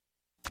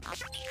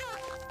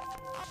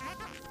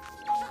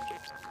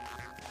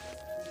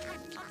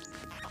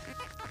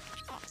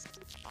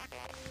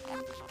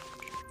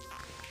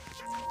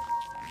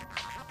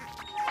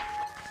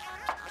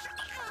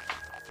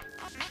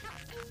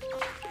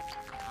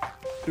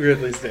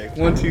Ridley Stick.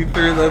 1, 2,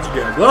 3, let's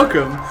go.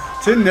 Welcome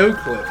to No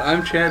Clip.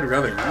 I'm Chad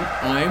Rutherman.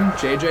 I'm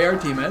JJ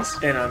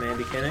Artemis. And I'm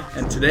Andy Kenny.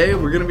 And today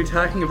we're going to be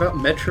talking about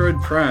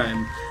Metroid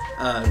Prime,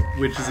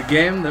 which is a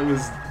game that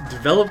was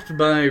developed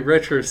by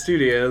Retro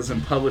Studios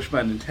and published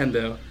by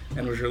Nintendo,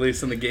 and was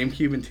released on the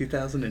GameCube in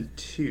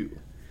 2002.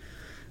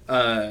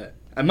 I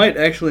might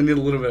actually need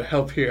a little bit of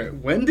help here.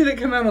 When did it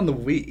come out on the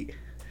Wii?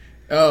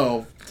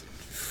 Oh,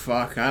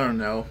 fuck, I don't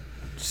know.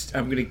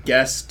 I'm going to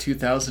guess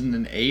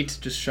 2008,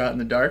 just shot in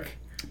the dark.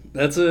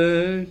 That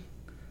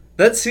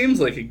seems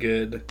like a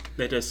good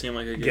That does seem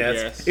like a good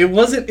guess. It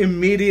wasn't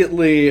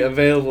immediately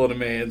available to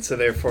me, and so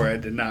therefore I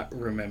did not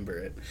remember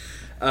it.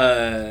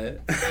 But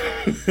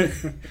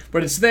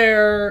it's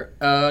there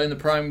in the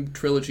Prime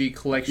Trilogy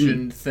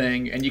collection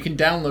thing, and you can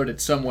download it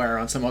somewhere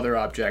on some other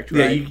object,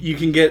 right? Yeah, you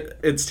can get...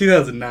 It's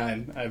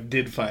 2009. I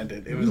did find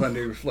it. It was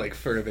under, like,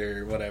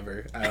 further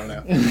whatever. I don't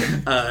know.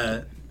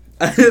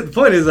 The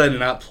point is I did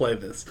not play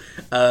this.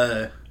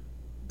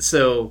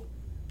 So,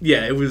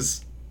 yeah, it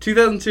was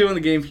 2002 on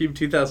the GameCube,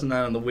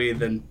 2009 on the Wii,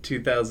 then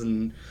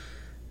 2000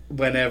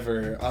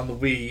 whenever on the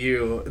Wii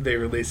U they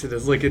released it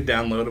as like a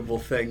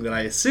downloadable thing that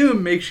I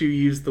assume makes you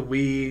use the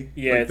Wii.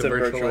 Yeah, like it's the a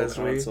virtual virtualized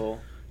console. Wii.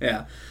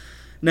 Yeah.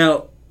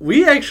 Now,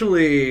 we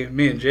actually,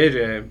 me and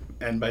JJ,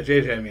 and by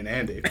JJ I mean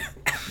Andy.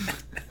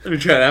 Let me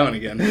try that one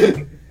again.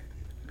 Me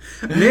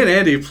and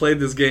Andy played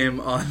this game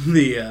on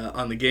the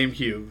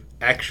GameCube,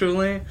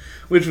 actually,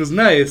 which was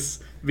nice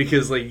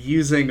because like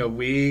using a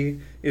Wii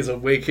is a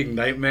waking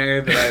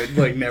nightmare that I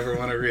like never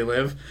want to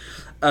relive.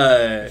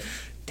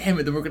 Damn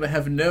it, then we're going to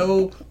have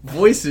no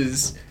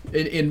voices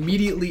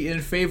immediately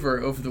in favor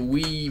of the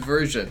Wii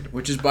version,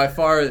 which is by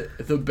far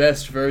the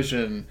best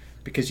version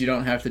because you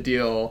don't have to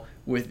deal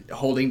with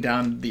holding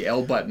down the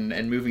L button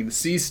and moving the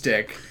C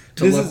stick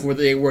to look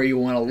where you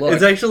want to look.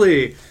 It's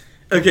actually...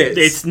 Okay,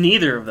 It's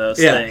neither of those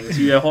things.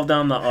 You hold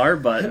down the R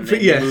button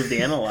and Yeah. you move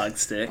the analog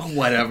stick. Oh,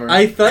 whatever.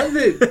 I thought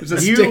that There's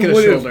a you stick and a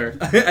would've- shoulder.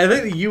 I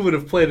think that you would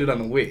have played it on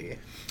the Wii.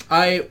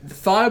 I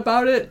thought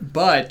about it,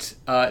 but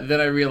then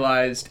I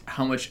realized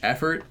how much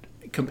effort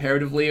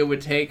comparatively it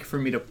would take for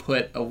me to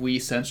put a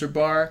Wii sensor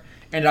bar,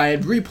 and I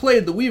had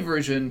replayed the Wii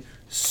version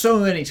so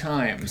many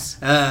times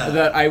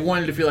that I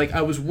wanted to feel like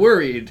I was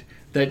worried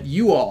that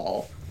you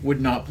all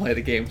would not play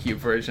the GameCube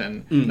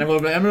version. And I'm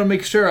going to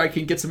make sure I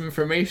can get some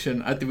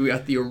information at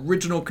the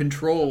original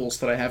controls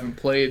that I haven't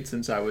played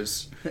since I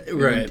was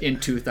in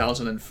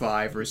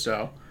 2005 or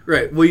so.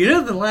 Right. Well, you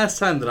know the last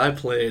time that I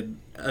played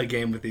a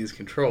game with these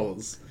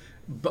controls,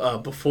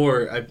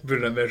 before I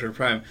booted up Metroid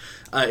Prime,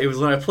 it was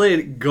when I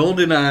played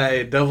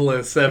GoldenEye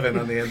 007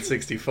 on the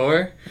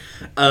N64,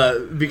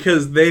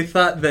 because they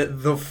thought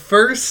that the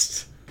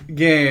first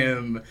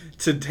game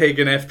to take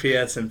an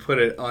FPS and put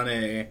it on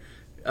a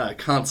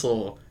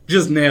console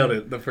just nailed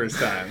it the first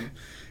time.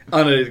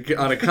 on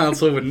a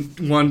console with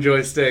one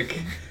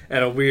joystick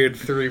and a weird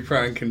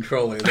 3-prong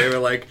controller. They were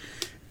like,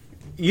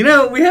 you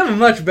know, we have a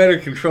much better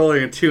controller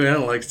and 2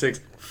 analog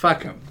sticks.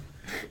 Fuck them.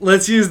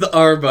 Let's use the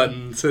R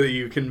button so that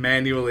you can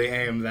manually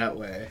aim that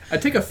way. I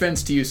take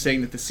offense to you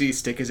saying that the C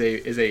stick is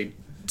a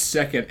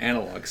second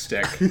analog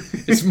stick.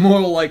 It's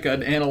more like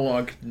an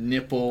analog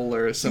nipple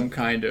or some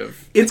kind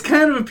of... It's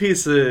kind of a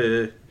piece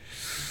of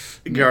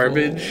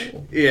garbage.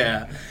 Nipple.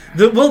 Yeah.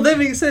 That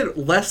being said,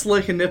 less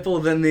like a nipple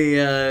than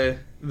the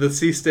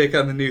C stick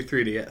on the new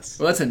 3DS.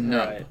 Well, that's a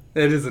nub. Right.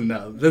 That is a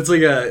nub. That's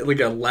like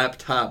a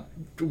laptop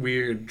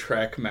weird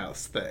track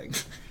mouse thing.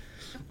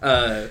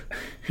 It's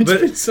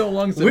been so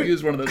long since I've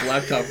used one of those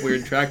laptop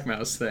weird track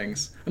mouse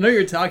things. I know what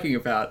you're talking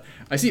about.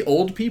 I see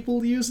old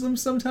people use them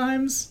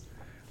sometimes.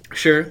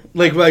 Sure.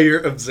 Like while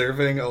you're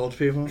observing old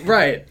people?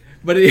 Right.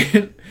 But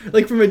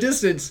like from a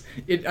distance,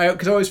 I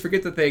could always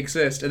forget that they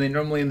exist, and they're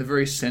normally in the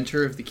very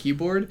center of the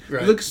keyboard.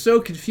 Right. It looks so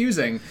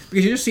confusing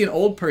because you just see an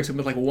old person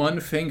with like one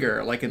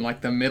finger, like in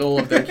like the middle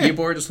of their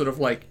keyboard, just sort of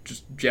like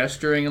just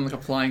gesturing and like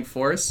applying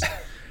force.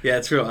 Yeah,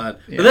 it's real odd.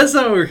 Yeah. But that's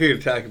not what we're here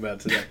to talk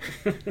about today.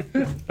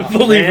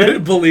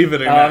 Believe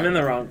it or not. I'm in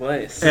the wrong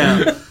place.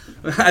 Yeah.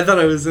 I thought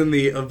I was in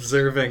the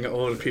Observing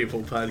Old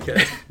People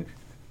podcast.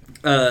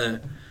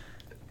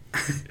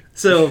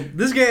 So,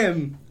 this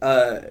game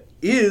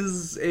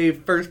is a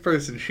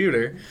first-person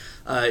shooter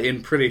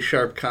in pretty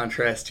sharp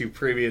contrast to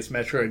previous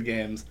Metroid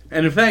games.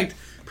 And in fact,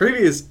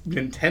 previous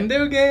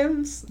Nintendo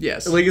games?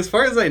 Yes. Like, as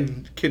far as I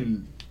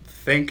can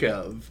think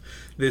of,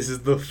 this is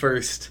the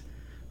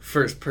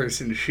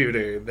first-person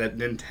shooter that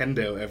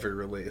Nintendo ever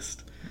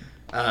released.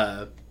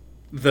 Though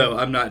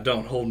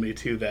don't hold me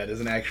to that as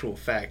an actual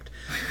fact.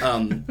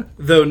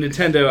 Though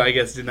Nintendo, I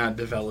guess, did not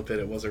develop it.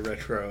 It was a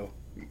Retro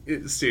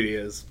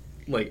Studios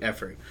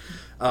effort.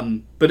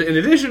 But in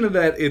addition to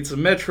that, it's a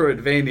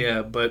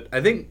Metroidvania, but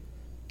I think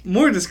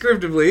more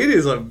descriptively, it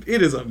is a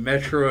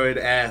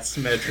Metroid-ass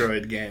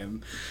Metroid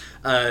game.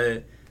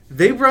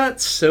 they brought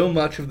so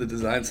much of the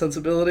design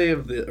sensibility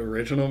of the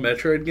original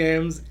Metroid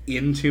games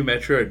into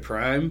Metroid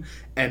Prime,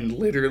 and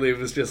literally it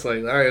was just like,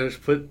 all right, let's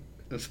put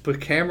the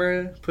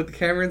camera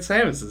in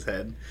Samus's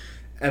head,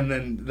 and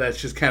then that's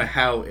just kind of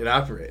how it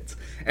operates.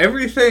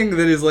 Everything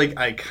that is like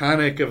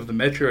iconic of the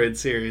Metroid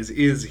series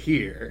is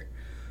here,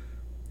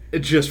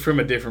 just from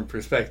a different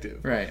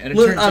perspective. Right, and it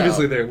turns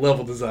obviously out there are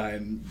level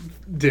design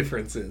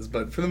differences,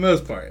 but for the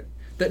most part,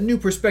 that new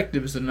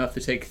perspective is enough to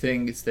take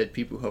things that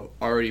people have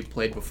already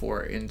played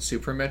before in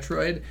Super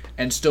Metroid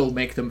and still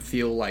make them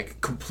feel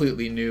like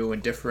completely new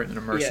and different and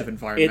immersive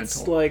environmental.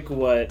 It's like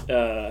what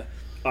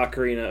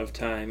Ocarina of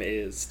Time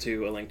is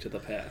to A Link to the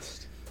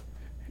Past,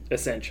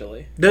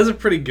 essentially. that's a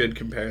pretty good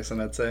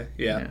comparison, I'd say.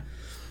 Yeah.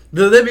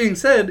 Though that being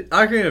said,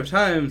 Ocarina of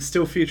Time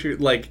still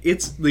featured, like,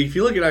 it's, like, if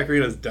you look at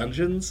Ocarina's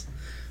dungeons,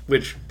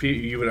 which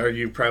you would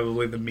argue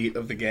probably the meat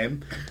of the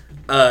game,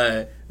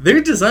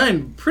 they're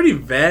designed pretty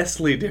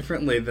vastly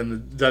differently than the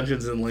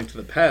dungeons in Link to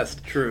the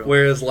Past. True.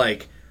 Whereas,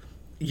 like,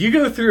 you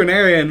go through an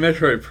area in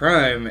Metroid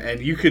Prime, and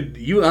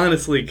you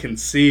honestly can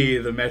see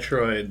the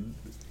Metroid,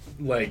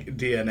 like,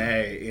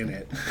 DNA in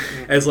it.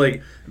 As,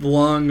 like,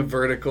 long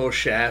vertical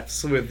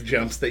shafts with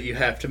jumps that you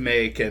have to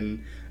make,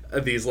 and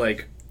these,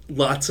 like,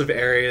 lots of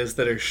areas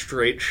that are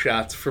straight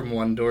shots from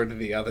one door to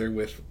the other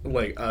with,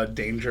 like, a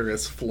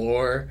dangerous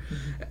floor.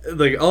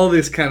 Like, all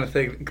this kind of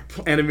thing.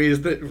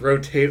 Enemies that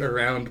rotate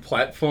around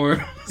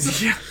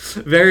platforms. Yeah.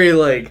 Very,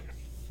 like,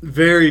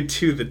 very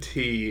to the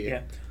T.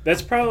 Yeah.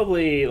 That's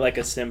probably like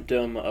a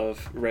symptom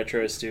of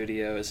Retro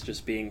Studios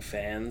just being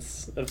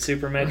fans of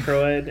Super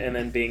Metroid and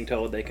then being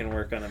told they can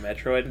work on a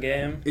Metroid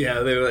game. Yeah,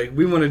 they were like,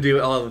 we want to do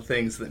all the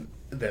things that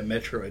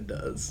Metroid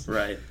does.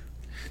 Right.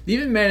 They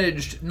even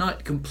managed,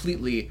 not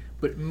completely,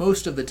 but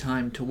most of the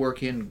time, to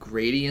work in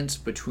gradients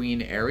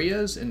between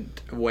areas in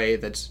a way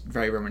that's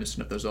very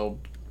reminiscent of those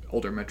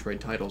older Metroid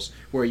titles,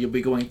 where you'll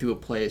be going through a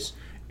place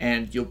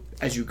and you'll,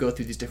 as you go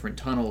through these different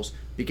tunnels,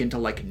 begin to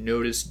like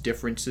notice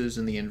differences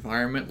in the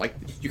environment. Like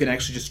you can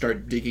actually just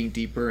start digging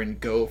deeper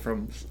and go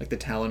from like the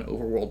Talon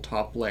overworld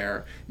top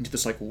layer into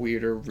this like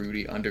weirder,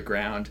 rooty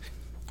underground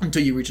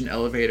until you reach an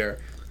elevator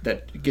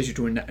that gives you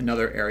to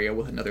another area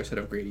with another set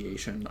of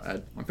gradation.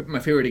 My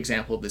favorite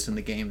example of this in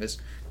the game is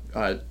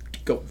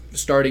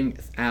starting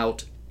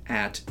out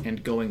at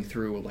and going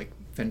through like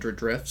Fender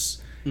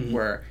Drifts,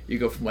 where you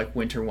go from like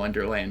Winter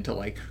Wonderland to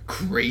like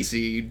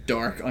crazy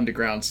dark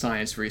underground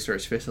science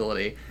research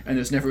facility, and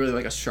there's never really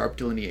like a sharp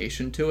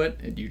delineation to it,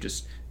 and you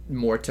just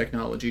more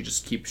technology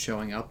just keeps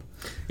showing up.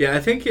 Yeah,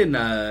 I think in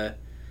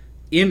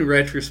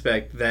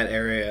retrospect, that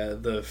area,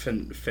 the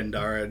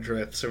Fendara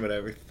Drifts or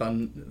whatever,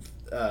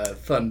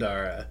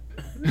 Thundara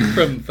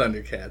from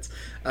Thundercats,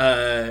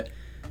 that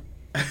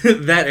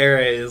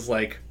area is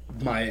like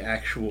my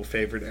actual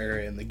favorite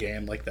area in the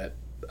game, like that,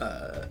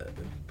 I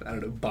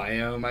don't know,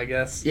 biome, I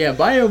guess. Yeah,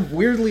 biome,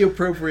 weirdly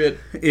appropriate.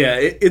 Yeah,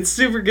 it's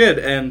super good,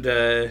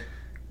 and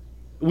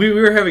we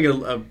were having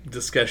a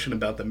discussion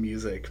about the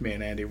music, me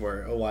and Andy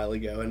were, a while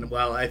ago, and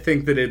while I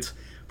think that it's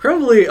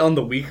probably on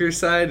the weaker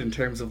side in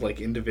terms of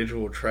like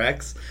individual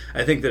tracks,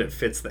 I think that it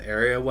fits the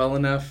area well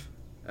enough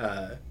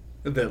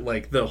that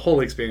like the whole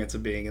experience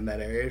of being in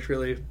that area is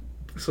really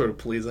sort of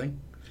pleasing.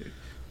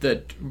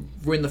 That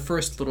we're in the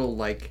first little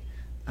like,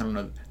 I don't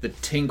know, the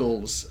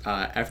tingles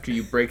after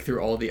you break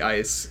through all the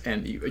ice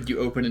and you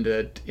open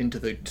into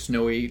the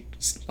snowy,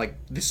 like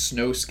the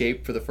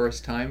snowscape for the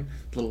first time.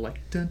 Little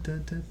like dun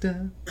dun dun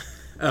dun.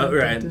 Oh,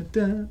 right. Dun,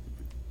 dun,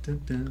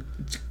 dun, dun.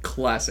 It's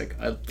classic.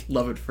 I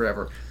love it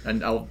forever.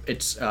 And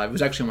it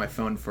was actually on my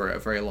phone for a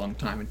very long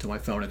time until my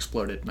phone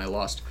exploded and I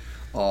lost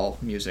all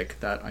music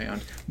that I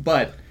owned.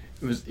 But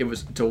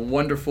it's a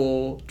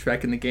wonderful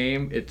track in the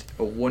game. It's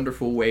a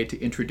wonderful way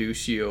to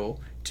introduce you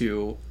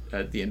to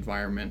the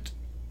environment.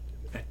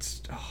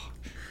 It's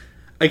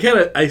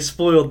I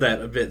spoiled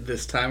that a bit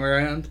this time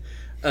around,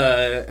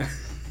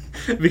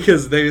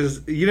 because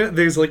there's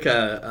like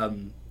a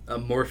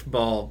morph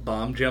ball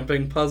bomb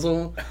jumping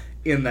puzzle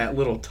in that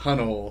little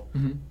tunnel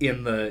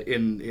in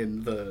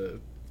the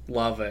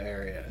lava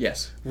area.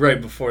 Yes. Right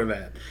before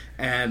that,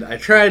 and I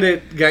tried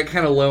it, got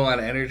kind of low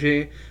on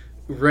energy.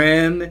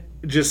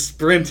 Just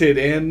sprinted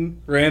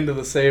in, ran to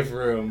the save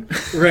room,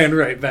 ran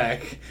right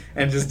back,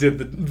 and just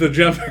did the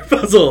jumper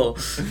puzzle.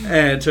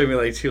 And it took me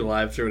like 2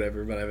 lives or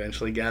whatever, but I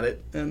eventually got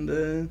it.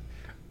 And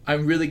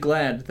I'm really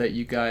glad that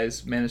you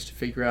guys managed to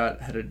figure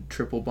out how to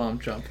triple bomb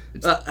jump.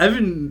 I've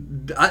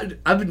been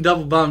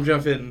double bomb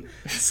jumping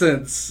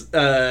since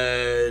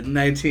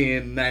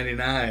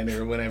 1999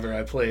 or whenever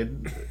I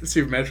played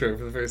Super Metroid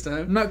for the first time.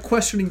 I'm not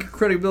questioning your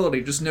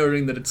credibility, just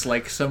noting that it's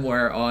like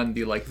somewhere on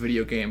the like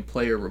video game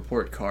player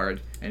report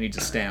card, and needs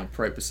a stamp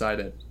right beside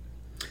it.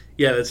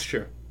 Yeah, that's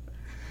true.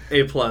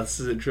 A+,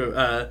 is it true?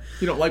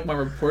 You don't like my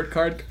report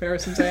card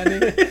comparisons,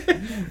 Andy?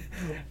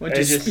 Why don't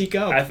you speak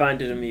up? I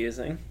find it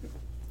amusing.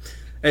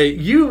 Hey,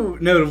 you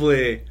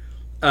notably,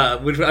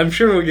 which I'm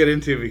sure we'll get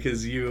into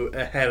because you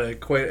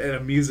had quite an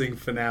amusing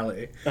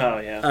finale. Oh,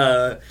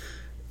 yeah.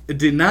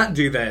 Did not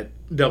do that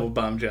double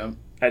bomb jump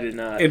I did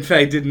not. In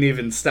fact, didn't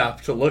even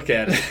stop to look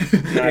at it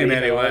Not in even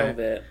any a way. little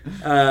bit.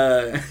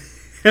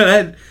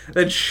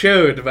 That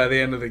showed by the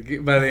end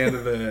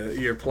of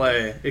your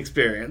play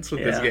experience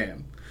with this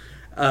game.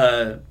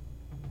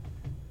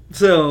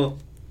 So,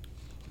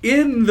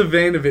 in the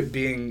vein of it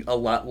being a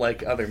lot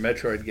like other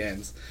Metroid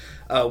games,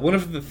 one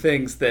of the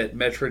things that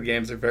Metroid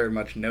games are very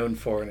much known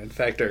for, and in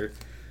fact are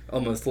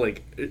almost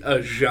like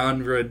a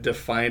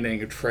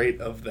genre-defining trait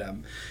of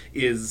them,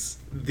 is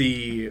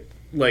the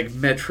like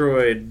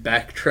Metroid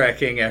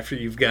backtracking after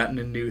you've gotten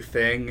a new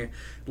thing,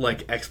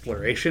 like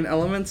exploration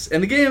elements.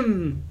 And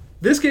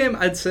this game,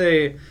 I'd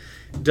say,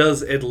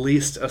 does at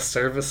least a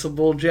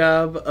serviceable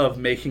job of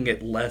making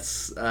it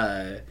less.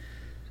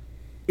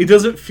 It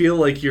doesn't feel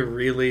like you're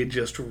really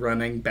just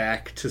running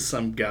back to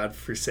some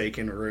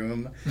godforsaken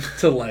room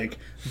to like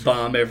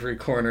bomb every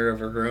corner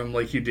of a room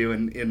like you do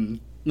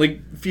in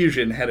like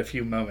Fusion had a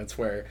few moments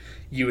where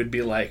you would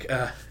be like,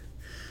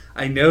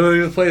 I know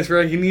there's a place where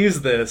I can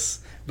use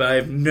this, but I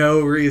have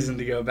no reason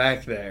to go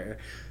back there.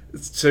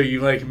 So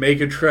you like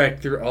make a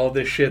trek through all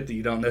this shit that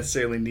you don't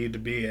necessarily need to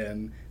be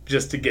in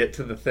just to get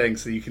to the thing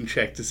so you can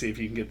check to see if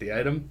you can get the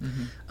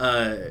item.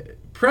 Mm-hmm.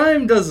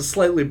 Prime does a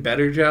slightly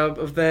better job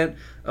of that,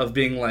 of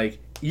being like,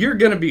 you're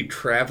going to be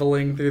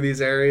traveling through these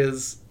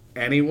areas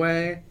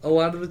anyway a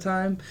lot of the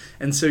time,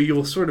 and so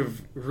you'll sort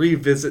of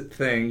revisit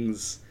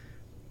things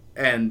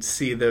and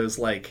see those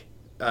like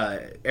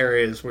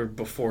areas where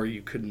before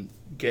you couldn't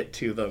get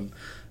to them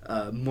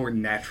more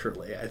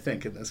naturally, I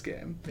think, in this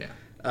game.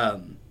 Yeah.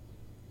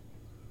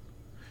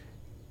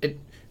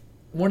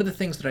 One of the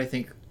things that I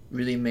think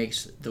really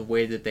makes the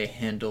way that they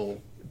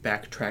handle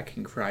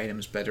backtracking for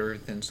items better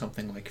than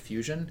something like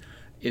Fusion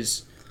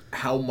is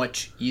how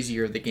much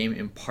easier the game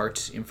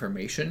imparts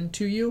information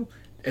to you.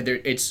 I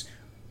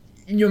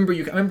remember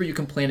you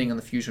complaining on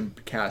the Fusion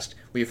cast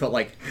where you felt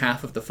like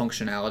half of the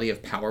functionality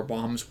of power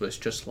bombs was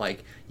just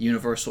like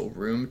universal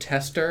room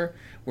tester,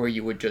 where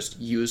you would just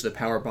use the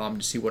power bomb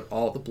to see what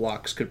all the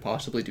blocks could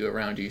possibly do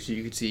around you, so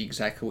you could see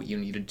exactly what you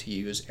needed to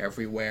use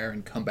everywhere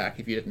and come back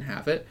if you didn't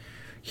have it.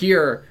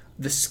 Here,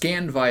 the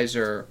scan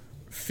visor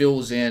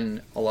fills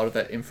in a lot of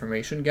that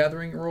information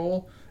gathering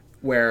role,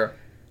 where,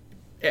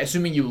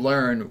 assuming you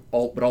learn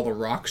what all the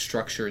rock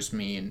structures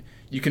mean,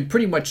 you can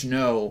pretty much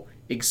know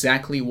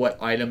exactly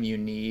what item you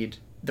need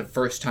the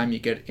first time you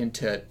get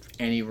into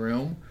any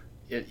room.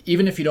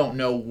 Even if you don't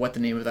know what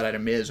the name of that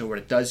item is or what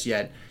it does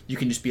yet, you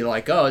can just be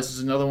like, oh, this is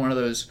another one of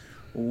those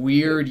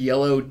weird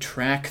yellow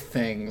track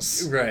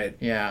things. Right.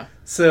 Yeah.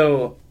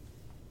 So,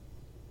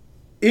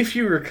 if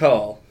you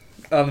recall,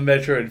 on the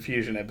Metroid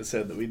Fusion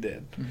episode that we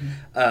did,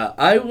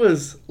 I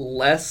was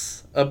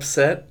less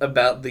upset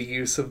about the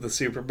use of the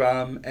super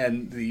bomb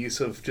and the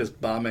use of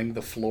just bombing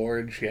the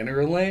floor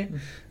generally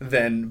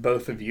than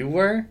both of you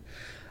were.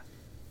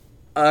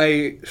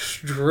 I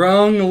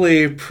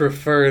strongly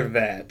prefer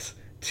that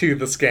to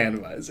the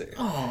scan visor.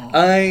 Aww.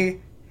 I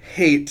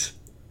hate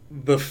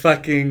the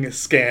fucking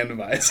scan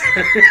visor.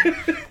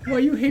 Why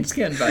you hate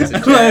scan visor?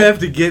 I have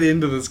to get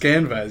into the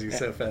scan visor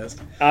so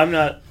fast. I'm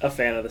not a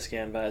fan of the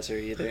scan visor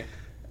either.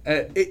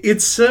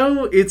 It's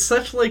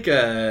such like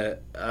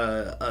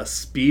a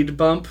speed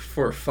bump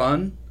for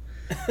fun,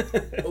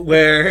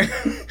 where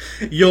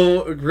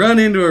you'll run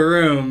into a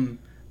room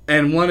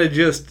and want to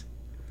just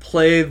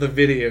play the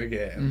video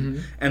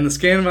game, and the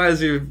scan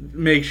visor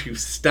makes you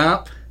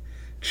stop,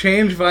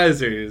 change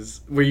visors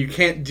where you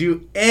can't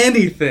do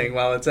anything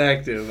while it's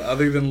active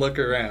other than look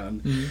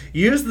around.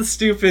 Use the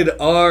stupid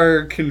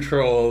R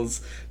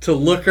controls to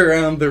look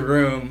around the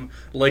room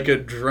like a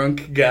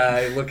drunk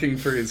guy looking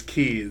for his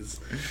keys.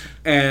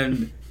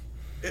 And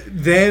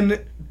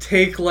then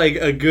take like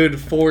a good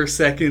 4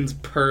 seconds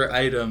per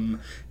item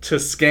to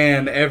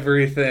scan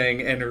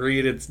everything and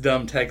read its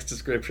dumb text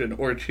description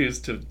or choose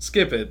to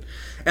skip it.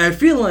 And I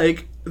feel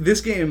like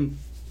this game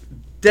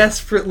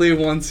desperately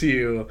wants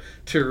you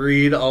to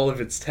read all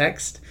of its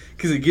text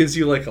because it gives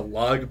you like a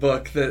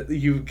logbook that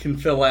you can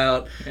fill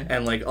out,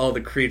 and like all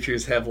the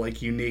creatures have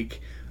like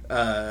unique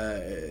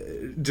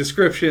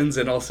descriptions,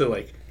 and also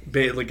like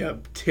a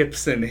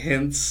tips and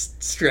hints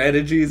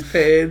strategies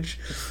page,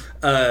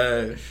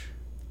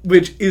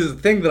 which is a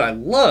thing that I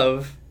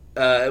love,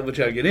 which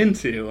I'll get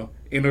into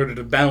in order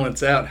to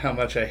balance out how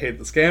much I hate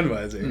the scan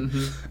visor.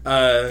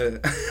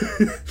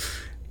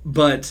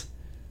 But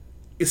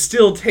it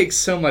still takes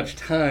so much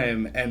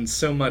time and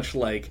so much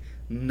like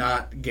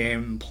not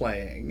game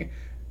playing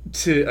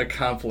to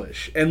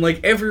accomplish, and like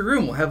every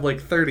room will have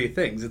like 30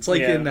 things. It's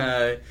like in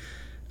The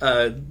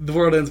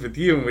World Ends With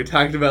You, and we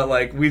talked about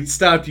like we'd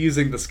stopped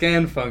using the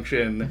scan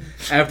function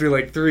after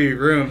like 3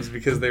 rooms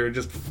because they were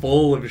just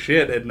full of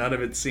shit and none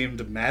of it seemed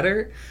to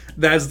matter.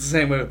 That's the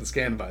same way with the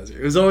scan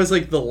visor. It was always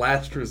like the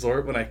last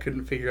resort when I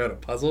couldn't figure out a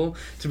puzzle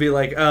to be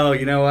like, oh,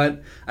 you know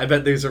what? I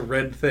bet there's a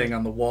red thing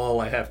on the wall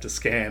I have to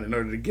scan in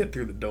order to get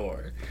through the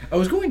door. I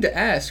was going to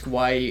ask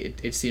why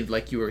it seemed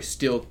like you were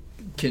still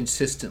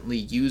consistently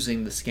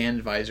using the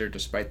scan visor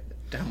despite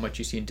how much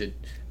you seem to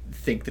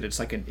think that it's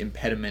like an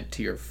impediment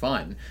to your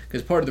fun,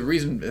 because part of the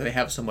reason that they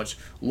have so much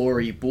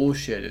lore-y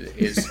bullshit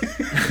is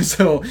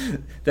so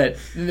that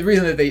the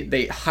reason that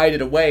they hide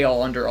it away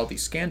all under all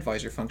these scan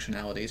visor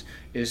functionalities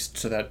is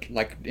so that,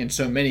 like in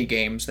so many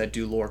games that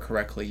do lore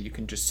correctly, you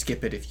can just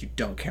skip it if you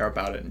don't care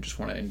about it and just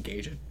want to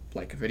engage it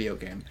like a video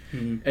game.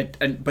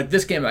 But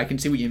this game, I can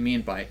see what you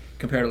mean by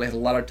comparatively has a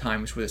lot of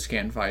times where the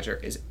scan visor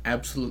is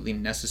absolutely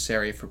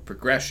necessary for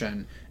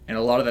progression, and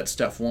a lot of that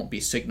stuff won't be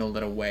signaled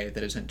in a way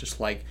that isn't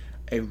just like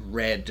a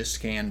red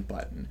scan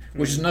button,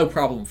 which is no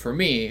problem for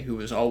me, who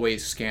is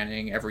always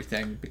scanning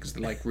everything because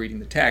I like reading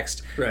the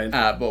text. Right.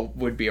 But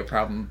would be a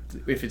problem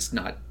if it's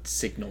not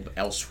signaled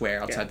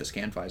elsewhere outside the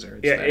scan visor.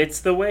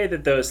 It's the way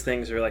that those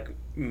things are like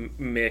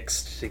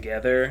mixed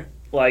together.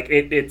 Like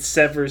it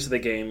severs the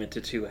game into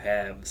two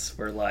halves,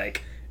 where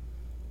like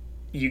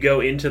you go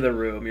into the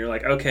room, you're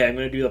like, okay, I'm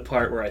going to do the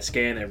part where I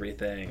scan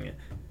everything.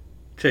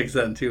 Check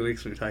that in 2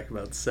 weeks. We talk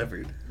about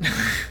Severed.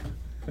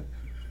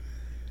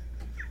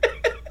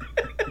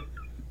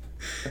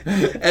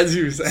 As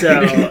you were saying.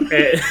 So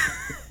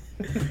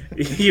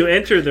you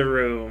enter the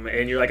room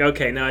and you're like,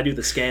 okay, now I do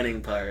the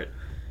scanning part.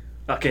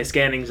 Okay,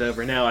 scanning's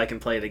over. Now I can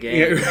play the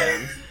game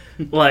again.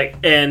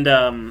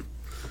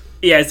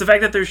 It's the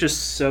fact that there's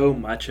just so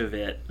much of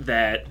it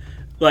that,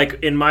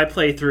 like, in my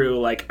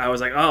playthrough, like, I was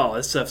like, oh,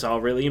 this stuff's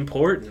all really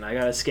important. I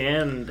gotta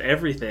scan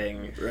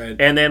everything. Right.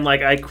 And then,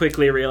 like, I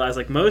quickly realized,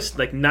 like,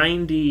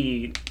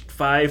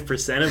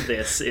 95% of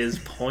this is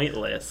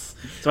pointless.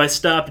 So I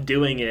stopped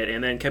doing it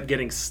and then kept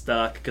getting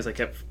stuck because I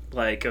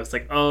was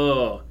like,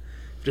 oh,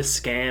 just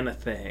scan a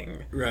thing.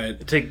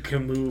 Right. To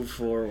move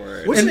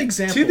forward. What's an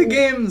example? To the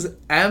game's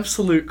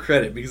absolute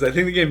credit, because I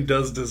think the game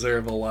does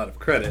deserve a lot of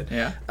credit.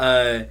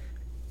 Yeah.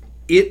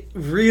 It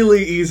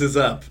really eases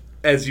up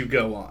as you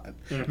go on.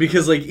 Mm-hmm.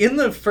 Because, like, in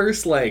the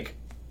first, 4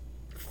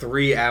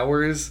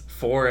 hours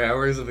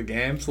of the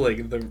game, so,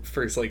 like, the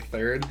first,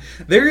 third,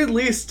 there are at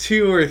least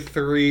 2 or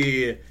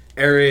 3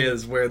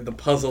 areas where the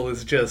puzzle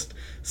is just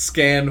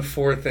scan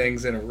 4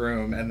 things in a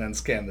room and then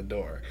scan the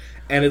door.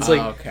 And it's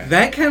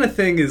that kind of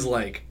thing is,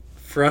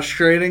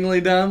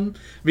 frustratingly dumb.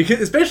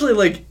 Because,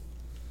 especially,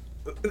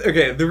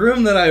 the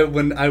room that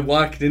when I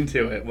walked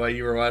into it while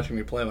you were watching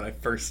me play when I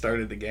first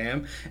started the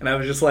game, and I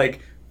was just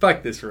like,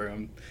 fuck this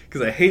room,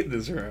 because I hate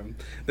this room.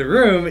 The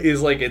room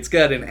is, it's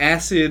got an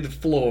acid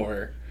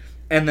floor,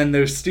 and then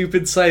those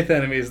stupid scythe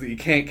enemies that you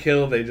can't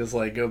kill, they just,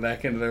 go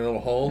back into their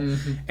little hole,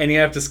 and you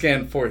have to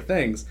scan 4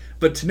 things.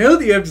 But to know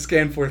that you have to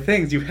scan 4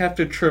 things, you have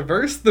to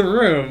traverse the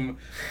room,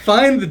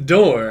 find the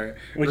door,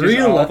 which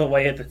is all the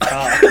way at the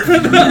top.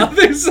 on the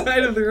other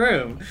side of the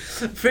room.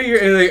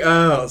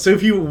 So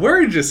if you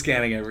were just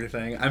scanning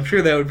everything, I'm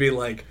sure that would be,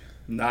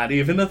 not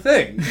even a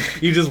thing.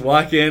 You just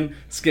walk in,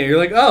 scan, you're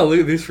like, oh,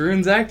 look, this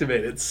room's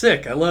activated. It's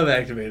sick. I love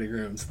activating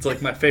rooms.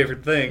 It's my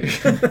favorite thing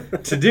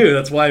to do.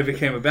 That's why I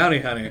became a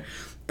bounty hunter.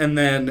 And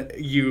then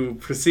you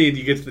proceed,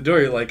 you get to the door,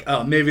 you're like,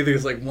 oh, maybe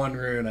there's one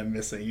rune I'm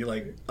missing.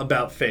 You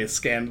about face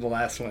scan the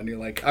last one. You're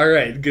like, all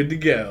right, good to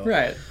go.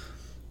 Right.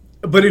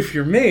 But if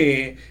you're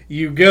me,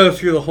 you go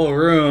through the whole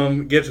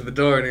room, get to the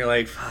door, and you're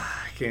like,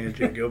 fuck, and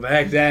you go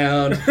back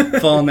down,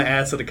 fall in the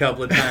acid a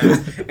couple of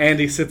times.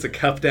 Andy sits a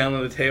cup down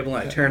on the table,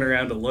 and I turn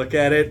around to look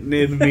at it, and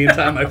in the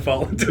meantime, I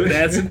fall into an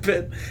acid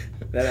pit.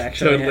 That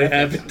actually totally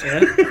happened.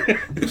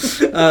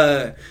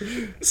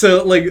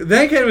 So,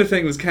 that kind of a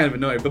thing was kind of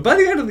annoying. But by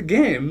the end of the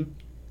game,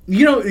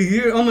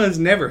 you almost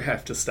never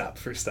have to stop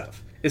for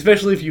stuff.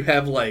 Especially if you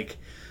have,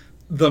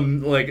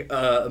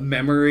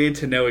 memory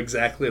to know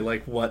exactly,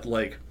 what,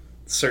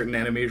 certain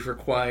enemies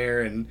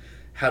require and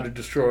how to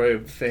destroy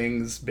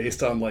things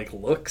based on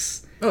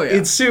looks. Oh yeah.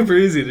 It's super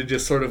easy to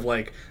just sort of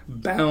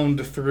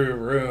bound through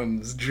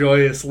rooms,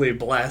 joyously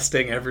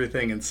blasting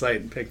everything in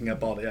sight and picking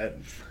up all the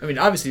items. I mean,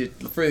 obviously,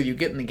 the further you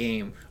get in the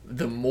game,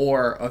 the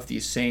more of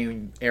these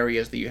same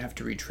areas that you have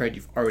to retread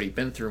you've already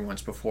been through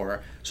once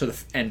before. So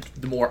and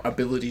the more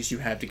abilities you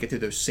have to get through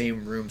those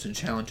same rooms and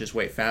challenges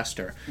way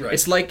faster. Right.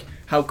 It's like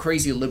how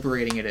crazy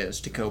liberating it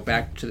is to go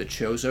back to the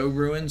Chozo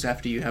ruins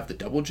after you have the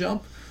double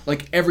jump.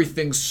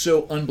 Everything's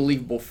so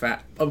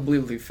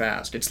unbelievably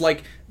fast. It's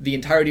like the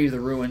entirety of the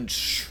ruin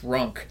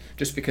shrunk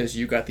just because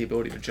you got the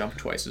ability to jump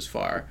twice as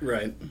far.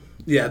 Right.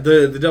 Yeah,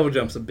 the double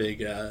jump's a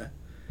big...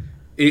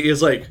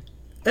 it's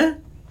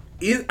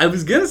I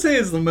was going to say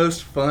it's the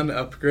most fun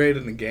upgrade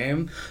in the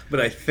game,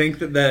 but I think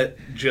that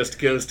just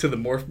goes to the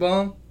Morph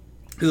Ball.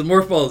 Because the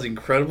Morph Ball is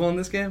incredible in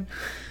this game.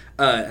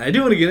 I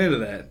do want to get into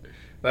that.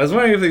 But I was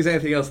wondering if there's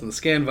anything else in the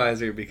scan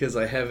visor, because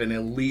I have an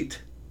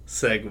elite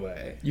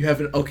segue. You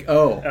have an... Okay.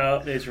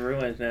 Oh, it's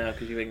ruined now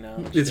because you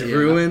acknowledged it's it.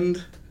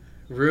 ruined.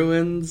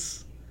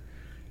 Ruins.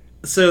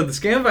 So the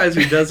scan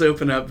visor does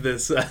open up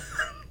this...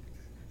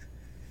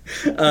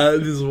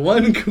 this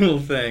one cool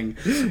thing,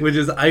 which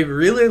is I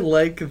really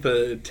like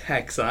the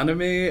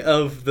taxonomy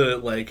of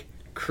the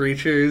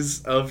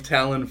creatures of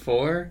Talon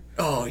 4.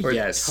 Oh, or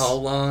yes.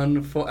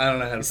 Talon 4. I don't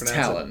know how to pronounce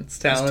Talon. it. It's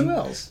Talon.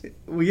 There's 2 L's.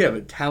 Well, yeah,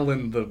 but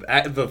Talon,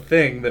 the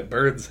thing that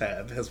birds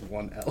have, has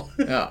 1 L.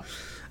 Yeah.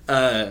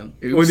 Or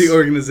the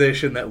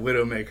organization that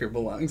Widowmaker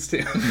belongs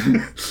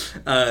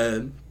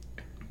to.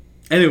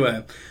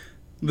 Anyway,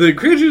 the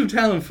Creatures of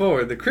Talon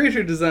 4, the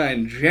creature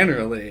design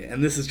generally,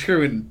 and this is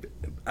true in,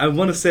 I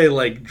want to say,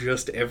 like,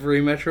 just every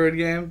Metroid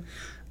game,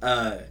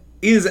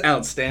 is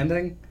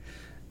outstanding.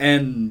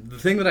 And the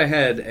thing that I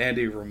had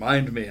Andy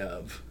remind me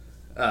of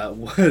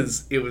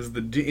was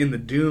in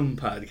the Doom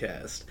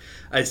podcast.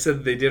 I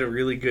said they did a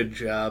really good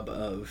job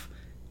of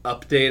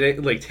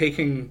updating, like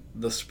taking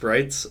the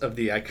sprites of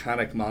the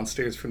iconic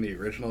monsters from the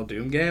original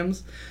Doom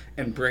games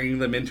and bringing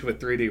them into a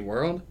 3D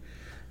world.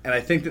 And I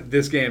think that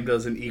this game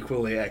does an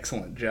equally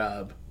excellent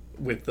job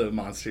with the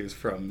monsters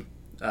from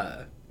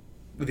the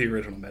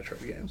original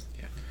Metroid games.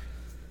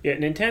 Yeah,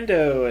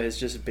 Nintendo has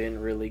just been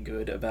really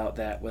good about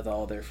that with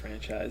all their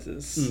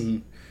franchises. Mm-hmm.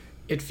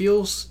 It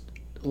feels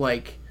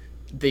like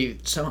they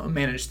somehow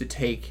managed to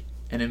take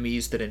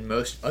enemies that in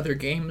most other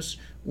games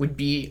would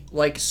be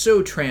like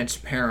so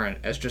transparent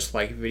as just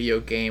like video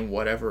game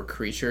whatever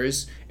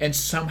creatures, and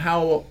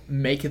somehow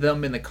make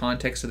them in the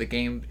context of the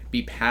game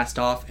be passed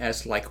off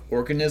as like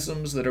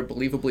organisms that are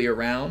believably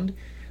around.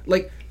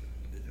 Like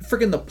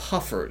friggin' the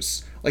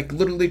puffers, like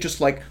literally just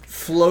like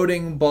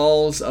floating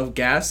balls of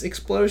gas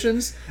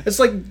explosions. It's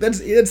like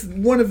it's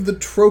one of the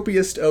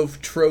tropiest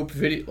of trope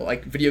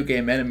video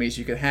game enemies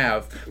you could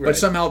have, but Right.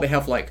 somehow they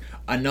have like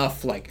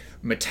enough like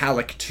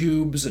metallic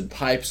tubes and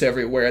pipes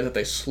everywhere that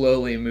they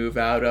slowly move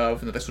out of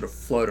and that they sort of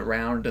float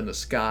around in the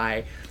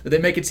sky. That they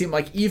make it seem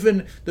like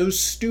even those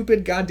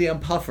stupid goddamn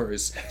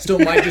puffers still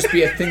might just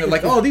be a thing that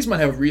like, oh, these might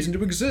have a reason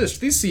to exist.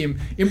 These seem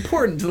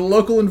important to the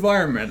local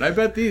environment. I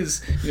bet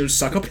these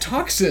suck up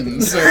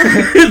toxins.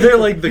 They're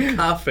like the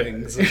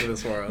coughings of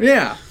this world.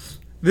 Yeah.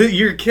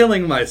 You're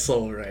killing my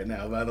soul right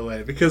now, by the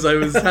way, because I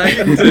was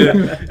talking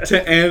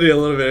to Andy a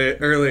little bit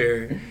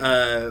earlier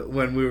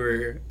when we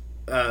were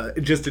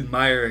just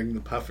admiring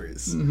the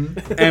puffers.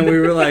 Mm-hmm. And we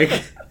were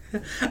like,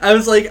 I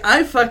was like,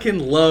 I fucking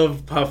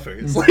love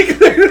puffers. Like,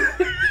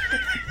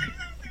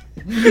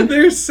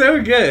 they're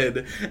so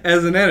good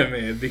as an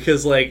enemy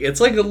because, like,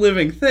 it's like a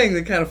living thing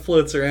that kind of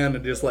floats around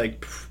and just, like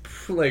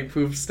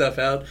poops stuff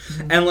out.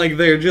 And, like,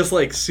 they're just,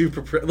 like,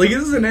 super... like,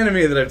 this is an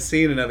enemy that I've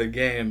seen in other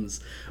games,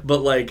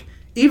 but, like,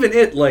 even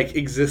it, like,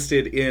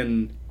 existed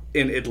in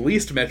at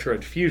least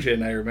Metroid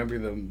Fusion. I remember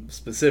them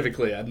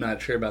specifically. I'm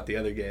not sure about the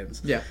other games.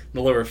 Yeah.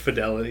 The lower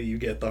fidelity you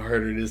get, the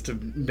harder it is to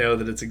know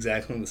that it's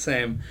exactly the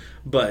same.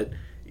 But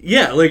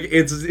yeah, like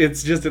it's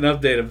just an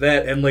update of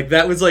that, and like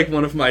that was like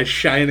one of my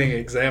shining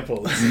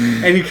examples.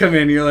 And you come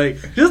in, you're like,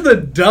 just the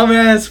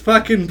dumbass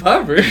fucking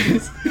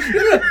puffers.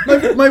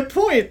 my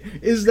point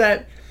is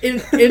that in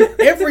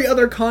every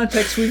other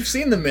context we've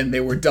seen them in,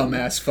 they were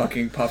dumbass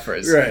fucking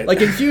puffers. Right.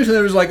 Like in Fusion,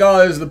 there was like, oh,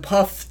 there's the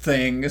puff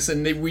things,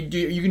 and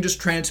you can just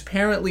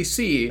transparently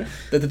see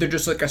that they're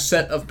just like a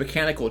set of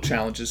mechanical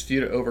challenges for you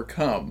to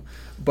overcome.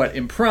 But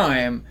in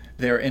Prime,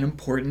 they're an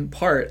important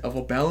part of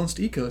a balanced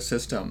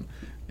ecosystem.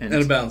 And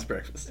a balanced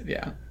breakfast.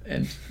 Yeah,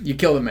 and you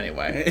kill them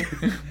anyway.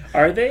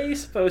 Are they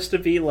supposed to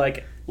be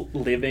like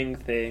living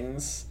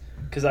things?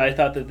 Because I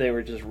thought that they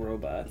were just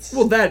robots.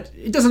 Well,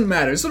 it doesn't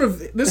matter. Sort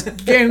of, this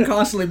game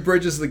constantly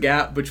bridges the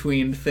gap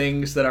between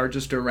things that are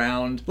just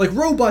around. Like,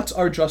 robots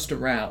are just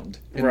around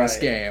in this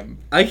Right. game.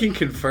 I can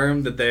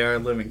confirm that they are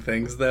living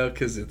things, though,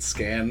 because its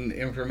scan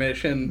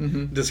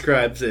information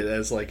describes it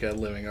as like a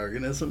living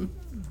organism.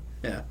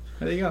 Yeah.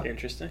 There you go.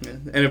 Interesting. Yeah.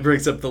 And it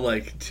brings up the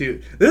like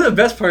two. This is the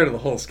best part of the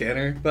whole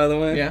scanner, by the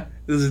way. Yeah.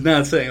 This is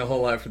not saying a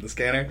whole lot for the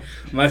scanner.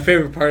 My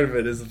favorite part of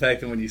it is the fact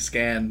that when you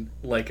scan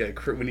like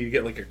when you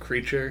get like a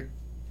creature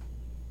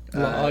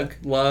Log.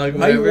 log.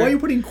 Why Whatever. are you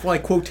putting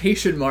like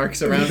quotation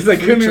marks around? Because I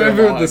couldn't creature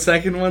remember log? the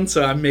second one,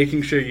 so I'm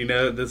making sure you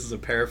know that this is a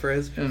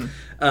paraphrase.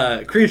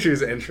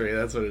 Creatures entry,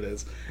 that's what it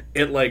is.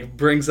 It like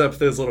brings up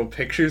those little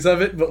pictures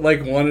of it, but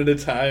like one at a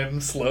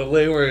time,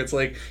 slowly, where it's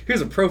like,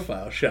 here's a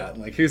profile shot,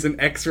 and like here's an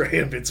X-ray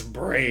of its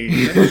brain.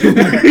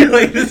 You're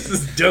like, this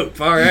is dope.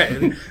 All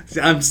right,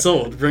 I'm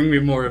sold. Bring me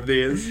more of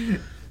these.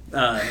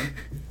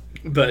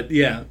 But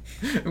yeah,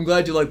 I'm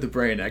glad you like the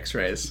brain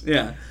X-rays.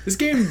 yeah. This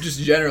game just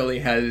generally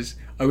has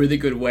a really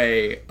good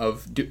way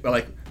of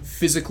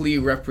physically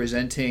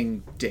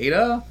representing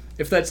data.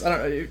 If that's, I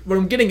don't know, what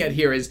I'm getting at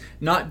here is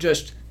not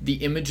just the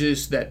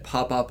images that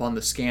pop up on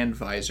the scan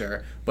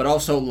visor, but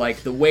also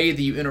like the way that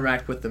you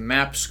interact with the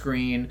map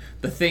screen,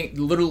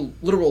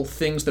 literal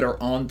things that are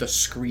on the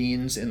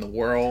screens in the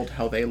world,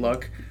 how they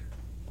look.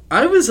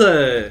 I was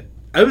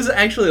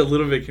actually a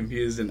little bit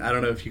confused, and I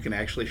don't know if you can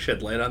actually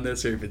shed light on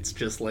this or if it's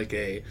just like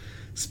a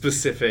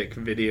specific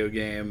video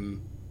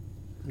game,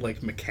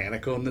 like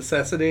mechanical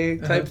necessity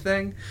type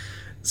thing.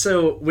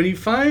 So when you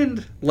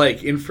find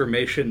like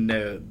information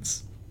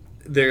nodes,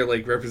 they're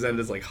like represented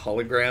as like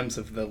holograms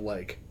of the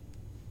like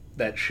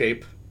that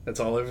shape that's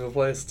all over the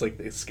place. It's like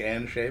the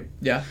scan shape.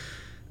 Yeah.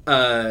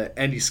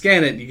 And you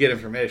scan it and you get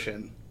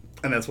information,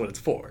 and that's what it's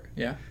for.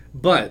 Yeah.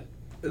 But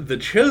the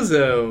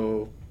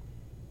Chozo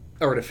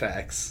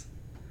artifacts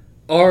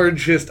are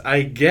just,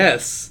 I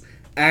guess,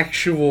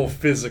 actual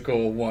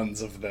physical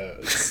ones of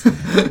those.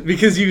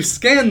 Because you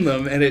scan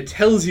them and it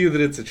tells you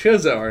that it's a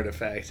Chozo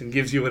artifact and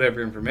gives you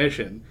whatever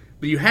information.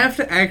 But you have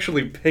to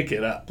actually pick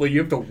it up. Like, you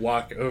have to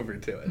walk over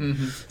to it.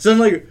 Mm-hmm. So I'm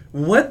like,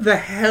 what the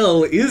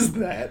hell is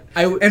that?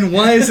 I and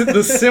why is it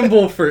the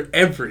symbol for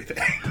everything?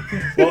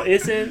 Well,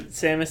 isn't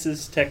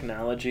Samus's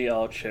technology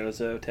all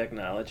Chozo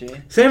technology?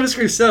 Samus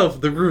herself,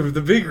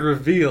 the big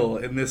reveal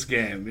in this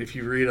game, if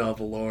you read all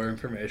the lore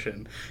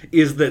information,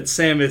 is that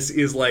Samus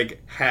is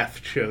like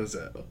half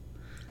Chozo.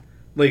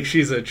 Like,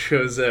 she's a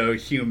Chozo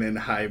human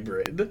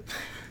hybrid.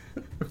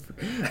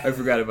 I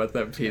forgot about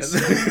that piece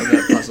of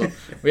that puzzle.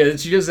 Yeah,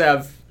 she does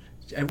have,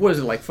 what is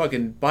it, like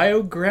fucking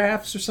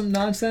biographs or some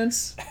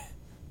nonsense?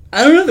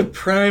 I don't know the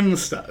Prime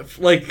stuff,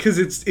 like, because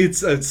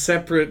it's a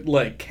separate,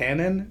 like,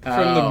 canon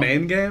from the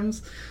main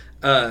games.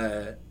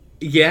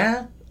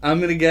 Yeah,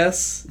 I'm gonna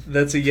guess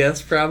that's a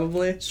yes,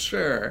 probably.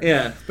 Sure.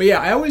 Yeah. But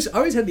yeah, I always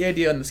had the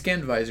idea on the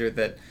scan visor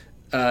that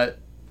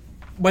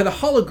by the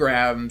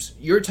holograms,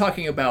 you're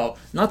talking about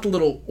not the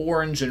little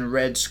orange and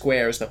red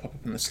squares that pop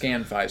up in the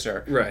scan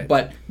visor, Right.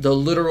 but the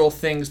literal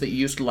things that you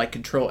use to like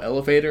control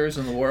elevators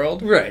in the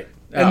world. Right.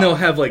 And they'll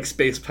have, like,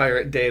 space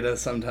pirate data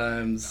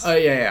sometimes. Oh,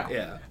 yeah.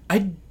 Yeah.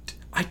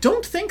 I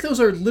don't think those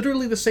are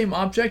literally the same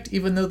object,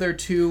 even though they're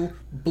two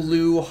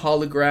blue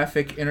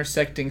holographic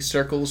intersecting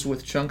circles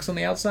with chunks on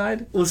the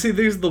outside. Well, see,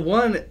 there's the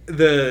one,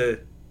 they're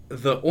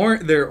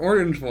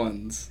orange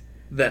ones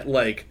that,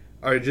 like,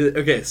 are just,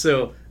 okay,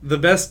 so the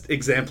best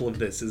example of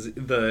this is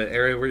the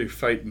area where you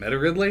fight Meta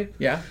Ridley.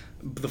 Yeah.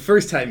 The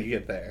first time you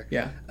get there.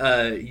 Yeah.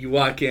 You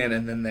walk in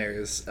and then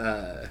there's,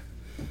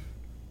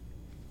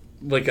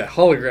 like a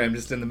hologram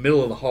just in the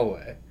middle of the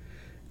hallway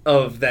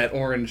of that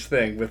orange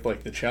thing with,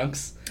 like, the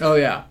chunks. Oh,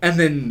 yeah. And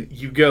then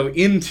you go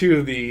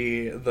into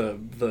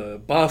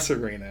the boss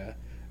arena,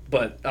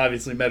 but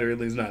obviously Meta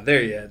Ridley's not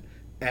there yet,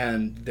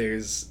 and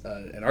there's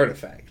an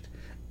artifact.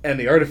 And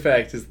the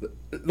artifact is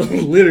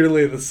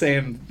literally the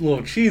same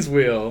little cheese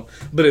wheel,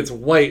 but it's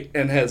white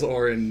and has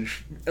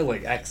orange,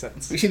 like,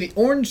 accents. You see, the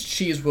orange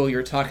cheese wheel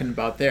you're talking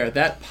about there,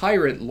 that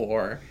pirate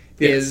lore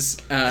Yes.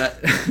 is...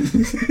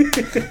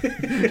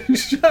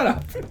 Shut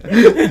up.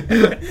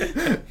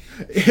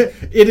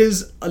 It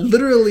is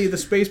literally the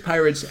space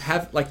pirates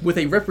have, like, with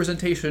a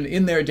representation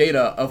in their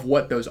data of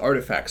what those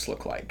artifacts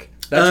look like.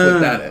 That's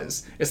what that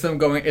is. It's them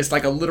going, it's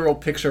like a literal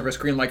picture of a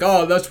screen, like,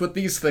 oh, that's what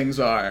these things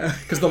are.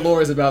 Because the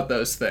lore is about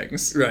those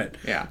things. Right.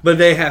 Yeah. But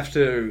they have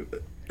to...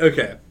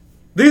 Okay.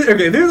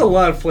 There's a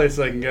lot of places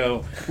I can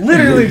go,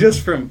 literally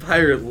just from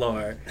pirate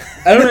lore.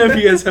 I don't know if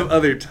you guys have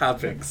other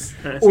topics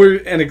or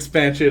an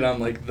expansion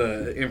on, like,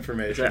 the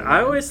information.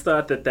 I always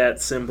thought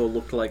that symbol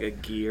looked like a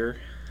gear.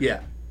 Yeah.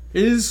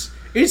 It's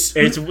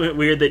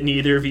weird that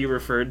neither of you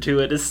referred to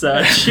it as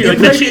such. Like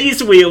the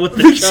cheese wheel with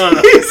the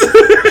chop.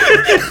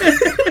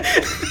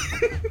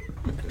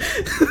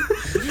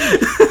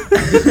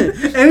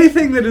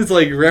 Anything that is,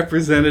 like,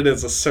 represented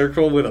as a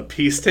circle with a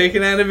piece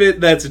taken out of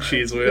it, that's a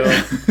cheese wheel.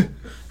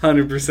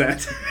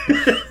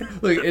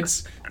 100%. Look,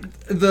 it's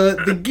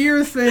the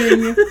gear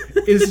thing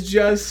is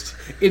just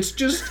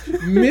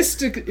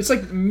mystic. It's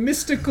like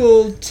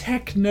mystical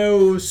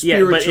techno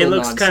spiritual. Yeah, but it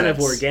looks nonsense. kind of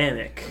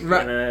organic.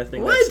 Right. And I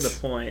think What? that's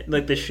the point.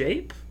 Like the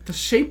shape. The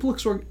shape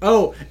looks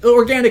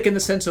organic in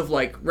the sense of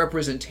like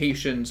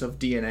representations of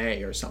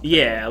DNA or something.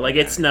 Yeah, like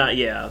it's not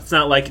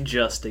like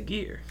just a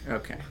gear.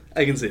 Okay.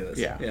 I can see this.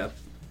 Yeah.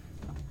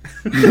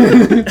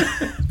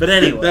 But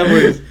anyway, That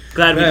works.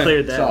 glad we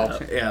cleared that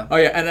Solved. up. Yeah. Oh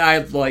yeah, and I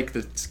like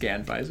the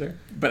scan visor,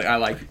 but I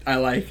like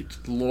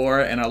lore,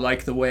 and I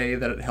like the way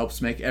that it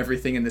helps make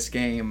everything in this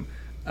game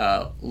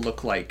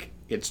look like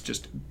it's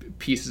just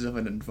pieces of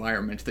an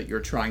environment that you're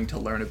trying to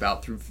learn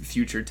about through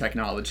future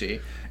technology,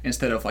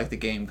 instead of like the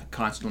game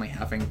constantly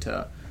having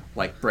to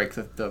like break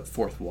the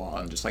fourth wall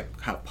and just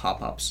like have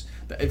pop-ups.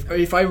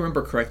 If I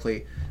remember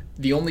correctly,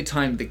 the only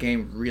time the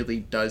game really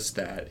does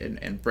that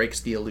and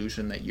breaks the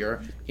illusion that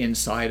you're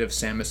inside of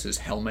Samus's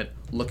helmet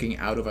looking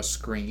out of a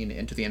screen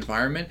into the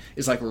environment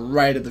is like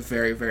right at the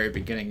very, very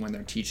beginning when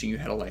they're teaching you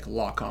how to like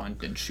lock on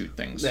and shoot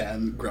things. Yeah,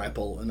 and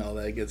grapple and all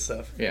that good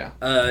stuff. Yeah.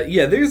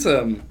 Yeah, there's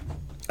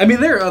I mean,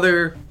 there are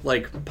other,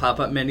 like,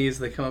 pop-up menus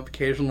that come up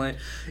occasionally.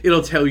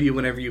 It'll tell you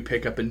whenever you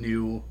pick up a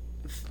new,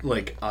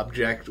 like,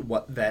 object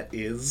what that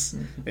is.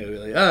 Mm-hmm. It'll be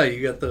like, oh,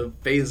 you got the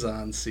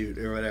Phazon suit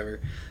or whatever.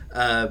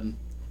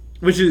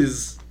 Which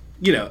is,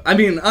 you know, I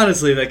mean,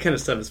 honestly, that kind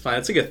of stuff is fine.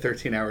 It's like a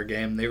 13-hour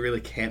game. They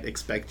really can't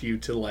expect you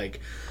to,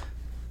 like,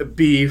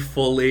 be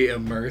fully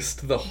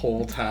immersed the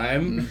whole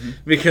time. Mm-hmm.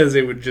 Because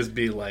it would just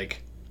be,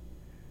 like...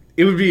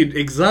 It would be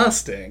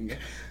exhausting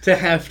to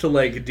have to,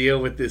 like, deal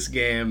with this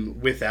game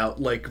without,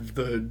 like,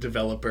 the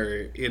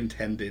developer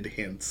intended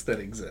hints that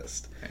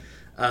exist.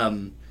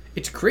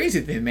 It's crazy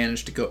that they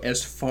managed to go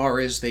as far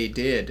as they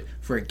did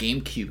for a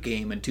GameCube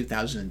game in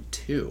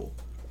 2002.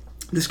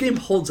 This game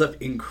holds up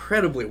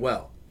incredibly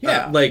well.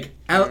 Yeah.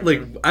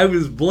 I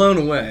was blown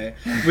away,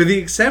 with the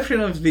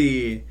exception of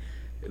the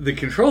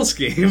control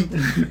scheme,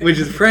 which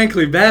is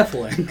frankly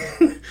baffling.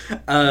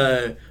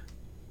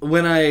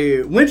 when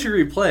I went to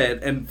replay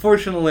it, and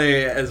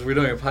fortunately, as we're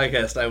doing a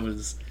podcast, I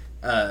was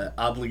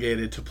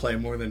obligated to play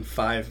more than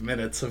 5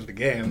 minutes of the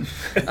game.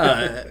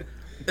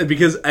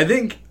 Because I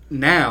think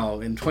now,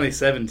 in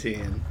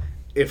 2017,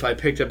 if I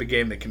picked up a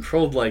game that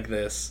controlled like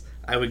this,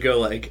 I would go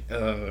like,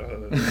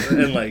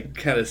 and like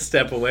kind of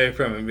step away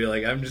from it and be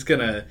like, I'm just going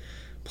to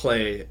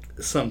play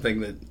something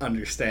that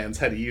understands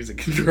how to use a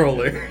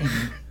controller.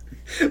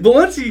 But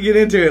once you get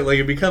into it, like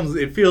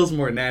it feels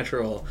more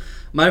natural.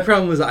 My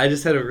problem was I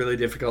just had a really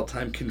difficult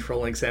time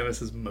controlling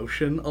Samus's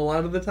motion a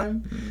lot of the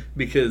time,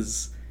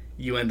 because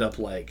you end up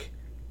like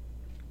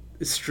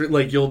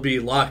you'll be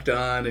locked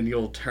on and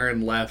you'll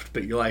turn left,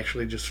 but you'll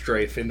actually just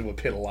strafe into a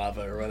pit of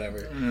lava or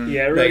whatever.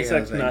 Yeah, it really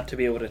sucks not to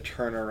be able to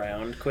turn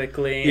around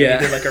quickly. Yeah,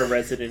 you did like a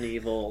Resident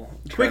Evil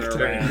quick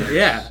turn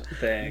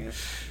thing.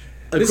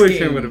 A quick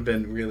turn would have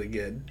been really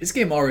good. This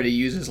game already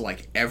uses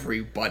like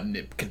every button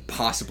it could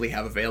possibly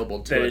have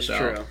available to that it. Is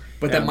true.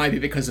 But that might be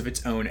because of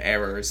its own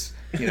errors,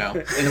 in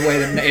the way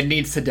that it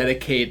needs to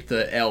dedicate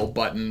the L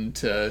button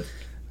to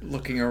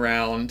looking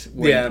around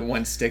when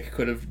one stick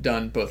could have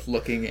done both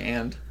looking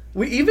and...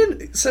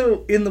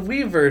 So in the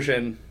Wii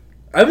version,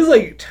 I was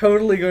like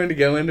totally going to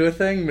go into a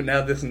thing, but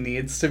now this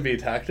needs to be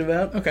talked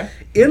about. Okay.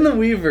 In the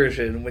Wii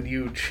version, when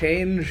you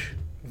change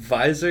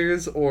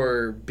visors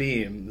or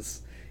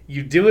beams,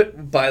 you do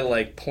it by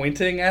like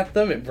pointing at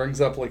them. It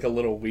brings up like a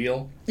little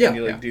wheel. Yeah. And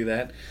you do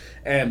that.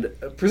 And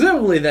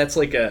presumably that's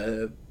like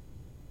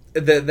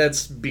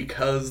that's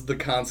because the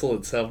console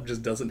itself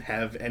just doesn't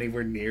have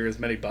anywhere near as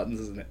many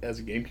buttons as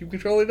a GameCube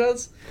controller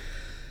does.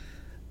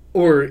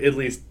 Or at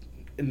least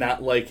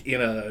not like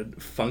in a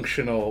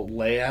functional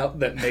layout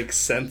that makes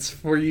sense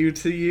for you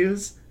to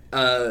use.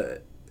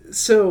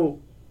 So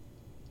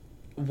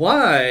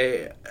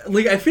why?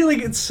 Like, I feel like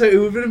it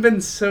would have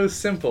been so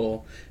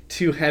simple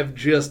to have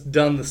just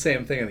done the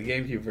same thing in the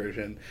GameCube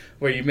version,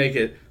 where you make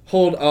it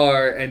hold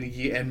R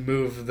and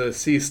move the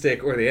C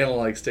stick or the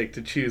analog stick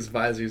to choose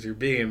visors or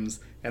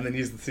beams, and then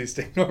use the C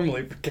stick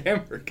normally for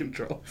camera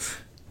control.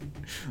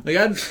 Like,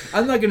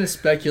 I'm not going to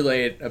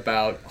speculate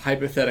about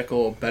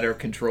hypothetical better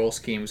control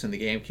schemes in the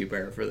GameCube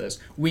era for this.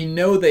 We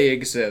know they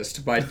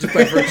exist by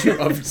virtue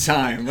of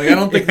time. Like, I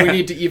don't think we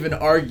need to even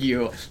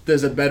argue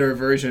there's a better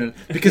version,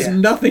 because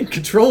nothing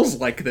controls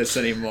like this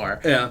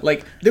anymore. Yeah.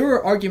 Like, there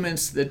were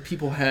arguments that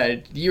people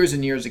had years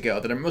and years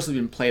ago that have mostly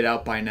been played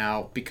out by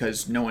now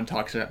because no one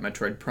talks about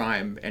Metroid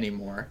Prime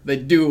anymore. They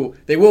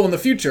will in the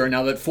future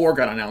now that 4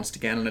 got announced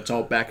again and it's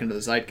all back into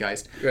the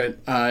zeitgeist.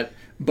 Right.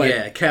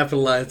 But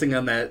capitalizing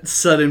on that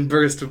sudden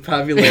burst of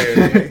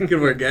popularity. Good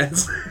work,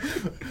 guys.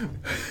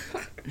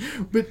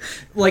 But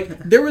like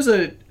there was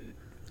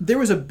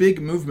a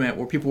big movement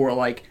where people were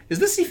like, "Is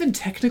this even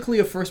technically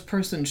a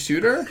first-person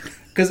shooter?"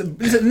 Because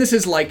this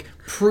is like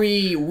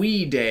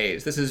pre-Wii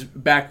days. This is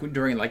back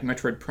during like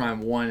Metroid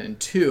Prime 1 and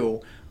 2.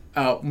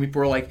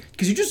 People were like,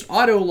 because you just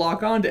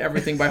auto-lock on to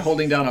everything by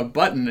holding down a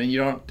button, and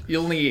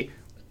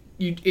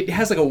it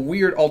has like a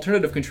weird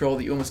alternative control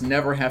that you almost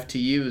never have to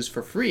use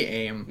for free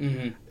aim.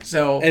 Mm-hmm.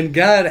 So, and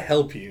God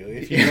help you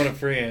if you want to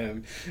free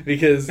aim,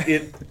 because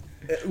it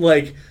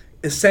like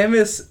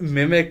Samus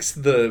mimics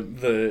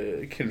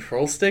the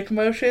control stick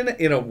motion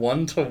in a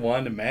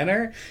 1-to-1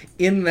 manner,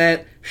 in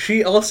that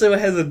she also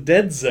has a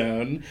dead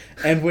zone,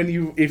 and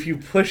if you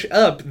push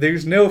up,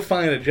 there's no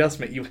fine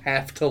adjustment. You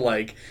have to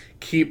like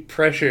keep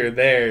pressure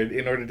there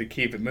in order to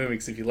keep it moving,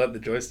 because if you let the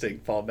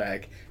joystick fall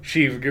back,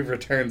 she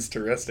returns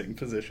to resting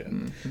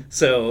position. Mm-hmm.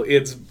 So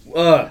it's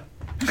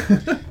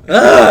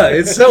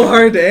it's so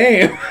hard to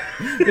aim.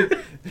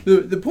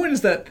 The point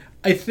is that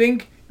I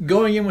think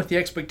going in with the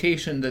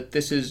expectation that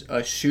this is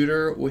a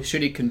shooter with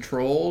shitty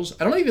controls,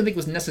 I don't even think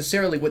was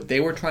necessarily what they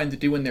were trying to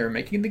do when they were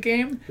making the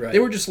game. Right. They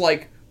were just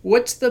like,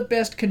 what's the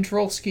best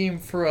control scheme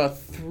for a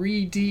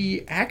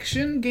 3D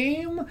action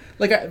game?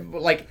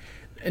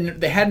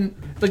 And they hadn't,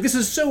 like, this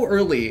is so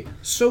early,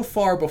 so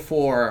far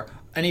before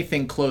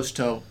anything close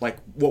to like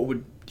what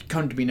would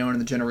come to be known in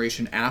the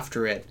generation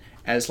after it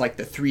as like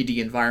the 3D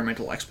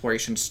environmental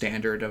exploration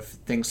standard of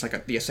things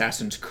like the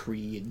Assassin's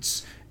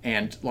Creeds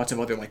and lots of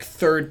other like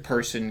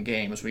third-person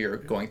games where you're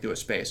going through a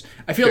space.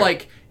 I feel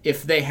like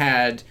if they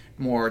had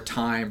more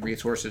time,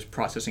 resources,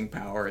 processing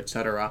power,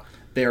 etc.,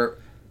 there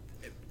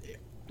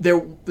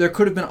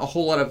could have been a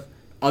whole lot of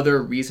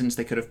other reasons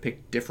they could have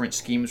picked different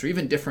schemes or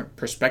even different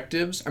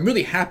perspectives. I'm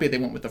really happy they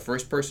went with the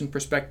first-person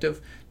perspective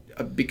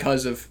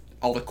because of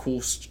all the cool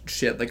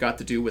shit they got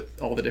to do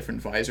with all the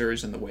different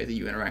visors and the way that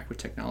you interact with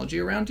technology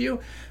around you.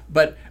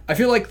 But I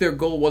feel like their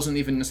goal wasn't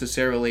even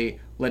necessarily,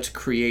 let's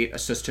create a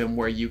system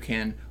where you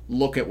can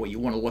look at what you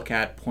want to look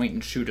at, point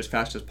and shoot as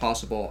fast as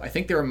possible. I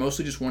think they were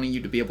mostly just wanting you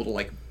to be able to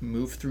like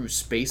move through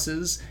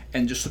spaces,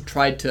 and just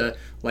tried to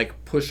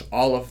like push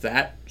all of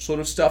that sort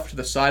of stuff to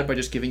the side by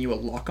just giving you a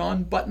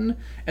lock-on button.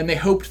 And they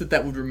hoped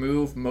that would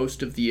remove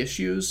most of the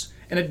issues.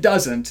 And it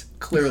doesn't,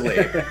 clearly,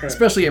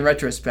 especially in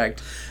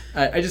retrospect.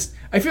 I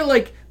feel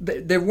like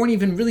they weren't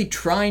even really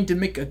trying to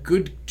make a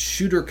good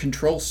shooter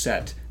control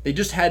set. They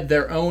just had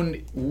their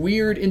own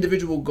weird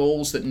individual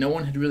goals that no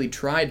one had really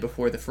tried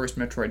before the first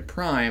Metroid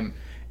Prime,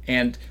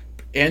 and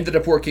ended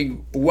up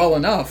working well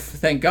enough,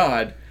 thank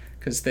God,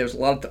 because there's a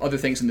lot of other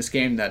things in this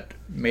game that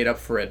made up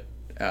for it,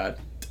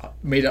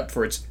 made up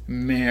for its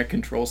meh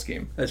control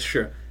scheme. That's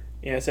true.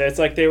 Yeah, so it's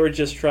like they were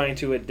just trying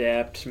to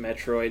adapt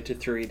Metroid to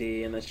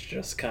 3D, and that's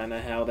just kind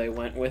of how they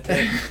went with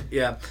it.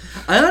 Yeah.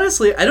 I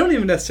don't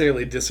even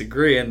necessarily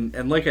disagree,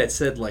 and like I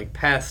said, like,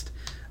 past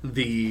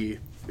the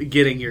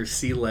getting your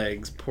sea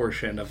legs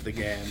portion of the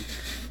game,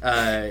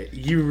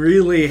 you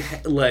really,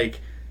 like,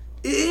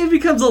 it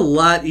becomes a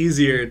lot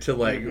easier to,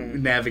 like,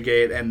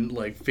 navigate and,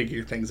 like,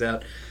 figure things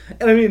out.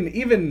 And I mean,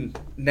 even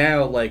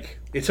now, like,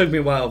 it took me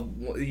a while,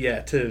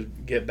 to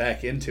get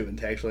back into it and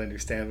to actually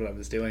understand what I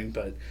was doing,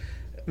 but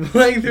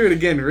playing through it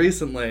again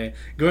recently,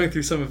 going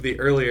through some of the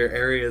earlier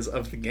areas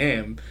of the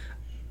game,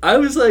 I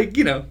was like,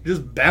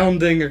 just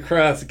bounding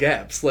across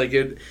gaps. Like,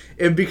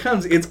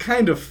 it's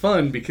kind of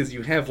fun because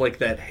you have, like,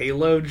 that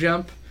halo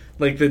jump,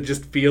 like, that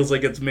just feels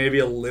like it's maybe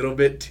a little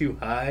bit too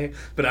high,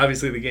 but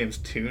obviously the game's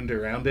tuned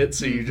around it,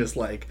 so you just,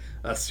 like,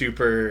 a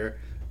super,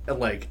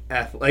 like,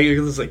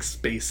 it's like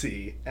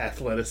spacey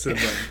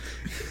athleticism.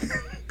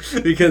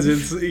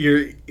 Because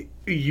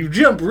you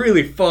jump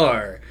really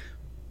far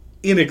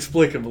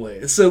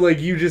inexplicably. So,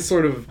 like, you just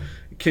sort of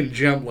can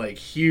jump, like,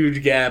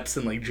 huge gaps,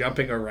 and, like,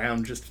 jumping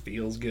around just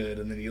feels good,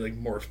 and then you, like,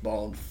 morph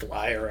ball and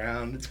fly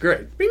around. It's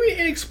great. What do you mean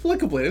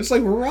inexplicably? It's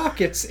like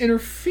rockets in her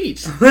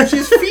feet.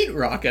 She's feet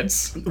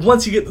rockets.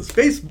 Once you get the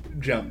space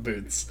jump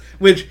boots,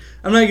 which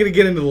I'm not going to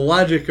get into the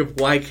logic of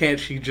why can't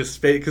she just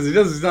space, because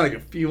it's not like a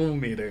fuel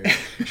meter.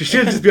 She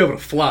should just be able to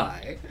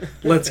fly.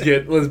 Let's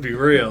be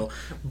real.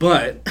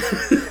 But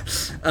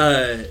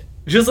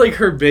just like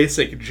her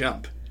basic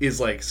jump is,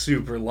 like,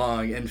 super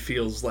long and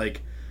feels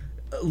like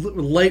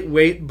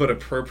lightweight but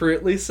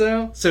appropriately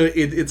so. So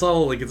it's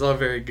all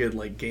very good,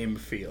 like, game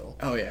feel.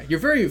 Oh yeah, you're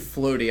very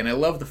floaty, and I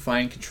love the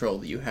fine control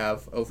that you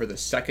have over the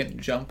second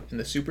jump and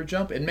the super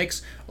jump. It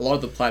makes a lot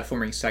of the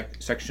platforming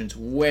sections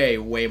way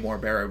more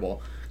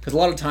bearable. Because a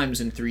lot of times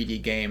in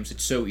 3D games,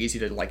 it's so easy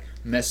to, like,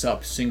 mess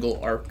up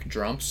single arc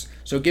jumps.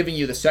 So giving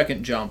you the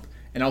second jump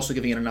and also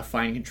giving it enough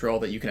fine control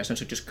that you can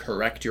essentially just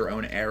correct your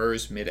own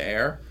errors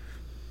mid-air.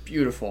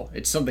 Beautiful.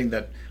 It's something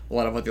that a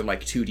lot of other,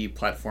 like, 2D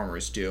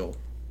platformers do,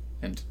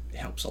 and it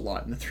helps a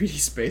lot in the 3D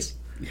space.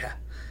 Yeah.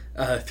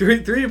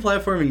 3D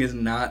platforming is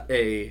not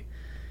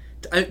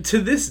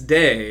to this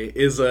day,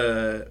 is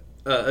a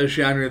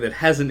genre that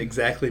hasn't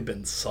exactly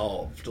been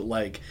solved.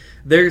 Like,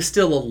 there's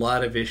still a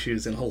lot of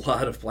issues in a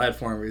lot of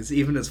platformers,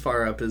 even as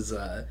far up as,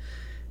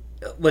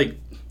 like,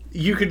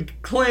 you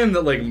could claim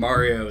that, like,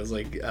 Mario is,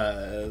 like,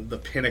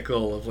 the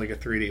pinnacle of, like, a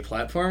 3D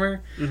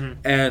platformer,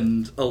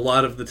 and a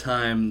lot of the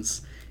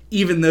times,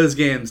 even those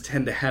games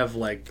tend to have,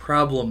 like,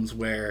 problems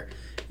where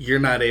you're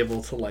not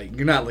able to, like,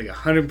 you're not, like,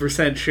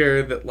 100%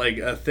 sure that, like,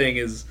 a thing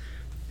is,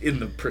 in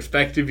the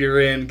perspective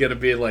you're in, gonna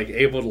be, like,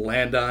 able to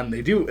land on.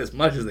 They do as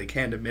much as they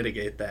can to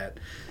mitigate that.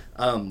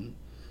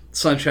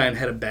 Sunshine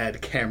had a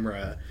bad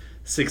camera.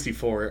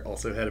 64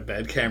 also had a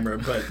bad camera,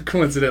 but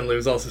coincidentally it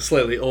was also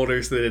slightly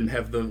older, so they didn't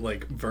have the,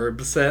 like,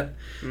 verb set.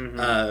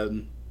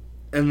 And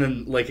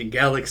then, like, in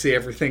Galaxy,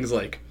 everything's,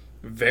 like,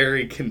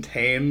 very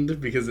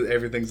contained because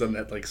everything's on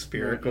that, like,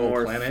 spherical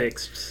more planet.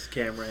 Fixed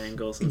camera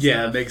angles and stuff.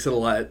 stuff. It makes it a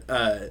lot.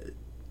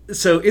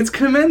 So it's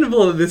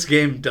commendable that this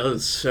game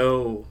does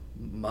so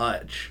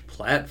much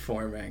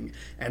platforming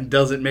and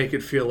doesn't make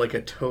it feel like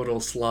a total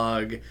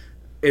slog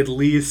at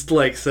least,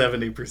 like,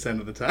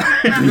 70% of the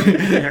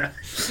time.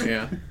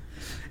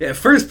 Yeah,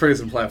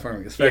 first-person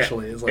platforming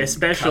especially is, like,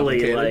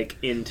 especially, like,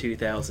 in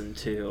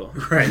 2002.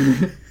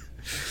 Right.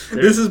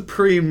 This is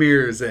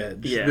pre-Mirror's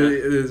Edge. Yeah.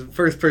 The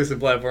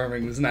first-person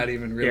platforming was not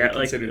even really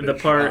considered the a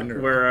part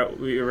genre.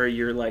 where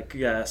you're, like,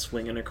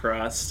 swinging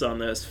across on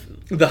those...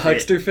 The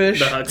huckster fish?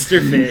 The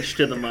huckster fish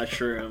to the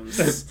mushrooms.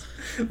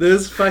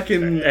 This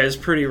fucking... It was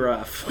pretty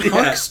rough. Yeah.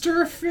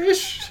 Huckster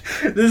fish?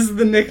 This is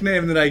the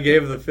nickname that I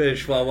gave the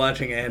fish while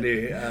watching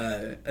Andy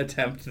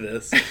attempt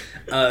this.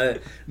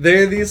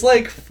 They're these,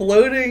 like,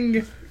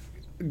 floating...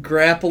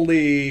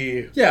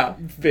 grapply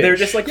fish. They're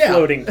just, like,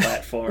 floating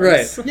platforms.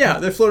 Right. Yeah,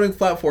 they're floating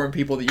platform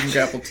people that you can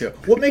grapple to.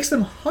 What makes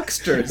them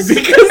hucksters?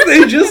 Because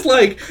they just,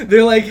 like,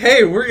 they're like,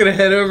 hey, we're gonna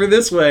head over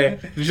this way.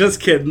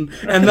 Just kidding.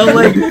 And they'll,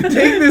 like,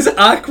 take this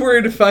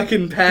awkward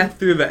fucking path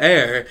through the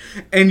air,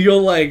 and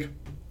you'll, like,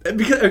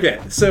 because,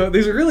 okay, so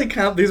there's a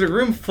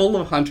room full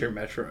of Hunter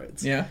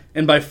Metroids. Yeah.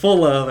 And by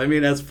full of, I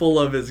mean as full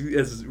of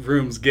as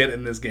rooms get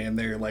in this game,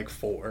 they're, like,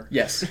 4.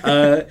 Yes.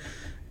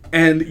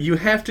 And you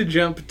have to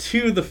jump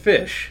to the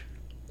fish.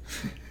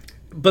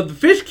 But the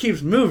fish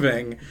keeps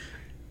moving,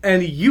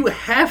 and you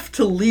have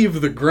to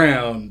leave the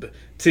ground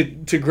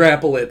to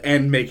grapple it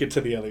and make it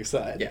to the other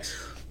side. Yes.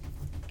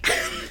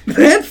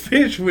 That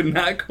fish would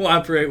not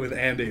cooperate with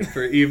Andy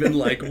for even,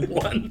 like,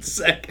 1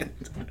 second.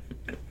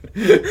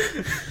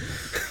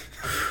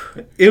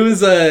 It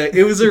was a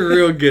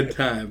real good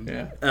time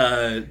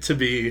to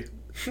be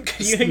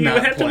you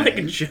not have to like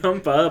playing.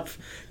 jump up.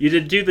 You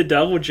did do the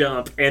double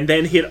jump and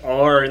then hit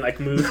R and like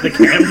move the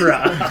camera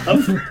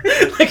up,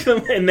 like,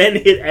 and then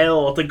hit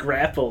L to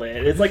grapple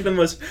it. It's like the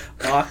most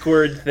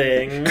awkward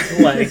thing.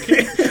 Like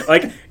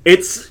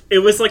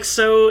it was like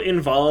so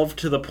involved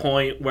to the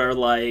point where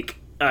like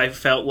I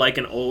felt like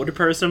an old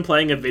person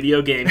playing a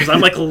video game because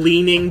I'm like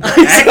leaning back.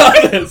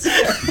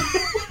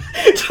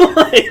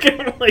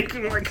 I'm like,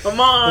 come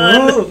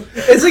on. Whoa.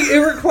 It's like, it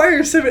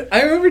requires some...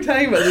 I remember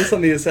talking about this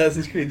on the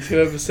Assassin's Creed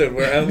 2 episode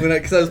where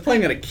because I was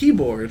playing on a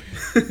keyboard,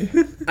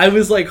 I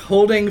was like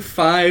holding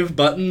 5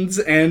 buttons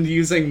and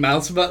using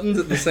mouse buttons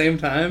at the same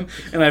time,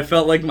 and I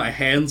felt like my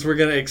hands were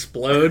going to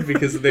explode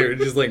because they were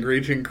just like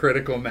reaching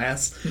critical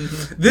mass.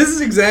 This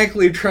is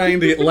exactly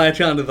trying to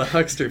latch onto the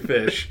huckster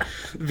fish,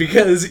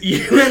 because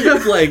you end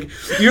up like,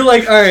 you're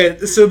like,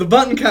 alright, so the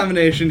button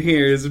combination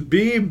here is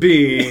B,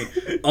 B,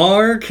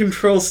 R,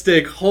 control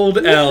stick, hold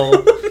L,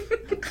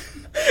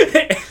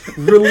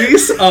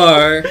 release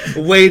R,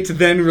 wait,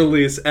 then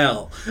release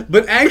L.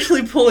 But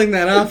actually pulling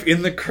that off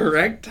in the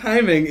correct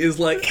timing is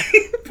like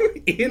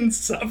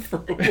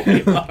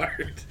insufferably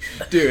hard.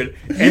 Dude.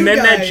 And then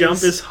that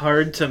jump is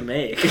hard to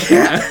make.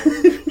 Yeah.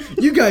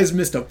 You guys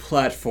missed a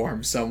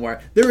platform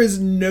somewhere. There is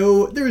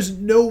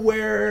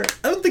nowhere.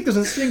 I don't think there's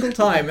a single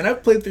time, and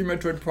I've played through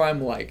Metroid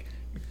Prime like,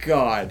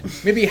 God,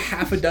 maybe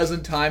half a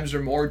dozen times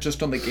or more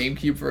just on the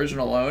GameCube version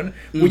alone,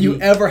 when you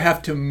ever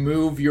have to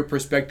move your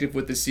perspective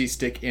with the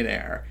C-stick in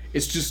air.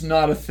 It's just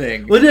not a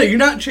thing. Well, no, you're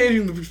not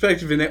changing the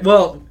perspective in it.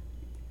 Well,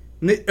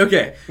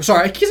 okay.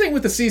 Sorry, I keep saying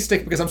with the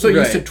C-stick because I'm so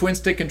used to Right. twin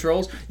stick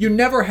controls. You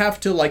never have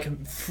to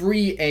like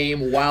free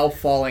aim while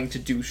falling to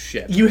do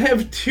shit. You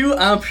have 2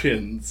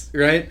 options,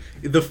 right?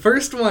 The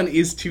first one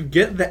is to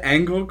get the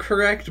angle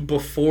correct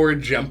before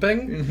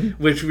jumping,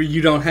 which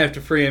you don't have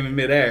to free aim in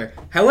midair.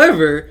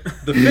 However,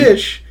 the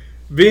fish,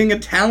 being a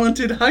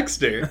talented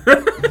huckster,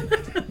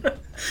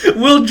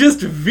 will just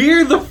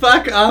veer the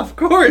fuck off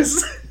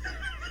course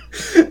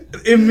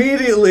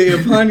immediately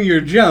upon your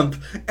jump,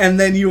 and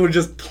then you will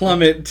just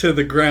plummet to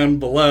the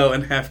ground below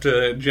and have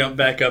to jump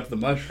back up the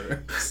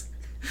mushrooms.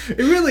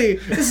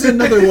 This is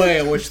another way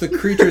in which the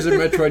creatures in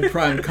Metroid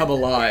Prime come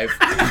alive.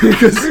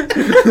 Because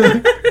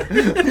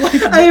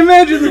I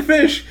imagine the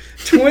fish,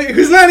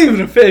 who's not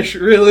even a fish,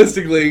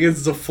 realistically, because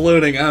it's a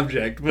floating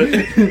object, but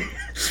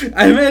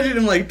I imagine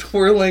him, like,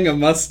 twirling a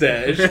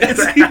mustache as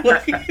he,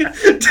 like,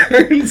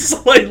 turns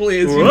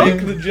slightly as you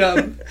make the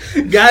jump.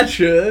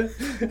 Gotcha.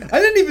 I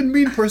didn't even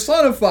mean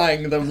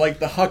personifying them like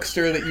the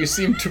huckster that you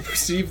seem to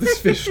perceive this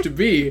fish to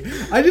be.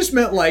 I just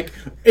meant, like,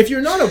 if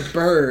you're not a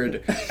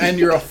bird and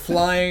you're a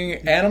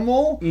flying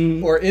animal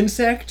or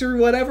insect or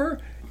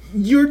whatever,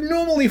 you're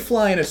normally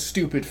fly in a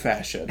stupid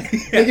fashion.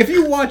 Like, if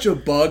you watch a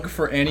bug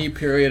for any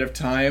period of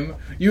time,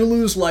 you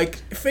lose, like,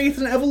 faith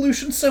in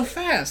evolution so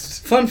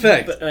fast. Fun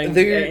fact. But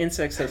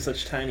insects have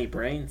such tiny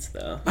brains,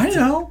 though. I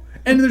know.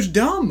 And there's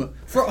dumb.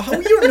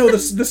 You don't know the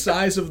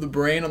size of the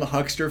brain on the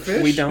huckster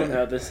fish. We don't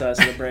know the size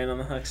of the brain on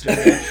the huckster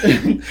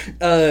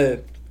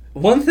fish.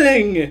 One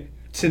thing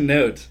to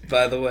note,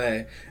 by the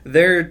way,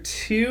 there are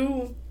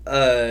 2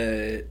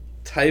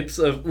 types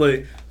of,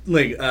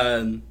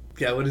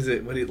 yeah, what is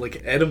it?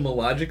 Like,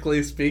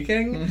 etymologically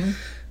speaking,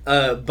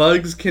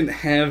 bugs can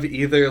have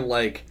either,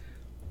 like,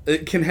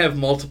 it can have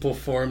multiple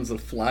forms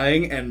of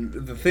flying, and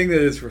the thing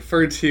that is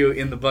referred to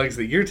in the bugs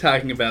that you're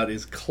talking about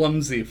is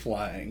clumsy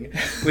flying,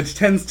 which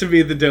tends to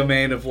be the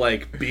domain of,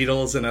 like,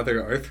 beetles and other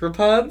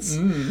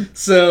arthropods.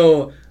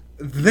 So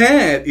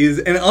that is,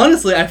 and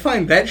honestly, I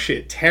find that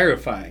shit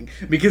terrifying,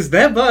 because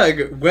that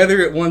bug, whether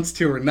it wants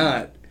to or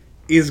not,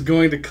 is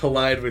going to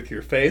collide with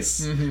your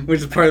face, which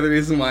is part of the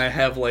reason why I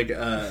have, like,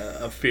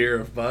 a fear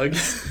of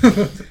bugs.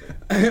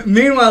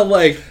 Meanwhile,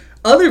 like,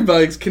 other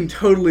bugs can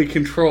totally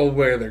control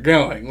where they're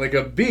going. Like,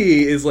 a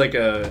bee is like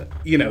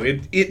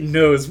it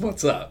knows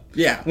what's up.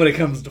 Yeah. When it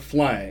comes to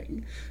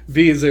flying.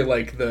 Bees are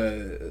like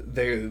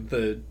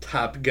the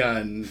Top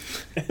Gun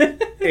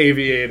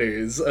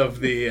aviators of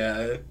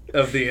the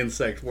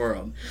insect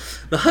world.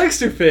 The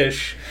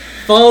hucksterfish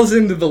falls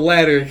into the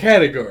latter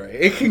category.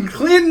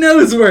 It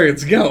knows where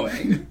it's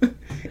going.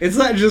 It's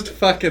not just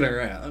fucking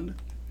around.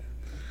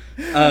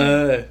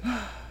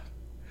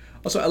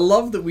 Also, I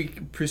love that we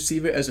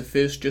perceive it as a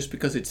fish just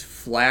because it's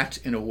flat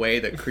in a way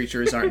that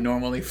creatures aren't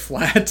normally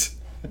flat.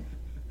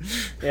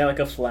 Yeah, like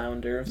a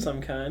flounder of some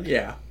kind.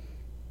 Yeah.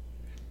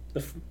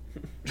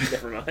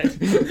 Never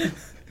mind.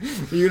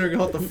 Are you gonna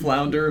call it the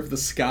flounder of the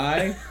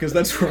sky? Because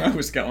that's where I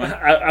was going.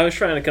 I was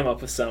trying to come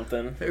up with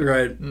something.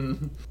 Right.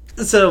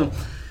 So,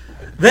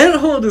 that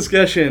whole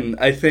discussion,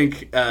 I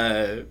think,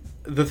 the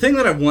thing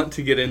that I want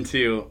to get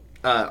into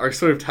are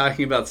sort of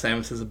talking about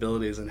Samus's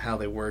abilities and how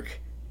they work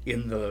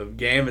in the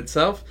game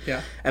itself. Yeah.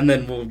 And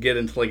then we'll get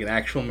into, like, an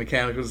actual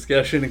mechanical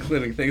discussion,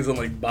 including things on,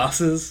 like,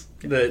 bosses.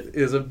 That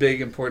is a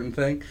big, important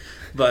thing.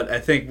 But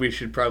I think we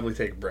should probably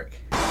take a break.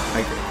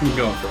 I agree. I'm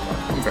going for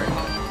one. I'm very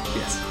happy.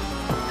 Yes.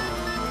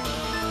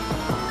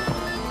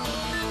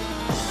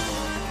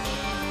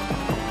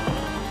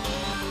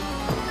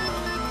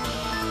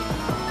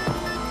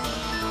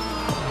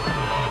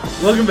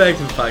 welcome back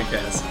to the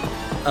podcast.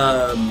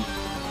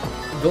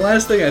 The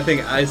last thing I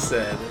think I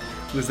said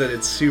was that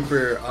it's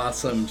super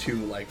awesome to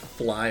like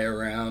fly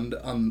around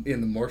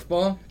in the morph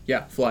ball.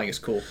 Yeah, flying is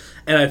cool.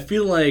 And I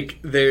feel like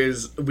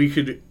we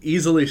could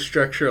easily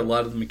structure a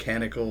lot of the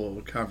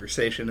mechanical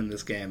conversation in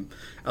this game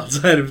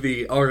outside of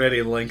the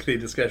already lengthy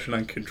discussion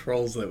on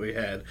controls that we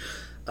had,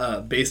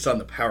 based on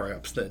the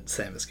power-ups that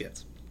Samus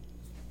gets.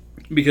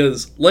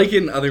 Because, like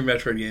in other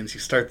Metroid games, you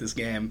start this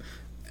game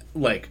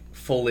like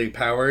fully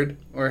powered,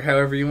 or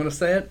however you want to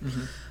say it,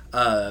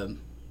 and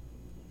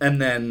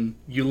then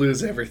you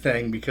lose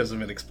everything because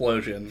of an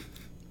explosion,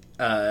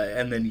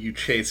 and then you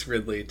chase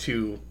Ridley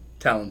to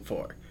Talon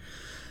 4.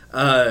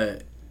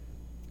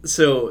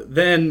 So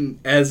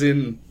then, as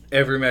in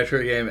every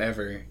Metroid game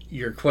ever,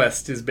 your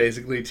quest is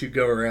basically to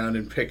go around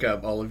and pick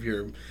up all of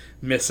your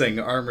missing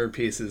armor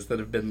pieces that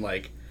have been,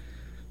 like,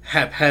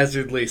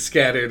 haphazardly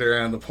scattered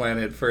around the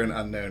planet for an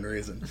unknown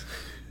reason.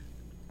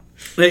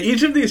 Now,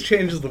 each of these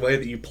changes the way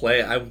that you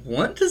play, I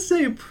want to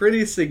say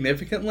pretty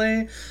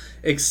significantly,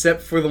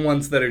 except for the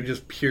ones that are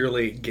just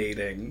purely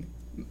gating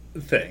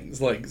things.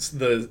 Like,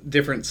 the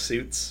different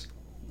suits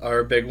are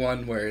a big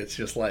one, where it's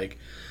just like,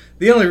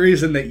 the only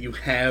reason that you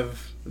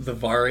have the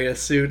Varia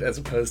suit as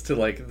opposed to,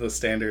 like, the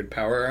standard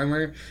power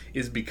armor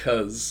is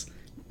because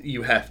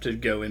you have to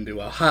go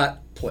into a hot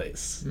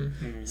place.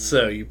 Mm-hmm.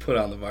 So you put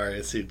on the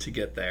Varia suit to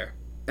get there.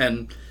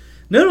 And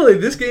not only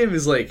this game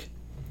is, like,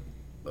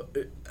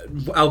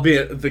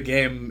 albeit the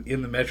game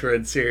in the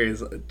Metroid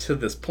series to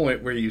this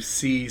point where you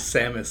see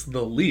Samus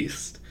the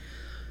least,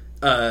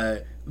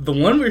 the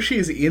one where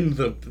she's in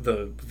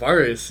the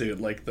Varia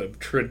suit, like the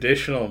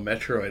traditional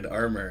Metroid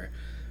armor,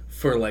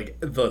 for like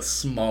the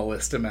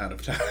smallest amount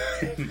of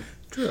time.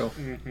 True.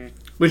 Mm-hmm.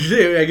 Which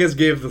I guess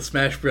gave the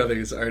Smash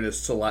Brothers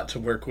artists a lot to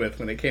work with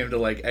when it came to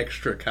like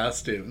extra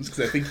costumes,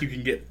 because I think you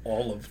can get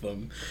all of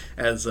them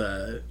as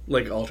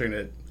like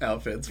alternate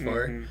outfits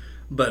for. Mm-hmm.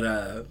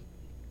 But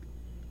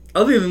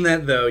other than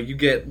that, though, you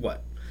get,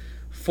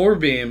 4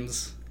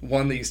 beams,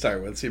 one that you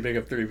start with, so you pick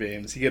up 3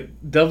 beams. You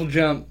get double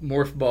jump,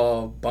 morph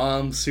ball,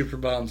 bombs, super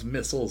bombs,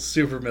 missiles,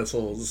 super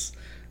missiles,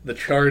 the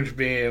charge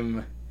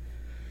beam.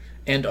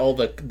 And all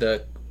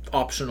the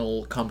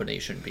optional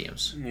combination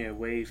beams. Yeah,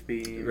 wave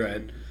beam.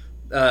 Right.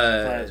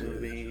 Plasma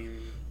beam.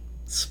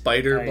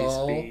 Spider Ice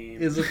ball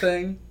beam. is a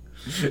thing.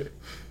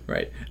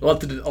 Right. All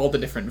the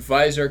different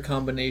visor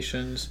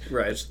combinations.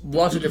 Right. There's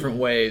lots of different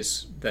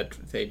ways that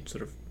they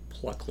sort of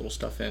pluck little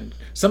stuff in.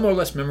 Some are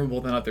less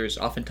memorable than others,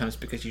 oftentimes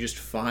because you just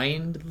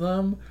find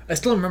them. I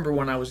still remember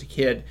when I was a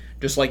kid,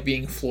 just like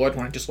being floored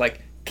when I just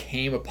like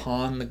came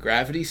upon the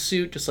gravity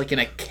suit, just like in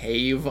a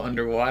cave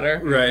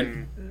underwater.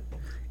 Right.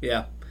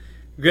 Yeah.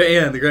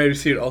 Yeah, the gravity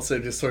suit also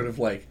just sort of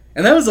like...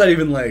 And that was not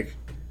even like...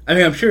 I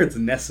mean, I'm sure it's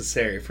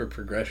necessary for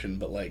progression,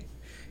 but like,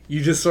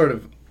 you just sort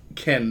of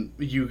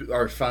you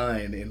are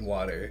fine in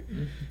water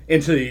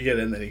until you get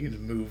in, then you can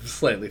move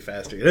slightly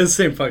faster. It has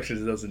the same function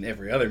as it does in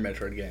every other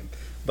Metroid game,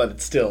 but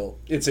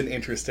it's an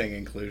interesting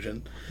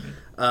inclusion.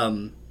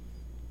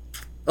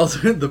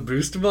 Also, the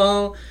boost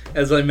ball,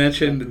 as I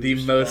mentioned, the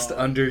most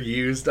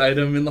underused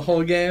item in the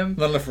whole game.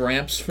 Not enough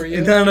ramps for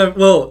you?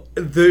 Well,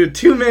 there are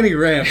too many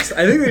ramps.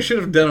 I think they should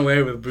have done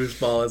away with boost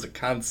ball as a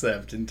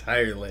concept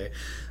entirely.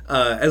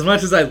 As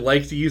much as I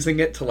liked using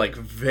it to, like,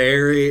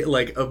 very,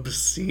 like,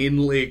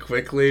 obscenely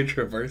quickly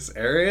traverse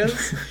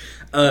areas,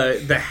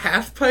 the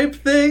half-pipe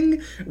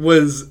thing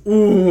was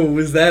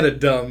that a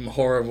dumb,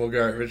 horrible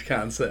garbage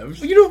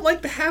concept. You don't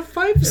like the half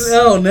pipes?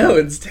 No,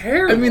 it's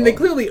terrible. I mean, they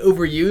clearly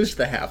overused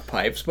the half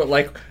pipes, but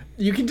like,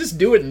 you can just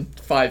do it in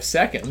 5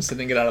 seconds and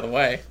then get out of the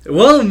way.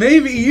 Well,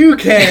 maybe you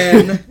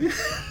can.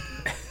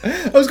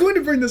 I was going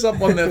to bring this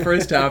up on the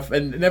first half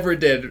and never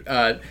did,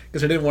 because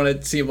I didn't want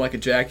to seem like a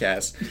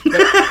jackass.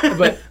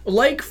 But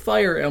like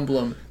Fire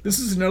Emblem, this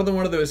is another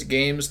one of those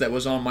games that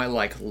was on my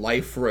like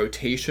life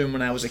rotation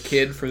when I was a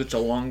kid for such a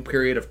long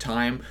period of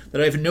time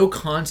that I have no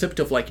concept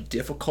of like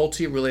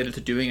difficulty related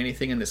to doing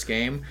anything in this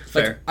game.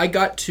 Like, Fair. I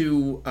got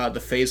to the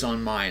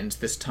Phazon Mines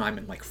this time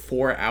in like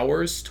 4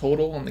 hours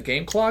total on the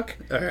game clock.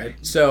 All right.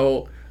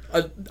 So...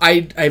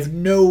 I have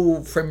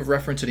no frame of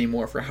reference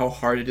anymore for how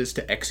hard it is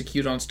to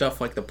execute on stuff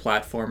like the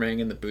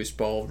platforming and the boost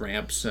ball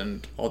ramps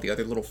and all the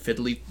other little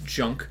fiddly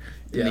junk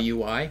in the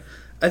UI.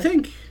 I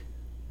think,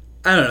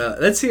 I don't know,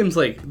 that seems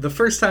like, the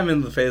first time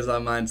in the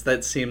Phazon Mines,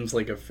 that seems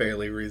like a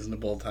fairly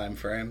reasonable time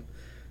frame.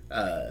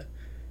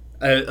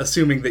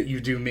 Assuming that you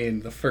do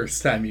mean the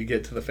first time you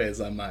get to the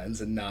Phazon Mines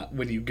and not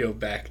when you go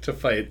back to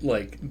fight,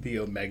 like, the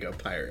Omega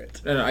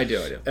Pirate. No, I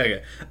do.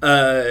 Okay.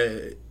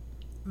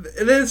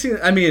 That seems,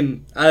 I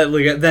mean,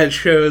 that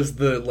shows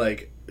the,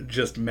 like,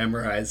 just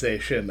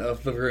memorization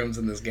of the rooms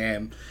in this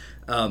game.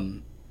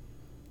 But,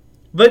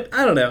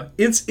 I don't know.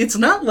 It's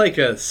not, like,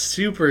 a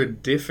super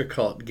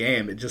difficult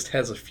game. It just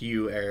has a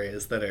few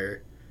areas that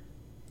are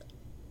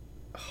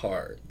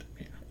hard.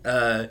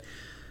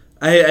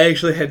 I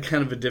actually had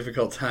kind of a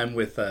difficult time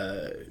with.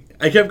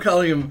 I kept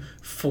calling him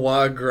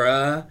Foie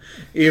Gras,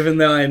 even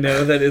though I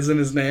know that isn't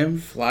his name.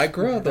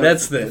 Flagra?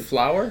 That's the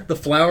flower? The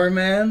Flower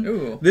Man.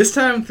 Ooh. This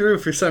time through,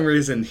 for some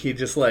reason, he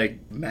just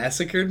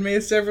massacred me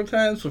several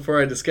times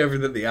before I discovered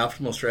that the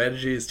optimal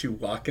strategy is to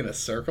walk in a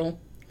circle.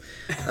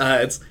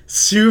 It's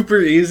super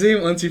easy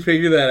once you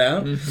figure that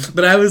out.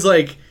 But I was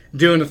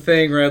doing a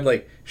thing where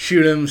I'd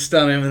shoot him,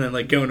 stun him, and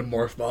then go into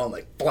Morph Ball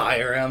and fly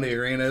around the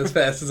arena as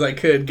fast as I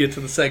could, get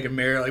to the second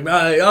mirror,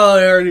 I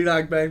already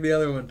knocked back the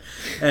other one.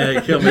 And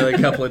it killed me a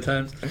couple of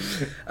times.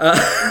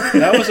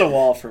 That was a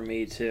wall for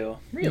me too.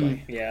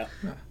 Really? Yeah.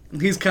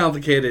 He's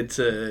complicated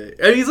to...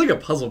 I mean, he's like a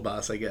puzzle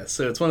boss, I guess.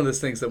 So it's one of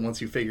those things that once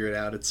you figure it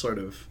out, it's sort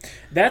of...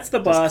 That's the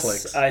boss,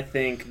 clicks. I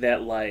think,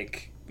 that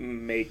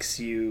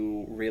makes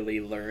you really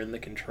learn the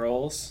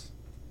controls.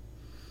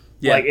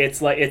 Yeah. It's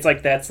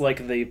that's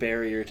the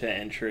barrier to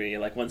entry.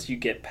 Once you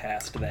get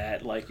past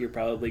that, you're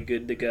probably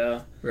good to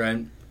go.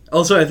 Right.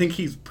 Also, I think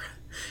he's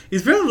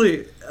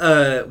probably...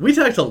 we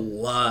talked a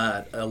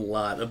lot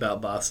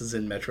about bosses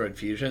in Metroid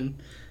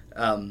Fusion.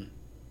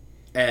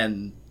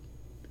 And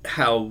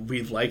how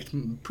we liked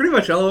pretty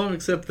much all of them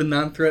except the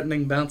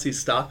non-threatening bouncy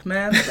stock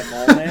man. The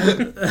Mole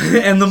Man?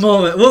 And the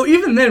Mole Man. Well,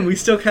 even then, we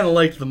still kind of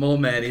liked the Mole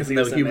Man, even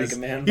though he was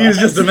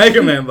just a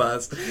Mega Man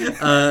boss.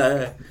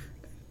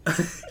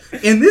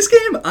 In this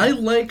game, I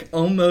like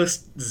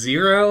almost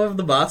zero of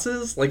the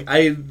bosses.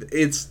 I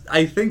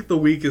think the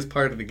weakest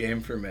part of the game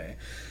for me.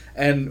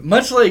 And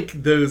much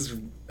like those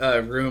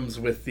rooms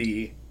with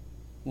the,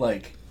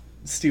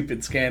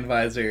 stupid scan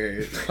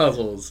visor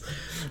puzzles,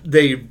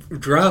 they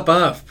drop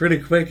off pretty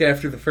quick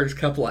after the first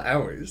couple of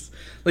hours.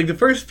 The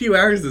first few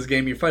hours of this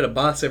game, you fight a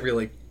boss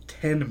every,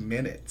 10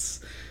 minutes.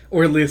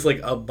 Or at least,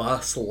 a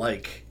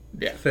boss-like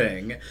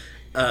thing.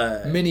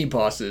 Mini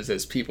bosses,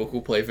 as people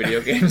who play video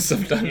games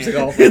sometimes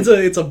call them.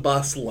 It's a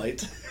boss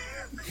light.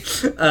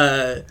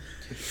 Yeah,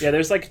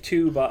 there's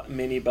two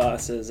mini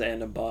bosses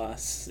and a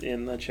boss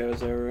in the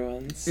Chozo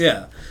Ruins.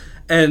 Yeah,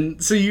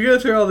 and so you go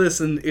through all this,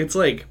 and it's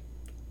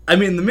I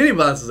mean, the mini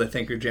bosses I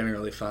think are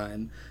generally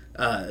fine.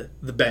 The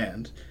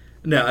band.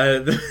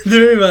 No, the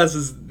mini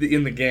bosses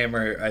in the game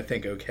are, I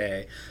think,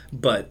 okay.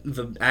 But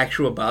the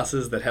actual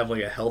bosses that have,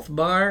 a health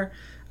bar,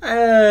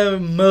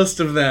 most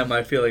of them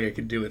I feel like I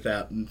could do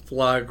without. And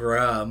Foie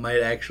Gras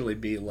might actually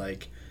be,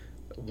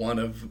 one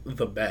of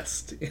the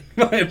best, in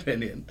my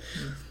opinion.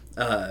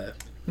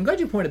 I'm glad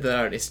you pointed that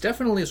out. It's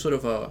definitely sort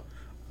of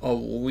a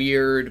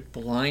weird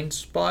blind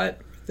spot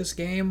with this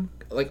game.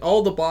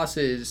 All the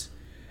bosses...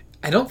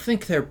 I don't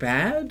think they're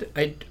bad.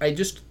 I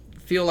just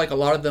feel like a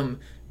lot of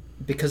them,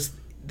 because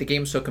the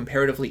game's so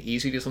comparatively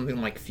easy to something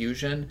like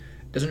Fusion,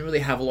 doesn't really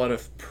have a lot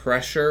of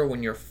pressure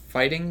when you're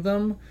fighting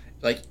them.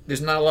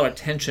 There's not a lot of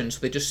tension, so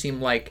they just seem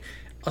like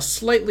a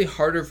slightly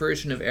harder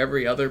version of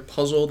every other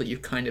puzzle that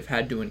you've kind of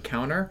had to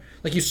encounter.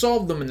 You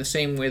solve them in the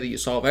same way that you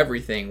solve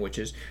everything, which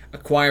is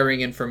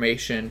acquiring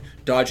information,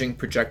 dodging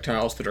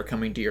projectiles that are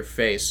coming to your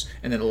face,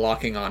 and then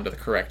locking onto the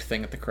correct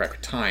thing at the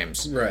correct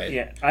times. Right.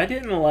 Yeah, I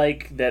didn't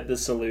like that the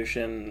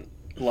solution,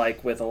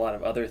 with a lot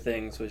of other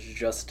things, was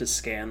just to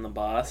scan the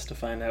boss to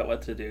find out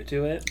what to do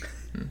to it.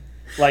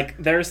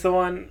 There's the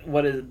one,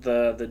 what is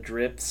the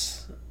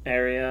drips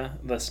area,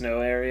 the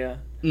snow area?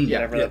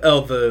 Yeah. Not the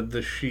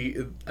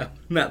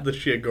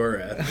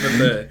Shiagora,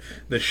 but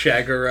the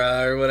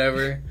Shagara or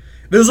whatever.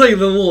 There's the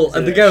little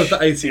the guy with the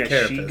icy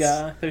carapace.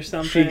 Sheegoth or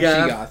something.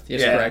 Sheegoth,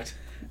 yes, correct.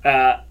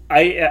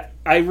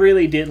 I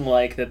really didn't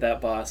like that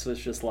boss was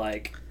just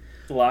lock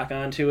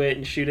onto it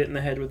and shoot it in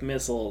the head with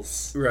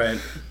missiles. Right.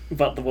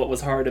 But what was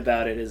hard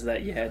about it is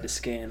that you had to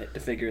scan it to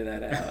figure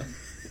that out.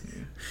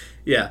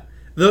 Yeah.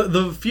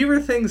 The fewer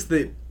things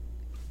that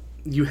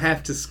you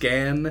have to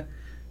scan,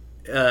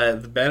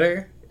 the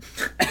better.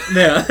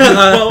 Yeah.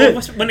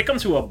 Well, when it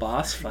comes to a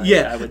boss fight,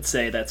 yeah. I would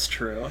say that's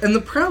true. And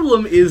the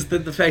problem is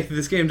that the fact that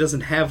this game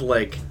doesn't have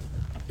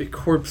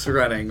corpse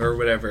running or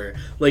whatever,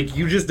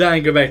 you just die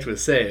and go back to a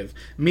save,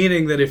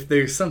 meaning that if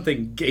there's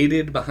something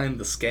gated behind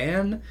the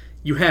scan,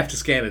 you have to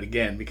scan it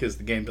again because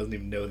the game doesn't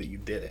even know that you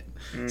did it.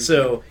 Mm-hmm.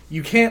 So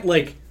you can't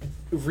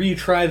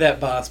retry that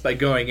boss by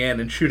going in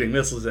and shooting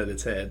missiles at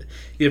its head.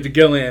 You have to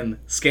go in,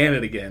 scan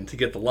it again to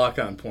get the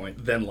lock-on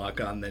point, then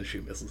lock on, then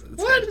shoot missiles at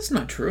its head. What? It's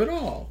not true at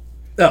all.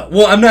 Oh,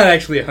 well, I'm not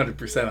actually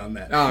 100% on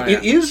that. Oh, yeah.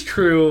 It is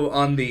true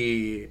on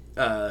the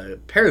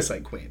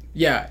Parasite Queen.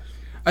 Yeah.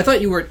 I thought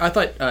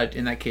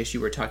in that case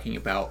you were talking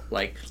about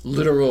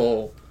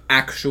literal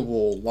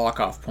actual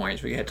lock-off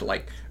points where you had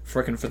to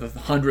frickin' for the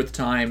 100th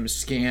time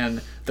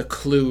scan the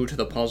clue to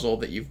the puzzle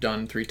that you've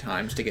done 3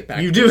 times to get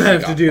back. You do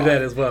have to do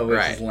that as well,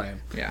 which is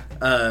lame. Yeah.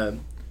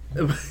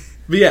 But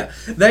yeah,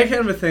 that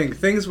kind of a thing.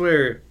 Things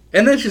where...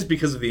 And that's just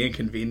because of the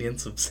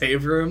inconvenience of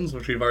save rooms,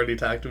 which we've already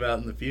talked about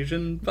in the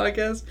Fusion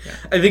podcast. Yeah.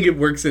 I think it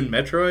works in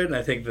Metroid, and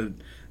I think that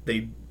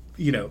they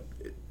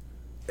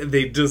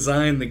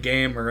design the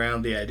game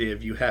around the idea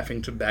of you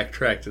having to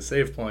backtrack to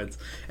save points,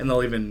 and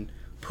they'll even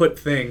put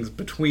things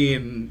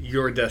between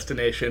your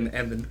destination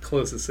and the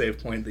closest save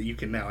point that you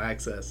can now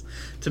access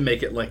to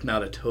make it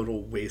not a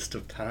total waste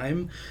of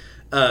time.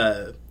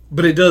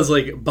 But it does,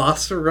 like,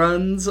 boss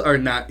runs are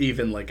not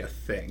even, like, a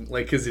thing.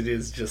 Like, because it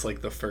is just,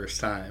 like, the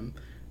first time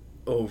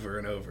over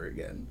and over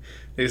again.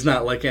 There's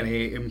not, like,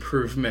 any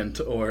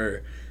improvement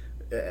or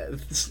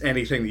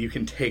anything that you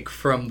can take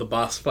from the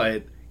boss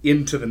fight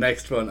into the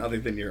next one other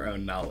than your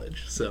own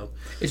knowledge. So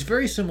it's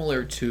very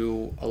similar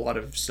to a lot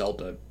of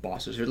Zelda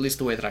bosses, or at least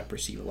the way that I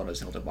perceive a lot of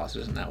Zelda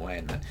bosses in that way,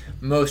 and that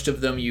most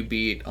of them you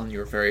beat on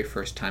your very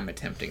first time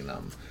attempting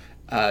them.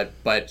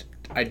 But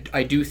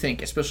I do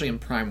think, especially in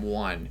Prime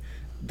 1,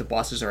 the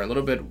bosses are a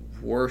little bit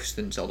worse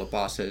than Zelda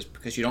bosses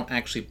because you don't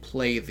actually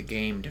play the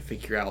game to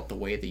figure out the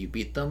way that you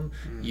beat them.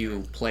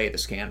 You play the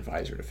scan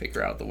visor to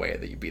figure out the way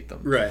that you beat them.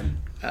 right.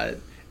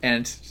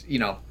 And, you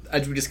know,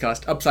 as we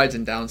discussed, upsides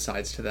and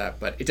downsides to that,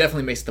 but it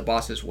definitely makes the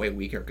bosses way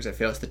weaker because it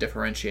fails to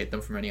differentiate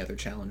them from any other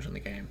challenge in the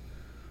game.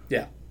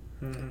 Yeah.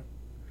 Mm-hmm.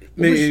 I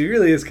mean, it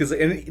really is, because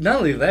not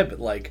only that, but,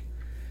 like,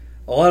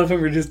 a lot of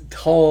them are just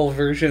tall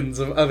versions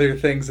of other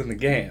things in the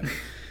game.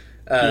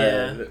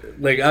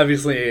 Like,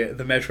 obviously,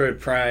 the Metroid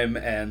Prime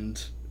and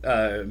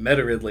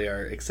Meta Ridley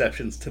are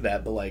exceptions to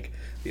that, but, like,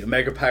 the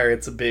Omega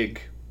Pirate's a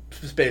big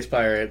space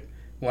pirate.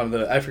 One of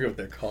the, I forget what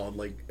they're called,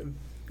 like,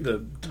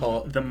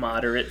 the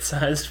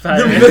moderate-sized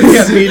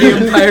pirates.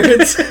 Medium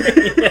pirates.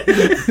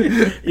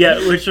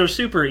 Yeah, which are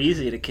super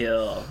easy to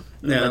kill.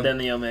 Yeah. But then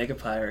the Omega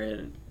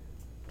Pirate,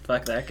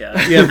 fuck that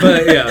guy. Yeah,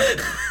 but,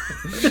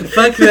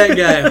 fuck that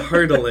guy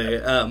heartily.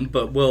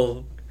 But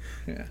we'll...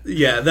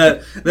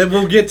 that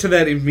we'll get to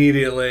that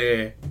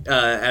immediately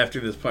after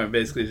this point.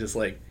 Basically, just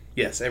like,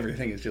 yes,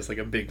 everything is just like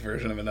a big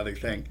version of another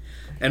thing.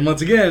 And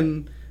once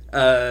again,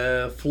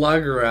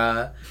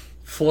 Flagera,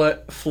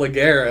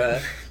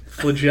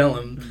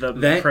 Flagellum,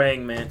 the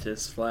praying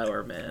mantis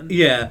flower man.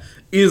 Yeah,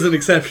 is an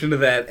exception to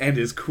that and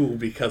is cool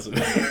because of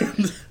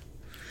it.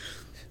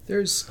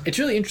 It's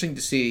really interesting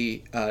to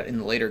see in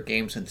the later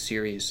games in the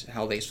series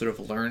how they sort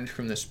of learned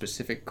from this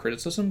specific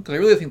criticism, because I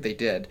really think they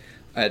did.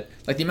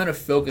 Like the amount of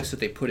focus that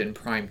they put in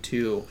Prime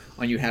 2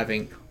 on you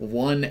having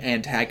one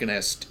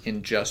antagonist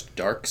in just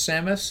Dark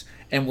Samus,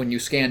 and when you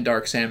scan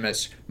Dark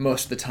Samus,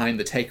 most of the time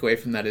the takeaway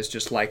from that is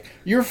just like,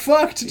 you're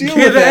fucked, deal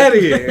with it. Get out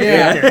of here.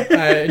 Yeah.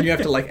 And you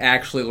have to like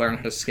actually learn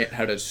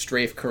how to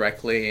strafe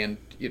correctly, and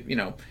you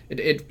know,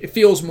 it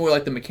feels more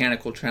like the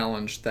mechanical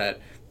challenge that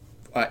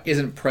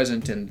isn't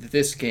present in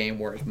this game,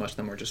 whereas most of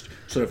them are just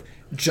sort of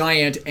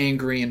giant,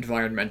 angry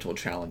environmental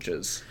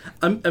challenges.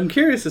 I'm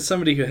curious, as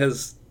somebody who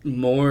has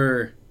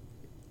more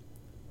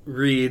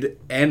read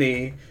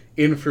any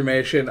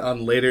information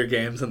on later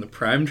games in the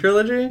Prime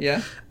trilogy.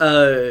 Yeah.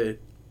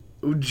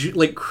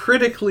 Like,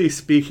 critically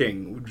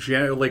speaking,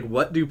 like,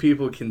 what do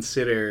people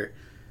consider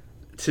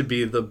to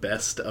be the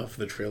best of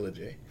the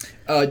trilogy?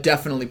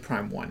 Definitely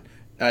Prime 1.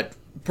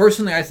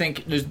 Personally, I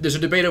think there's a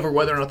debate over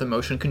whether or not the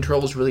motion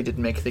controls really did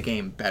make the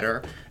game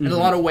better. In a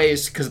lot of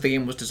ways, because the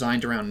game was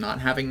designed around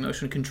not having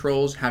motion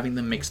controls, having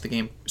them makes the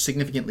game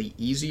significantly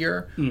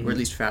easier, or at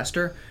least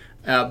faster.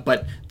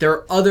 But there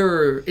are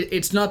other...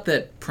 It's not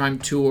that Prime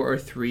 2 or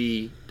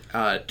 3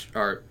 are...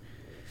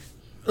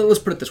 Let's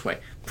put it this way.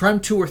 Prime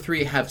 2 or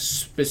 3 have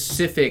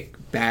specific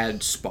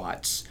bad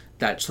spots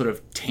that sort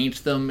of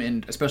taint them,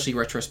 and especially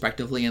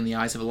retrospectively in the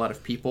eyes of a lot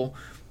of people.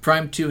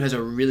 Prime 2 has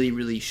a really,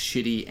 really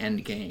shitty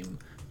end game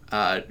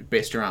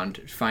based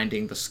around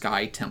finding the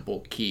Sky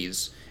Temple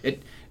keys.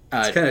 It's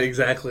kind of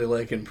exactly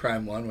like in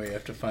Prime 1 where you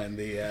have to find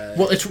the...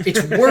 Well, it's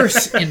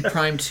worse in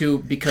Prime 2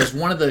 because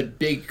one of the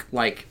big,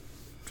 like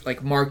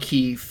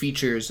marquee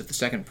features of the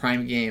second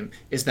Prime game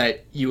is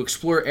that you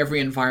explore every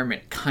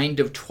environment kind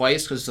of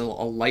twice, because there's a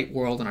light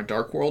world and a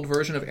dark world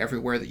version of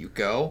everywhere that you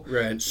go.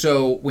 Right.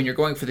 So when you're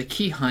going for the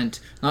key hunt,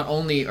 not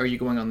only are you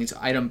going on these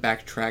item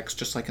backtracks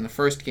just like in the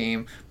first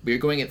game, but you're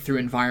going it through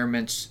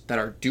environments that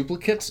are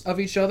duplicates of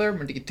each other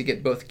to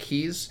get both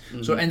keys.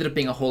 So it ended up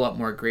being a whole lot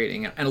more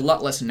grating and a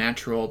lot less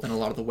natural than a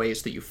lot of the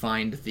ways that you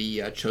find the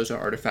Chozo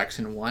artifacts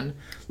in 1.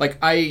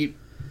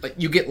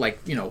 You get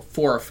 4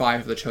 or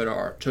 5 of the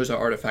Chozo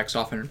artifacts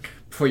often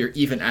before you're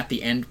even at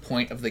the end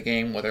point of the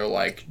game, where they're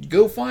like,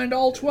 go find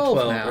all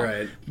 12 now.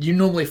 Right. You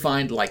normally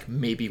find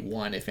maybe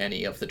 1, if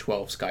any, of the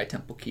 12 Sky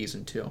Temple keys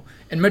in 2.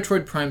 In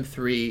Metroid Prime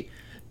 3,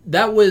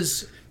 that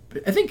was...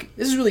 I think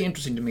this is really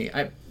interesting to me.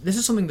 This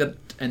is something that,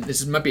 and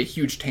this might be a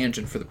huge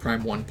tangent for the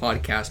Prime 1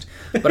 podcast,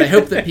 but I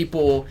hope that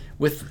people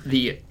with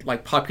the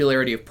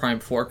popularity of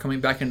Prime 4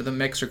 coming back into the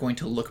mix are going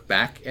to look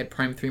back at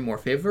Prime 3 more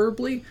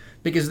favorably,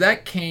 because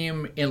that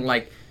came in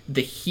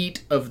the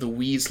heat of the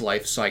Wii's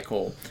life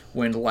cycle,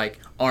 when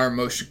our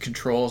motion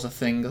control is a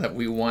thing that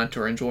we want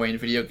or enjoy in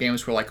video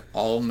games were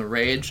all in the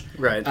rage.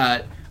 Right.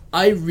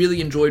 I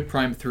really enjoyed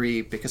Prime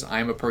 3 because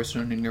I'm a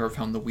person who never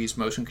found the Wii's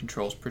motion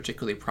controls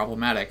particularly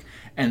problematic.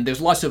 And there's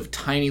lots of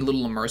tiny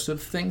little immersive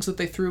things that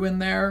they threw in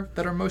there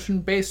that are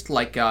motion-based.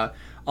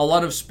 a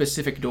lot of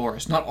specific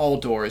doors, not all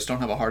doors, don't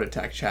have a heart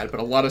attack, Chad, but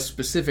a lot of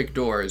specific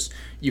doors,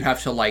 you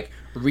have to, like,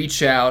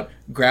 reach out,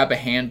 grab a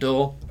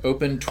handle,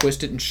 open,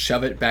 twist it, and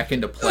shove it back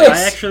into place.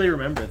 I actually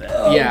remember that.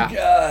 Oh, Yeah.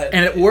 God.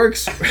 And it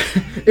works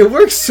it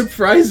works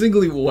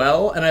surprisingly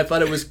well, and I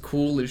thought it was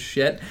cool as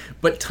shit.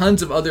 But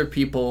tons of other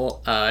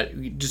people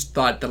just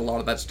thought that a lot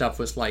of that stuff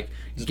was like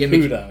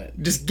pooed on it.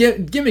 just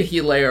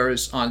gimmicky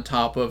layers on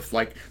top of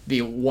like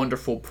the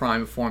wonderful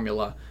Prime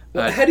formula.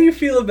 How do you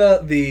feel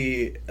about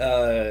the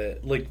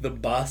like the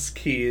boss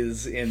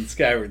keys in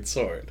Skyward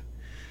Sword?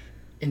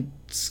 In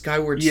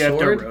Skyward You have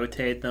Sword, to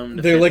rotate them.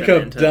 To They're fit like them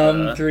a into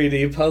dumb the-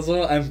 3D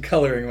puzzle. I'm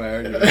coloring my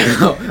argument.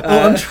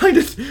 I'm trying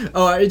to.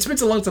 It's been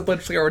so long since I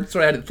played Skyward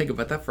Sword. I had to think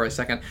about that for a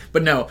second.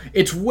 But no,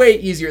 it's way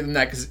easier than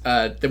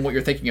that than what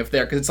you're thinking of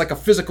there. Because it's like a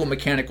physical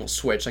mechanical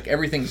switch. Like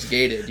everything's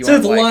gated. You So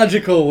it's aren't, like,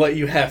 logical what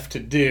you have to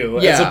do,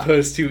 as Yeah.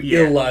 opposed to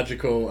Yeah.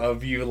 illogical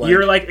of you like.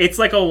 You're like it's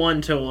like a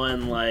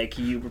 1-to-1, like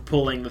you were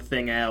pulling the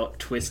thing out,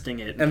 twisting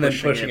it, And then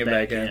pushing it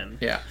back in.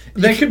 Yeah.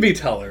 that could be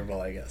tolerable,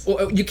 I guess.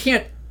 Well, you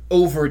can't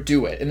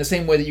overdo it in the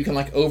same way that you can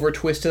like over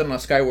twist it on a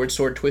Skyward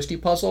Sword twisty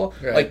puzzle.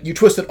 Right. Like you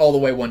twist it all the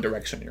way one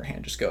direction, and your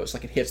hand just goes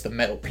like it hits the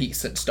metal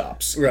piece and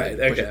stops. Right,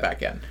 And you push okay. it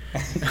back in.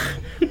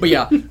 But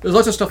yeah, there's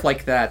lots of stuff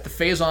like that. The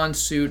Phazon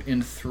suit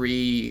in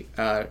 3,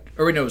 or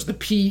wait, no, it was the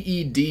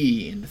PED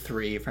in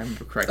 3, if I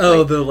remember correctly.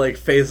 Oh, the like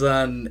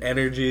Phazon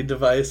energy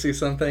device or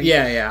something?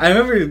 Yeah, yeah. I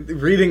remember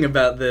reading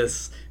about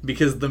this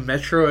because the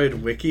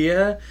Metroid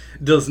Wikia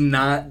does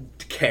not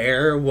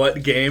care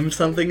what game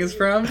something is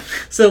from.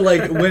 So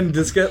like when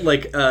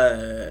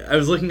I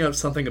was looking up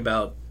something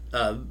about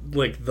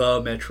like the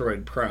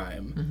Metroid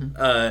Prime,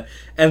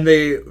 and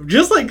they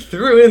just like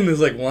threw in this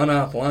like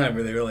one-off line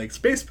where they were like,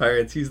 space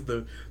pirates use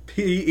the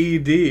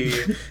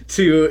PED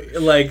to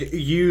like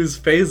use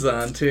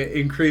Phazon to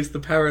increase the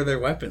power of their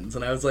weapons,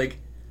 and I was like,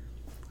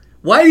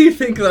 why do you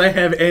think that I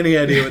have any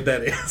idea what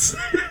that is?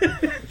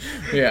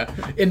 Yeah.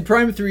 In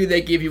Prime 3,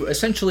 they gave you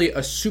essentially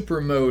a super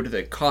mode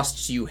that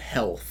costs you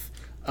health.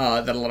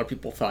 That a lot of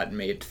people thought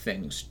made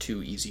things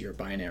too easy or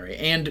binary.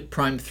 And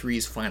Prime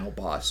 3's final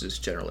boss is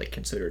generally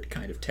considered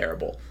kind of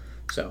terrible.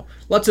 So,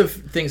 lots of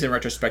things in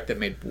retrospect that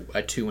made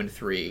 2 and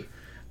 3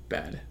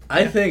 bad.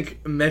 I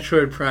think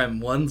Metroid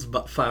Prime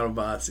 1's final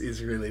boss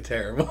is really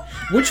terrible.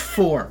 Which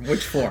form?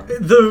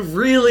 The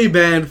really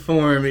bad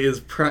form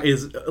is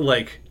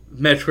like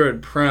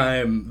Metroid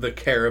Prime, the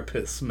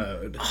Carapace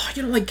mode. Oh,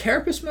 you don't like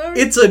Carapace mode?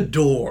 It's a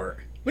door.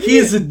 What do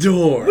you He's a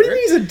door. What do you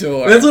mean he's a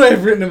door? That's what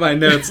I've written in my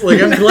notes.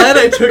 Like, I'm glad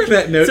I took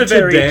that note It's a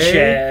very today.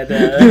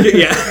 Chad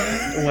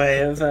Yeah.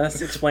 way of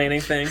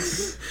explaining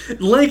things.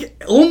 Like,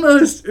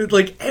 almost,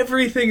 like,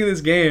 everything in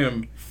this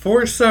game,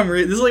 for some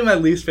reason, this is like my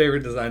least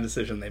favorite design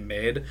decision they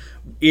made,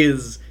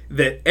 is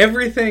that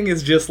everything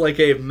is just like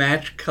a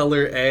match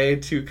color A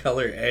to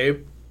color A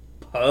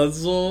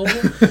puzzle.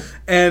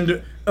 and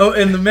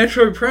the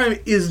Metroid Prime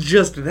is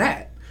just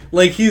that.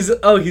 Like, he's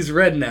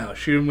red now,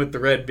 shoot him with the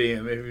red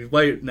beam. If he's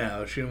white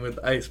now, shoot him with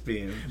ice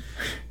beam.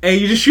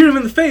 And you just shoot him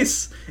in the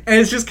face, and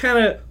it's just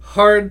kind of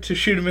hard to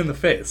shoot him in the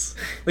face.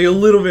 Like, a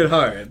little bit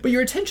hard. But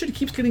your attention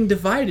keeps getting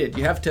divided.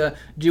 You have to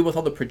deal with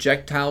all the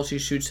projectiles he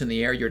shoots in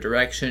the air your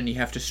direction. You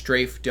have to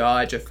strafe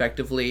dodge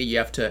effectively. You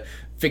have to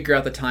figure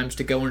out the times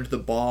to go into the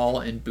ball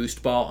and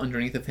boost ball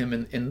underneath of him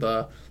in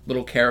the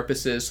little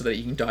carapaces so that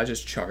you can dodge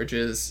his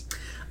charges.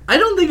 I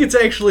don't think it's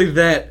actually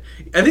that.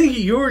 I think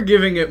you're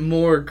giving it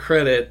more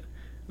credit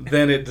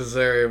than it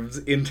deserves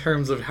in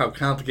terms of how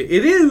complicated.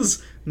 It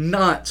is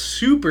not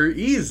super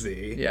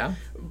easy. Yeah.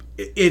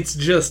 It's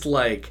just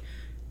like...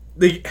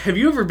 have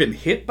you ever been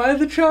hit by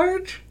the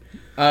charge?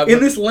 In But-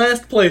 this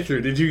last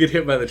playthrough, did you get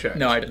hit by the charge?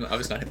 No, I didn't. I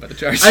was not hit by the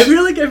charge. I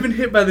feel like I've been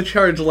hit by the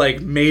charge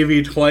like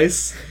maybe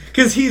twice.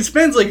 Because he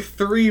spends like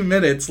 3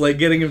 minutes like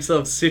getting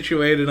himself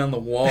situated on the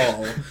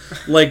wall,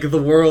 like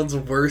the world's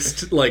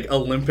worst like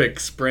Olympic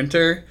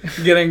sprinter,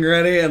 getting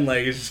ready and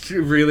like just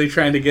really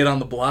trying to get on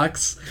the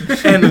blocks,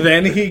 and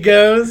then he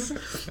goes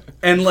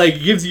and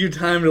like gives you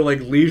time to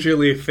like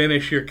leisurely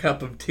finish your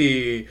cup of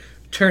tea,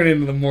 turn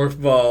into the morph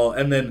ball,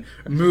 and then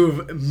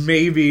move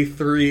maybe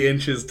 3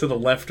 inches to the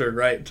left or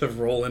right to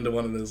roll into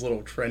one of those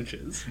little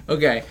trenches.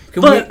 Okay.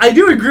 But I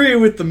do agree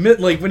with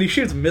like when he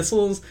shoots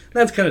missiles,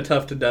 that's kind of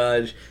tough to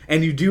dodge,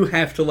 and you do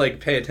have to like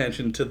pay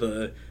attention to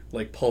the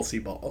like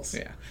pulsy balls.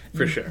 Yeah.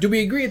 For sure. Do we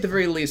agree at the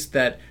very least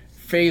that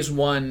Phase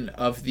 1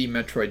 of the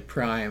Metroid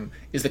Prime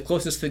is the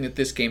closest thing that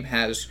this game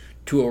has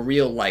to a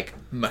real like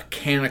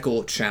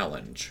mechanical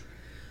challenge?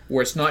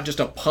 Where it's not just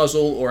a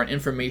puzzle or an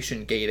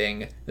information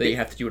gating that you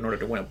have to do in order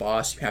to win a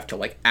boss. You have to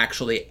like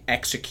actually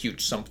execute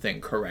something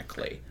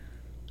correctly.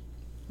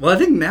 Well, I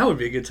think now would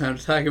be a good time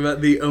to talk about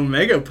the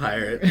Omega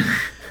Pirate.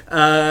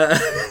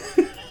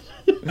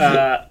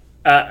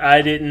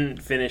 I didn't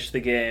finish the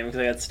game because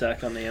I got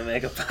stuck on the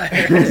Omega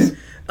Pirate.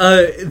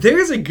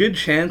 There's a good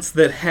chance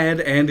that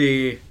had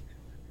Andy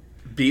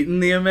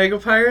beaten the Omega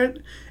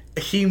Pirate,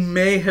 he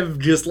may have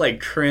just like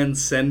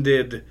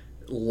transcended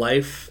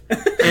life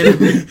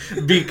and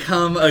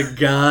become a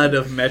god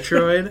of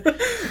Metroid.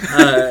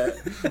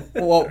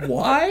 Well,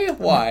 why?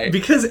 Why?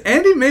 Because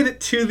Andy made it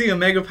to the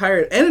Omega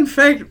Pirate, and in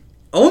fact,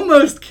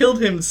 almost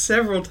killed him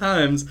several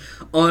times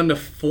on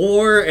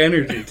 4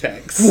 energy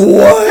tanks.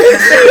 What?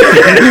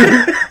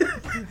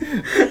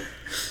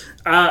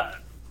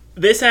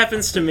 This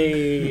happens to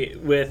me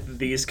with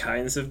these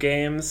kinds of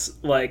games,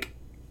 like,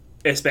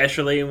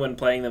 especially when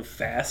playing them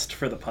fast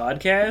for the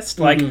podcast.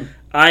 Like,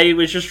 I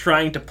was just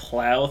trying to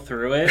plow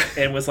through it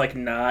and was, like,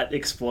 not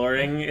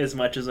exploring as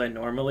much as I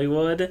normally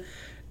would.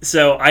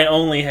 So I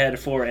only had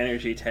 4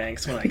 energy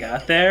tanks when I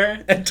got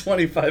there. And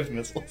 25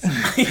 missiles.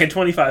 Yeah,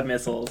 25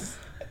 missiles.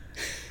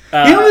 He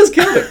almost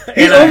killed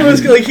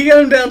him. He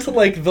got him down to,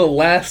 like, the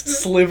last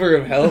sliver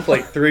of health,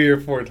 like, 3 or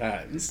 4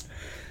 times.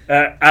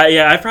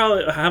 I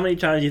probably... How many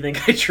times do you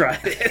think I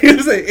tried it?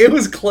 It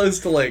was close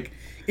to, like...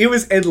 It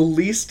was at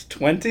least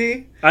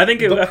 20. I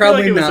think but I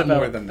probably feel like it was not about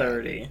more than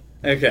 30.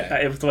 That.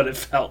 Okay. It was what it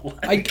felt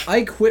like.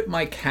 I quit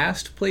my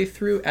cast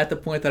playthrough at the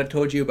point that I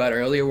told you about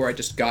earlier, where I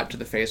just got to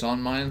the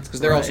face-on mines, because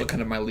they're also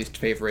kind of my least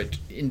favorite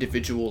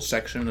individual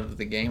section of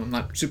the game. I'm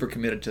not super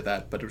committed to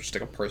that, but it was just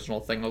like a personal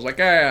thing. I was like,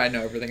 I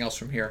know everything else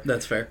from here.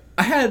 That's fair.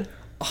 I had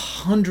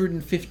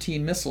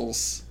 115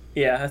 missiles.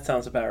 Yeah, that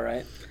sounds about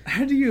right.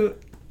 How do you...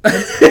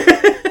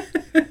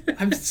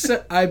 I'm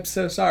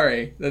so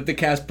sorry that the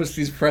cast puts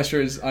these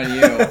pressures on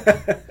you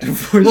to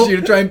force you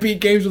to try and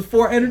beat games with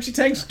 4 energy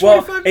tanks,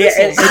 25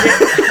 missiles.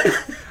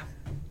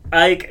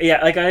 Like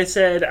I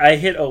said, I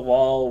hit a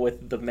wall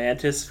with the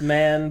Mantis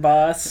Man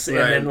boss, and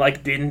then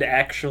like didn't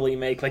actually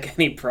make like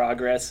any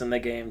progress in the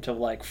game till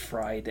like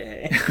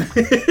Friday.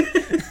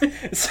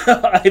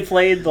 So I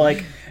played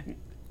like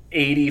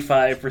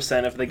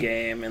 85% of the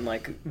game in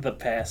like the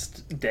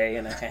past day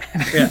and a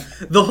half. Yeah,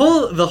 the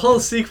whole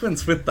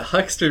sequence with the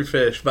huckster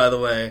fish, by the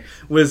way,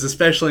 was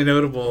especially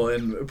notable,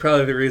 and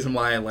probably the reason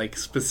why I like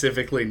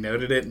specifically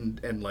noted it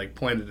and like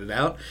pointed it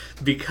out,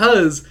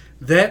 because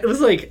that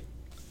was like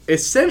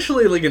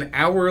essentially like an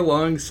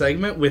hour-long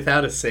segment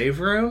without a save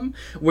room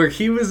where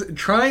he was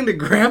trying to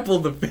grapple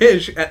the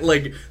fish at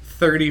like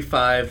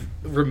 35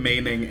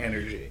 remaining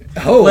energy.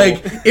 Oh.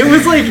 Like, it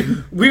was like,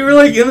 we were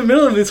like in the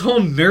middle of this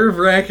whole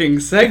nerve-wracking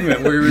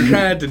segment where we were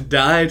trying to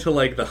die to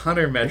like the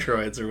Hunter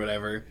Metroids or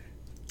whatever.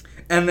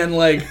 And then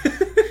like,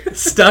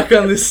 stuck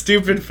on this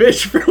stupid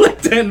fish for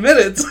like 10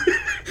 minutes.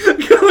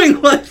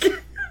 Going like,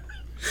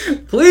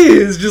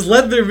 please, just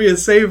let there be a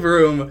save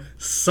room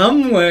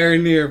somewhere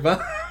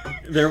nearby.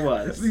 There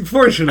was.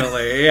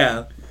 Fortunately,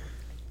 yeah.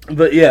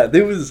 But yeah,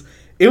 it was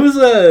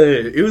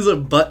a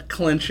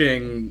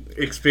butt-clenching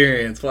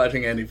experience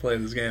watching Andy play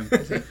this game.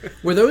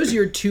 Were those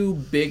your 2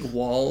 big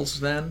walls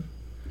then?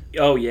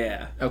 Oh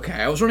yeah. Okay,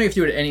 I was wondering if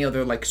you had any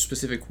other like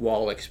specific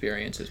wall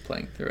experiences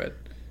playing through it.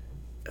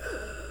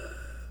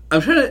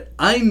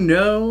 I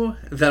know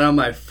that on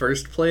my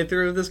first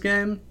playthrough of this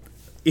game,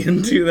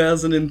 in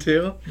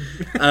 2002,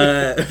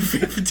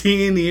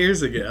 15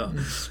 years ago,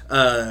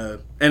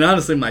 and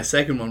honestly my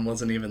second one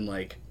wasn't even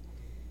like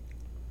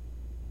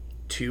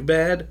too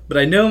bad, but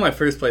I know my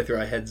first playthrough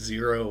I had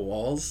 0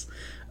 walls,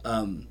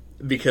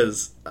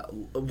 because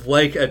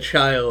like a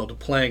child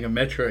playing a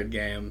Metroid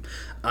game,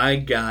 I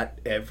got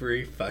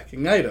every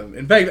fucking item.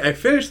 In fact, I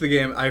finished the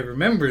game, I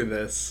remember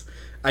this,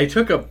 I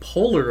took a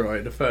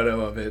Polaroid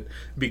photo of it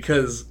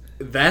because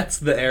that's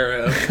the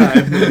era of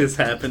time that this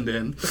happened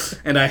in,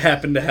 and I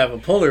happened to have a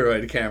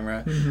Polaroid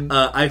camera.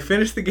 I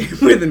finished the game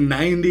with a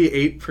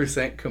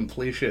 98%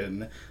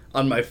 completion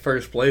on my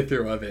first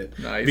playthrough of it.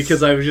 Nice.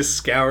 Because I was just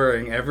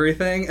scouring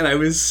everything, and I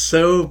was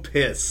so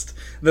pissed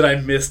that I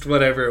missed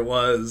whatever it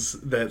was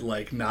that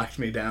like knocked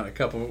me down a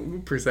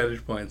couple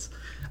percentage points.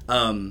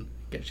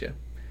 Getcha.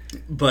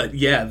 But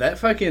yeah, that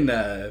fucking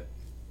the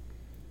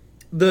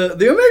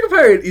Omega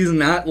Pirate is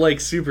not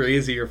like super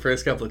easy your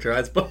first couple of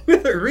tries, but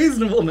with a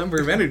reasonable number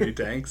of energy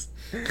tanks,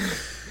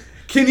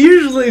 can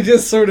usually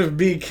just sort of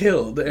be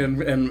killed and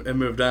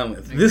moved on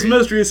with. This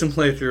most recent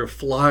playthrough,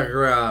 Foie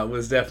Gras,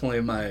 was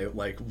definitely my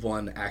like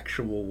one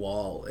actual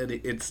wall, and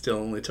it still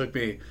only took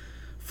me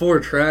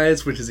 4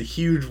 tries, which is a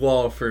huge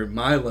wall for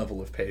my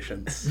level of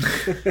patience.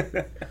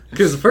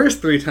 Because the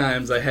first 3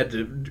 times I had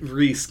to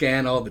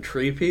re-scan all the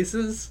tree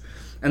pieces,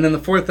 and then the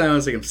 4th time I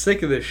was like, I'm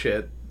sick of this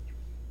shit,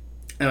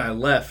 and I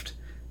left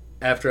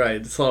after I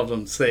had solved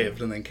them,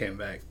 saved, and then came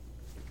back.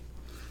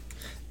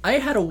 I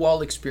had a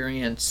wall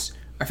experience.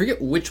 I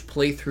forget which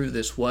playthrough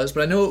this was,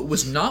 but I know it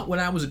was not when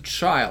I was a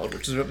child,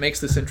 which is what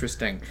makes this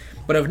interesting.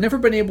 But I've never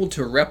been able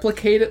to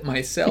replicate it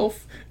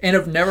myself, and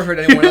I've never heard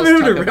anyone else talk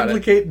about it. You've never been able to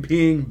replicate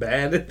being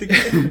bad at the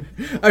game?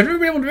 I've never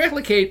been able to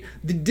replicate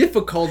the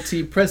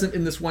difficulty present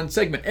in this one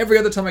segment. Every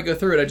other time I go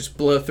through it, I just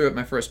blow through it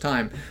my first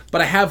time.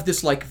 But I have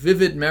this like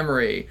vivid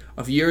memory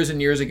of years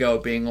and years ago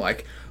being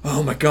like,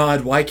 oh my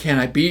god, why can't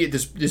I beat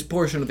this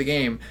portion of the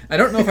game? I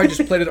don't know if I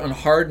just played it on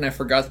hard and I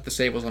forgot that the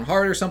save was on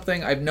hard or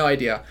something. I have no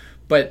idea.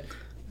 But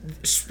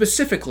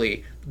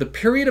specifically, the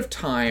period of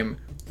time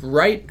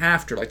right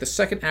after, like the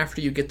second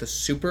after you get the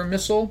super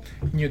missile,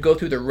 and you go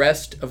through the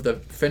rest of the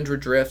Fendra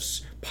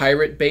Drift's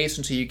pirate base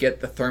until you get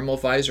the thermal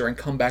visor and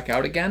come back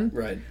out again.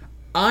 Right.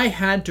 I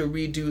had to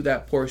redo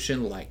that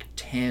portion like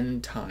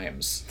 10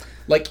 times.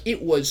 Like,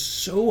 it was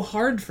so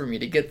hard for me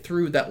to get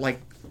through that, like,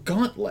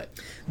 gauntlet.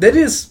 That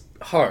is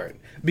hard,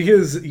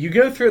 because you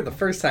go through it the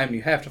first time and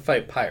you have to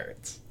fight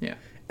pirates. Yeah.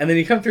 And then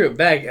you come through it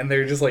back and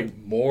they're just like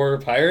more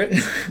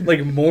pirates,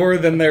 like more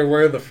than there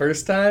were the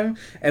first time,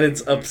 and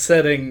it's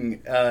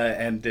upsetting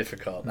and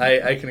difficult.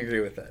 I can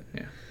agree with that.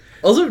 Yeah.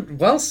 Also,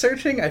 while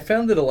searching, I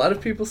found that a lot of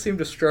people seem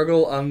to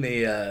struggle on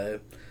the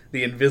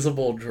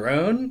invisible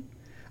drone.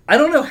 I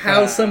don't know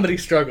how somebody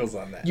struggles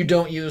on that. You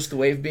don't use the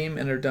wave beam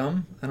and are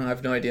dumb? I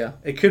have no idea.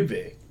 It could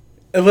be.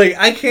 Like,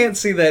 I can't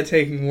see that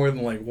taking more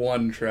than like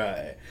one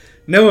try.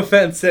 No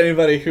offense to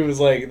anybody who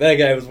was like, that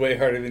guy was way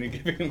harder than you're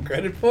giving him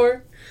credit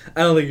for.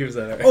 I don't think he was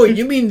that hard. Oh,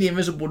 you mean the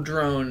invisible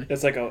drone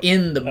It's like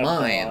in the a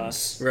mines.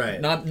 boss. Right.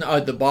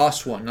 Not the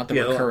boss one, not the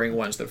Yeah, recurring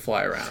ones that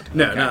fly around.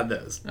 No, Okay. not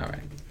those. All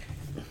right.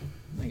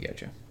 I get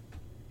you.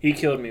 He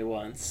killed me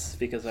once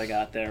because I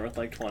got there with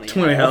like 20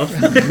 20 health.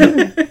 health.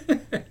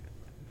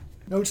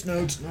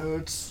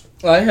 Notes.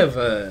 Well, I have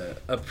a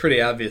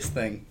pretty obvious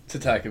thing to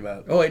talk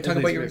about. Oh, wait, talk At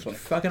about least your this one.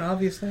 fucking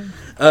obvious thing?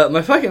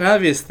 My fucking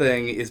obvious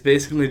thing is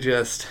basically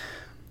just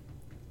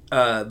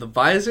the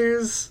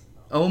visors.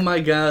 Oh my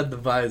god, the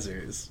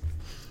visors.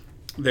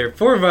 There are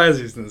 4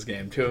 visors in this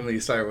game. 2 of them that you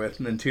start with,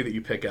 and then 2 that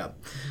you pick up.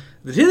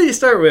 The 2 that you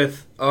start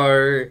with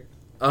are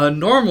a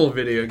normal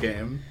video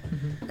game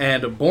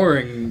and a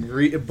boring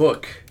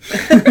book.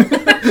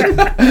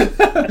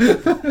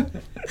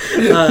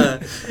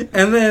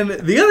 And then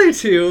the other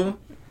 2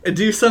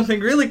 do something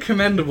really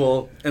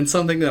commendable and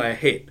something that I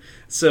hate.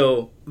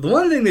 So the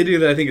one thing they do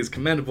that I think is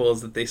commendable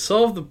is that they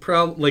solve the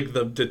problem, like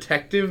the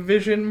detective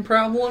vision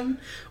problem,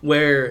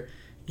 where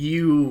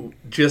you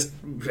just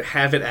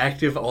have it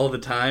active all the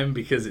time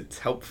because it's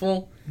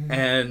helpful,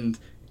 and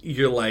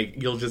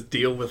you'll just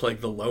deal with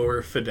like the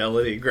lower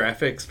fidelity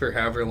graphics for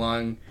however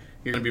long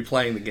you're going to be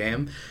playing the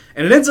game,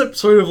 and it ends up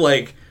sort of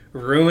like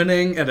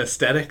ruining an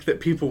aesthetic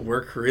that people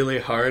work really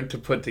hard to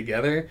put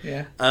together.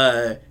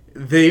 Yeah.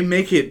 They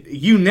make it,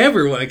 you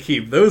never want to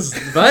keep those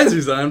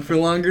visors on for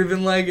longer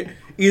than like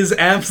is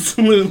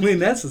absolutely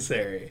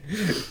necessary.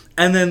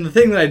 And then the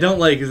thing that I don't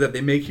like is that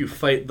they make you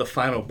fight the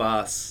final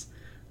boss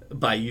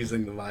by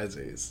using the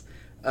visors.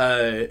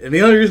 And the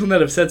only reason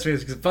that upsets me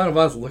is because the final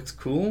boss looks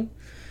cool.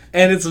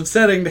 And it's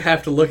upsetting to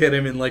have to look at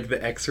him in like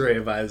the X-ray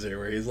visor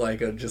where he's like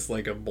just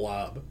like a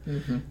blob.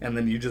 Mm-hmm. And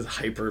then you just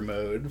hyper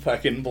mode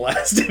fucking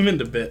blast him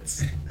into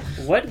bits.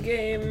 What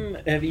game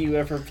have you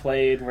ever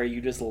played where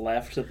you just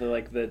left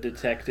the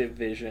detective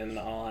vision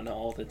on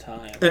all the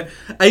time?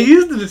 I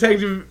used the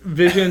detective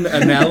vision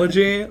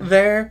analogy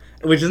there,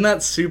 which is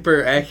not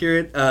super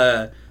accurate.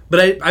 But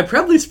I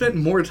probably spent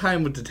more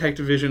time with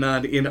detective vision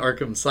on in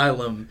Arkham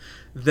Asylum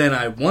than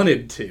I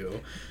wanted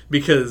to,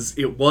 because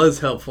it was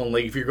helpful.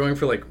 Like, if you're going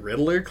for like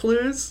Riddler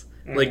clues,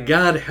 like,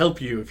 God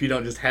help you if you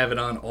don't just have it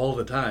on all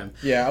the time.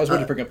 Yeah, I was going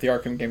to bring up the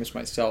Arkham games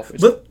myself.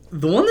 But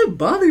the one that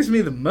bothers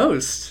me the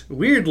most,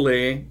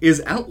 weirdly,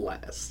 is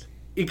Outlast.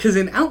 Because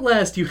in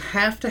Outlast, you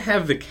have to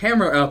have the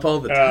camera up all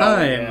the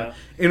time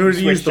in order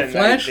to use the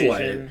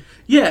flashlight.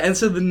 Yeah, and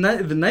so the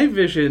night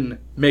vision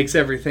makes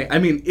everything... I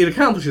mean, it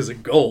accomplishes a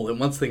goal. It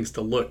wants things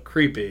to look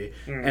creepy,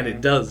 and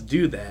it does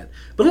do that.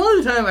 But a lot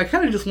of the time, I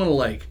kind of just want to,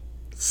 like,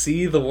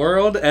 see the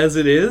world as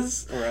it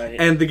is, Right.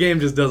 and the game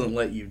just doesn't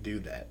let you do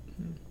that.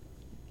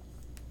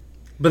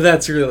 But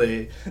that's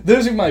really...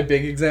 Those are my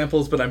big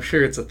examples, but I'm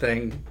sure it's a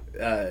thing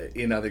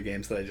in other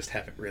games that I just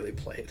haven't really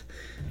played.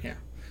 Yeah.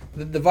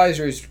 The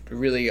visors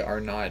really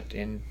are not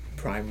in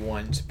Prime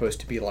 1 supposed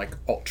to be like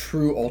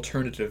true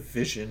alternative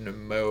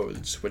vision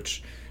modes,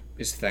 which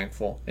is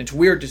thankful. It's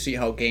weird to see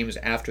how games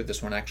after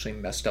this one actually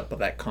messed up with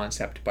that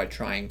concept by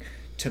trying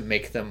to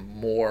make them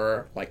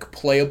more like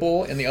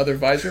playable in the other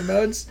visor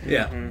modes.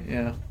 Yeah.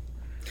 Yeah.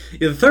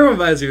 Yeah, the thermal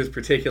visor is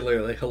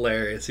particularly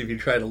hilarious if you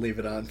try to leave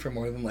it on for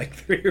more than like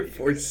 3 or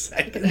 4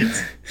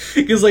 seconds.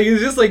 Because like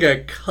it's just like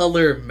a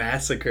color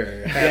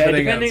massacre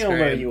happening depending on on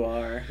where screen. you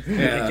are,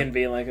 Yeah. it can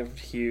be like a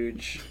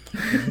huge,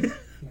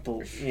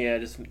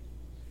 just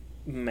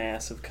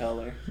massive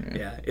color.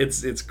 Yeah,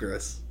 it's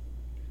gross.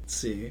 Let's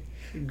see.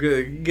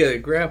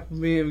 Grab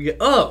me.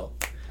 Oh!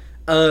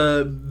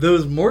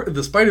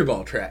 The Spider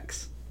Ball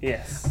tracks.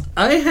 Yes.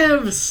 I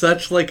have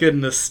such like a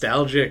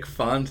nostalgic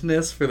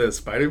fondness for those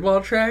Spider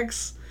Ball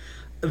tracks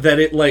that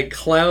it like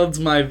clouds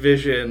my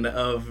vision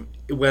of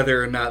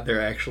whether or not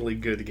they're actually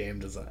good game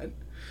design.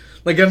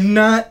 Like, I'm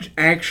not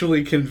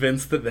actually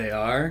convinced that they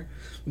are,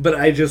 but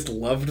I just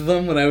loved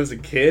them when I was a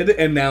kid,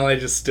 and now I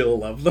just still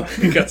love them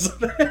because of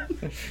that.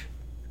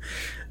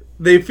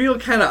 They feel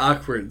kind of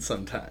awkward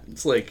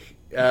sometimes. Like,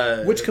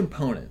 Which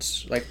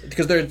components? Like,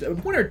 because there's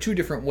 1 or 2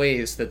 different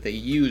ways that they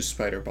use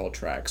Spider Ball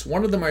tracks.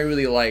 One of them I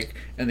really like,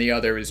 and the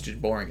other is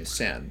just boring as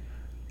sin.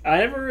 I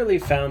never really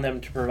found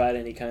them to provide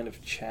any kind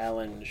of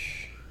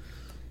challenge.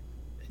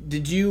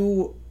 did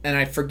you, and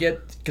I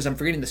forget, because I'm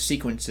forgetting the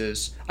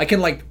sequences, I can,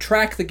 like,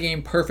 track the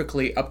game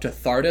perfectly up to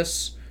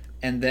Thardus,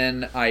 and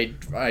then I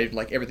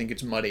like, everything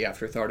gets muddy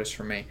after Thardus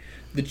for me.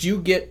 Did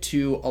you get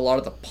to a lot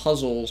of the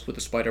puzzles with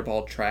the spider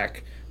ball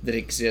track that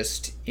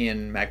exist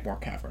in Magmore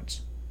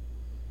Caverns?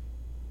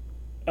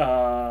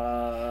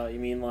 You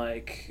mean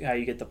like how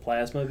you get the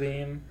plasma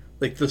beam?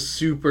 Like the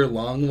super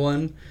long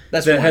one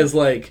That's that one. has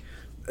like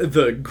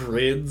the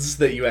grids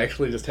that you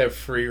actually just have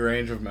free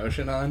range of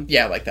motion on.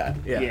 Yeah, like that.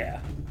 Yeah,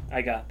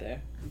 I got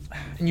there.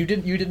 And you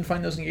didn't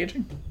find those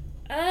engaging?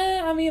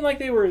 I mean,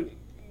 like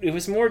it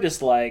was more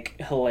just like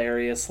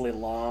hilariously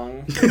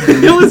long.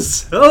 It was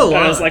so long.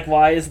 I was like,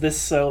 why is this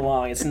so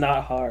long? It's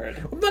not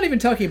hard. I'm not even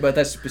talking about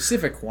that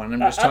specific one. I'm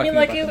just I talking mean,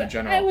 like about them in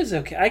general. I was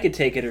okay. I could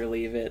take it or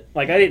leave it.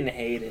 Like I didn't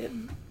hate it.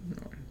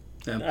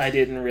 Yeah. I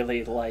didn't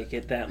really like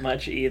it that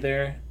much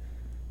either.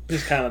 It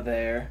was kind of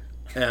there.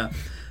 Yeah.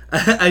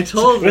 I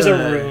told... It was a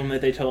room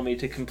that they told me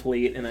to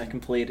complete, and I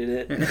completed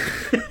it.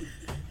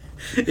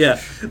 Yeah.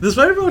 The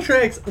Spider-Ball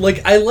tracks,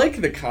 like, I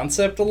like the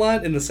concept a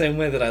lot in the same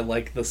way that I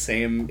like the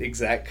same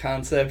exact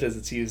concept as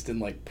it's used in,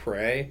 like,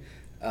 Prey.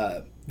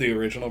 The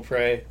original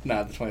Prey,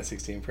 not the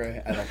 2016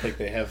 Prey. I don't think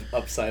they have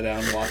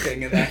upside-down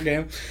walking in that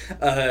game.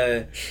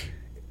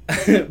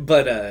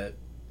 But,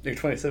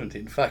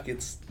 2017. Fuck,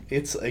 it's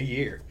a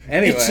year.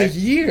 Anyway. It's a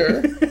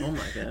year? Oh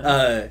my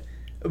god.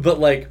 But,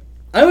 like,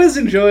 I always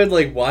enjoyed,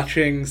 like,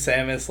 watching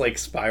Samus, like,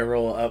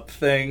 spiral up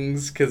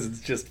things, because it's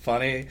just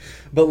funny.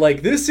 But,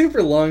 like, this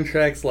super long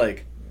track's,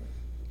 like,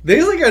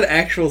 there's, like, an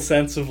actual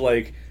sense of,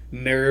 like,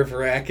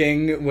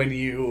 nerve-wracking when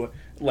you,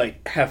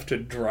 like, have to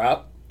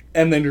drop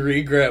and then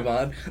re-grab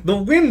on. The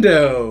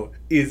window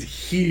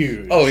is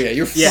huge. Oh, yeah,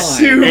 you're fine. Yeah.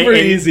 Super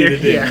easy to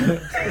do. Yeah.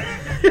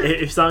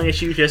 As long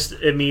as you just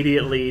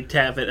immediately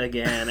tap it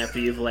again after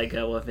you've let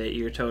go of it,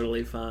 you're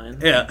totally fine.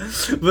 Yeah.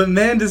 But,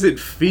 man, does it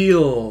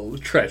feel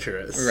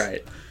treacherous.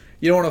 Right.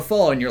 You don't want to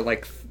fall in your,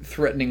 like,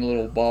 threatening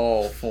little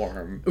ball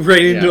form.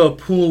 Right into Yeah. a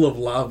pool of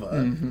lava.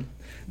 Mm-hmm.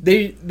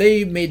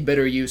 They made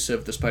better use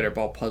of the spider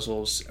ball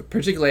puzzles,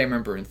 particularly I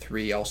remember in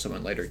 3, also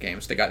in later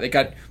games. They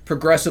got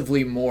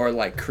progressively more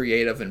like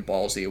creative and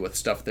ballsy with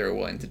stuff they were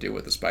willing to do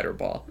with the spider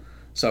ball.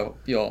 So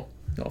you'll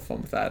have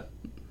fun with that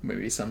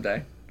maybe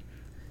someday.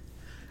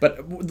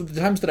 But the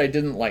times that I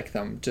didn't like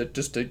them,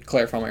 just to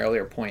clarify my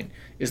earlier point,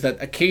 is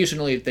that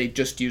occasionally they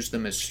just use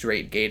them as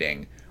straight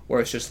gating, where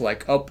it's just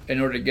like, oh, in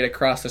order to get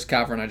across this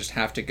cavern, I just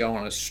have to go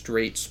on a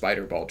straight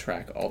spider ball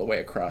track all the way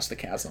across the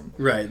chasm.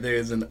 Right,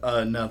 there's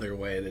another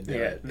way to do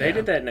it. They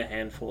did that in a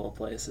handful of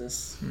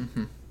places.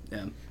 Mm-hmm.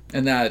 Yeah.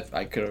 And that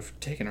I could have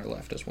taken or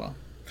left as well.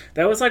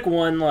 That was like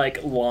one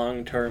like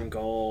long-term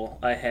goal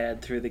I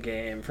had through the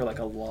game for like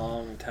a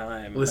long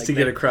time. Was like, to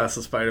get across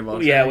the spider ball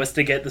track. Yeah, was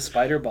to get the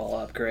spider ball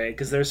upgrade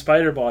because there's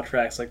spider ball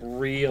tracks like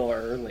real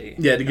early.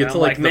 Yeah, to get And to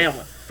I'm like the man,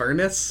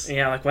 furnace.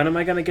 yeah, like when am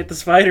I gonna get the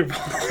spider ball?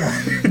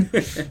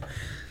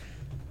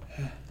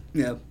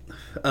 Yeah.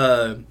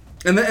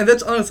 And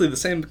that's honestly the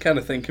same kind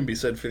of thing can be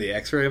said for the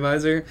X-ray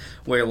visor,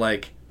 where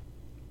like,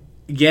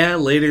 yeah,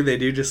 later they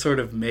do just sort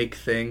of make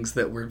things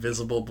that were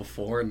visible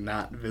before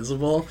not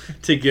visible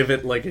to give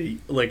it like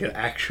an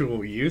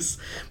actual use.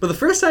 But the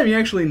first time you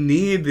actually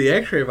need the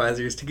X-ray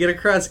visors to get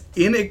across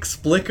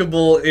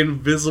inexplicable,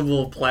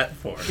 invisible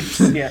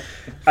platforms. Yeah,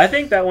 I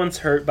think that one's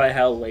hurt by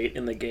how late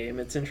in the game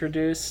it's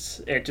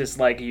introduced. It just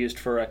like used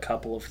for a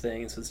couple of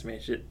things,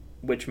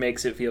 which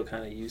makes it feel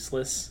kind of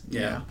useless.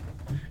 Yeah.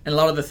 And a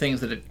lot of the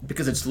things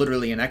because it's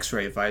literally an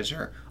X-ray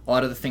visor, a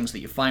lot of the things that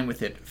you find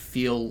with it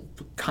feel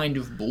kind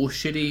of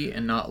bullshitty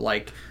and not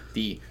like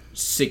the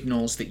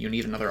signals that you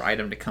need another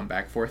item to come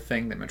back for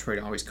thing that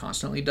Metroid always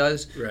constantly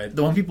does. Right.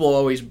 The one people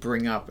always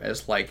bring up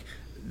as like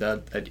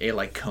a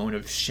like cone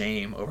of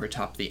shame over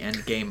top the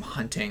end game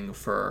hunting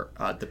for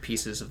the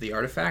pieces of the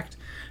artifact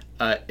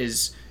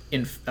is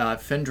in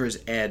Fendra's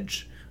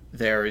Edge.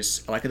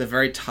 There's like at the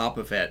very top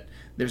of it,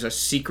 there's a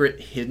secret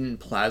hidden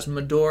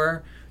plasma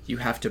door you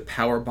have to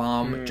power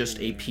bomb just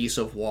a piece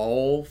of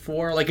wall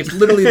for. Like, it's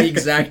literally the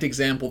exact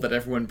example that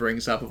everyone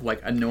brings up of, like,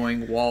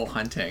 annoying wall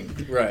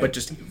hunting. Right. But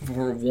just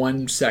for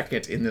 1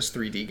 second in this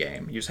 3D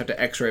game. You just have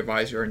to X-ray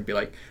visor and be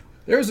like,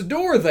 there's a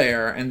door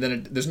there! And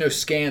then there's no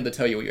scan to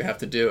tell you what you have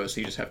to do, so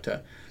you just have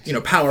to,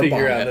 power bomb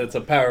Figure out it. that it's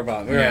a power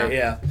bomb. Right,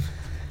 yeah.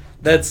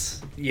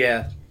 That's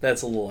a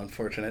little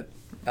unfortunate.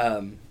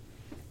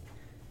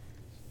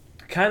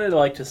 Kind of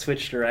like to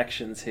switch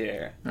directions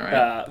here, All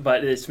right.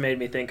 but it's made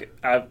me think.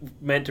 I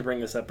meant to bring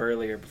this up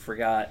earlier, but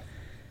forgot.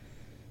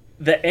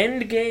 The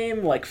end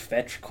game, like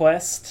fetch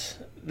quest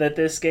that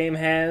this game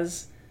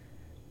has,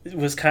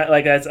 was kind of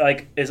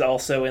like is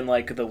also in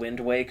like the Wind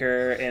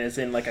Waker and is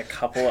in like a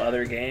couple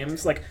other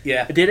games. Like,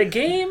 Yeah. did a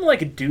game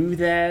like do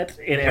that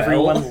and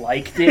everyone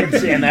liked it,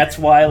 and that's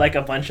why like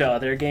a bunch of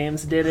other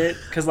games did it?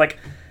 Because like.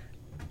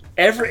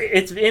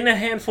 It's in a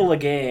handful of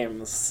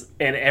games,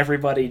 and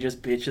everybody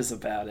just bitches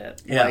about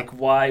it. Yeah. Like,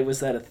 why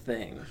was that a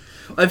thing?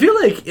 I feel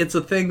like it's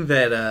a thing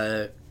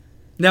that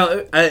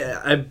Now,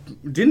 I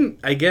didn't,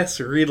 I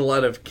guess, read a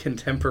lot of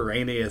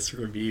contemporaneous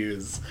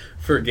reviews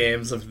for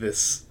games of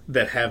this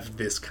that have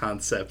this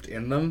concept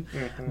in them,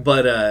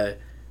 but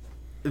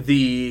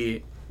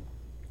the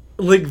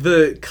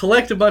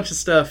collect a bunch of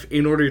stuff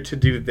in order to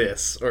do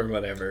this or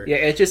whatever. Yeah,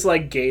 it's just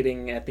like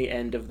gating at the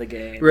end of the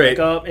game. Right. Like,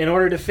 oh, in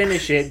order to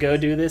finish it, go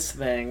do this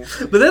thing.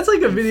 But that's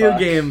like a video Fuck.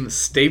 game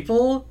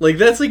staple. Like,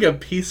 that's like a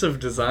piece of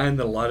design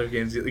that a lot of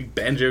games use. Like,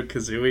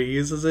 Banjo-Kazooie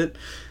uses it.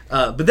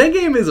 But that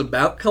game is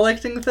about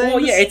collecting things. Well,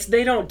 yeah,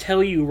 they don't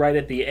tell you right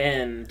at the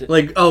end.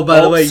 Like, oh,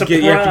 by the way, you have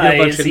to get a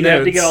bunch of you notes.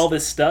 have to get all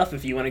this stuff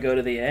if you want to go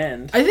to the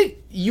end. I think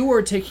you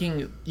were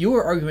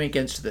arguing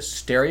against the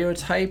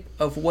stereotype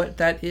of what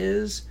that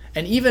is,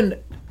 and even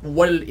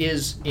what it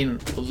is in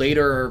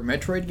later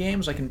Metroid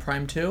games, like in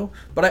Prime 2.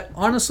 But I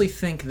honestly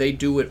think they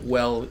do it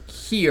well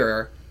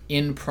here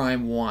in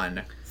Prime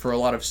 1 for a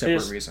lot of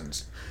separate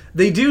reasons.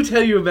 They do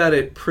tell you about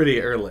it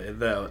pretty early,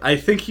 though. I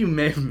think you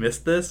may have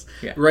missed this.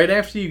 Yeah. Right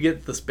after you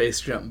get the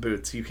space jump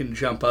boots, you can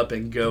jump up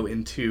and go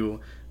into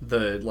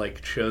the,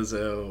 like,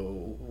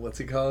 Chozo... What's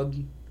it called?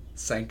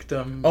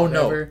 Sanctum? Oh,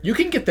 whatever. no. You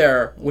can get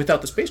there without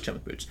the space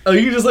jump boots. Oh,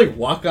 you can just, like,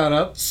 walk on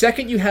up?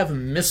 Second you have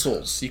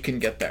missiles, you can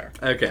get there.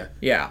 Okay.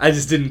 Yeah. I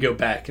just didn't go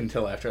back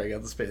until after I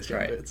got the space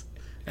jump boots.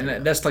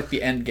 And that's like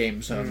the end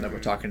game zone that we're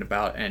talking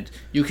about. And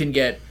you can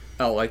get,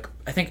 I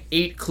think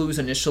 8 clues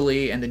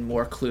initially, and then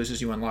more clues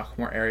as you unlock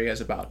more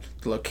areas about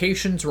the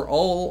locations where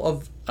all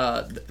of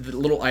the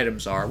little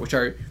items are, which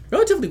are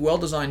relatively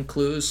well-designed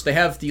clues. They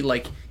have the,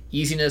 like,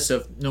 easiness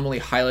of normally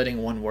highlighting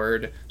one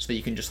word so that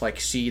you can just, like,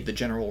 see the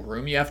general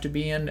room you have to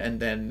be in, and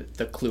then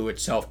the clue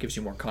itself gives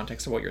you more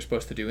context of what you're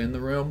supposed to do in the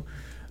room.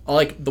 I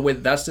like the way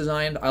that that's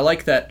designed. I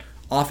like that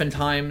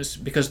oftentimes,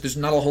 because there's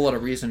not a whole lot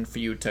of reason for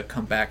you to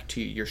come back to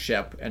your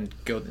ship and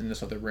go in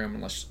this other room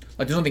unless,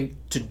 like, there's nothing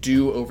to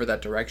do over that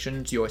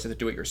direction, so you always have to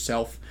do it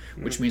yourself,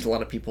 which means a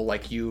lot of people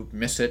like you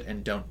miss it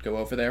and don't go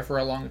over there for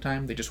a long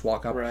time. They just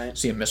walk up,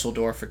 see a missile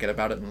door, forget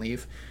about it, and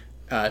leave.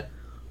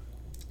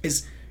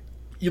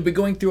 You'll be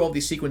going through all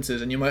these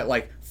sequences, and you might,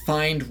 like,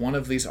 find one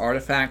of these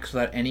artifacts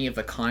without any of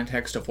the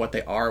context of what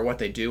they are or what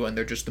they do, and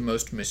they're just the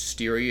most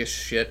mysterious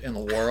shit in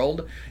the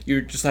world.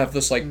 You just have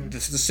this, like,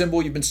 this is the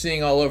symbol you've been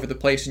seeing all over the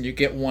place, and you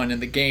get one,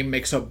 and the game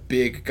makes a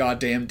big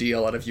goddamn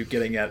deal out of you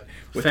getting it.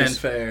 With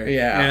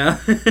fanfare.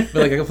 But,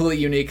 like, a completely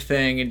unique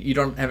thing, and you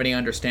don't have any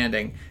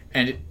understanding.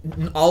 And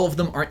all of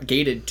them aren't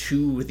gated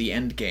to the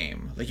end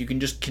game. Like, you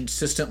can just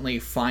consistently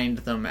find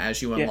them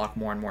as you unlock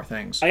more and more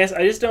things. I guess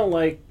I just don't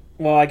like...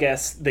 Well, I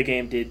guess the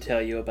game did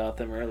tell you about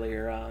them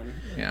earlier on.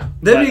 Yeah.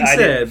 That being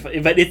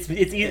said... But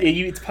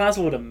it's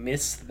possible to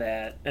miss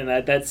that, and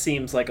that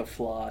seems like a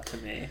flaw to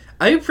me.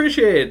 I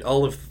appreciate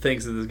all of the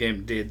things that this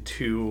game did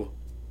to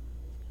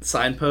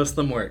signpost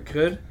them where it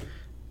could.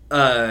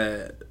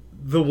 The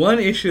one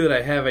issue that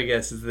I have, I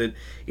guess, is that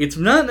it's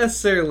not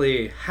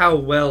necessarily how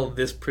well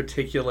this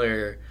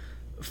particular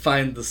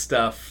find the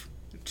stuff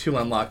to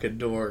unlock a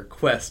door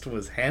quest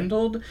was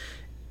handled.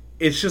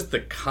 It's just the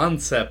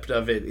concept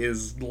of it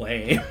is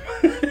lame.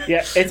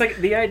 Yeah, it's like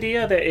the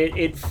idea that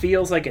it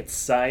feels like it's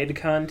side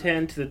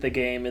content, that the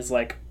game is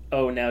like,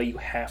 oh, now you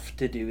have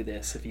to do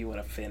this if you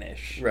want to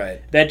finish.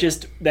 Right.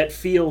 That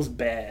feels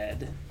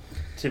bad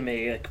to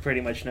me, like,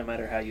 pretty much no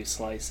matter how you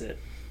slice it.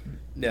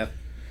 Yeah.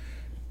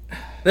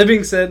 That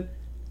being said,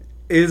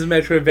 it is a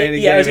Metroidvania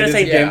game. I was gonna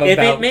say, a game if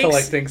about it makes,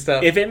 collecting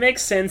stuff. If it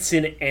makes sense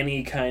in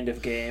any kind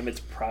of game,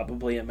 it's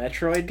probably a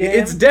Metroid game.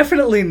 It's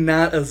definitely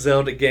not a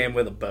Zelda game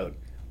with a boat.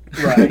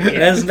 Right. Yeah.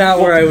 That's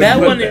not where I would that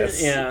put one this.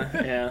 Is,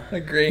 yeah.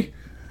 Agree.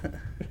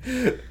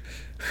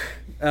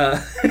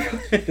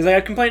 Because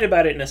I complained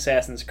about it in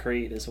Assassin's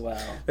Creed as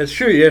well. That's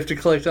true. You have to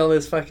collect all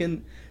this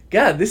fucking...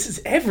 God, this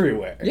is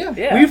everywhere.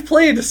 Yeah. We've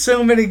played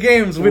so many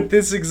games with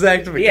this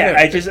exact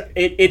mechanic. Yeah,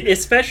 it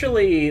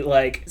especially,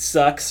 like,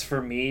 sucks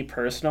for me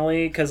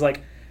personally, because,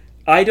 like,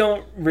 I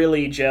don't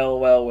really gel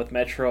well with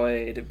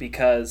Metroid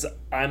because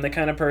I'm the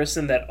kind of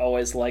person that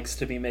always likes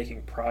to be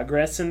making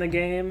progress in the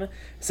game.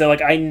 So,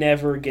 like, I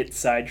never get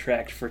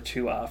sidetracked for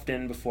too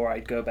often before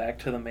I go back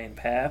to the main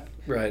path.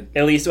 Right.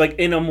 At least, like,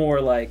 in a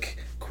more, like,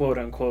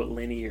 quote-unquote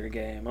linear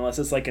game. Unless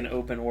it's, like, an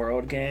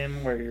open-world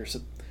game where you're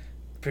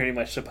pretty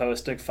much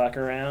supposed to fuck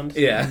around.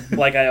 Yeah.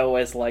 Like, I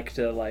always like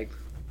to, like,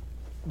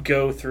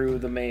 go through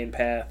the main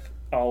path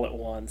all at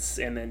once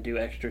and then do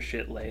extra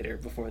shit later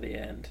before the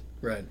end.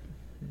 Right.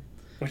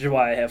 Which is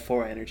why I have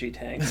 4 energy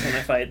tanks when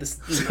I fight this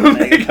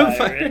Mega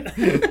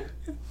Pirate.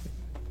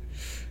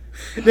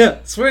 No,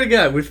 swear to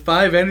God, with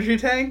 5 energy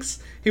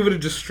tanks, he would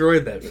have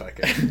destroyed that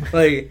fucker.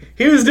 Like,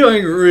 he was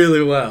doing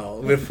really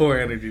well with 4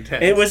 energy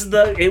tanks. It was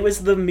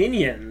the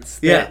minions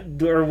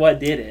that or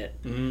what did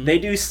it. Mm-hmm. They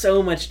do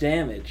so much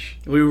damage.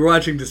 We were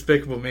watching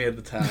Despicable Me at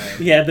the time.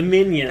 Yeah, the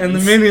minions. And the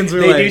minions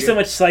were they like... They do so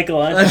much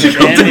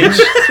psychological damage.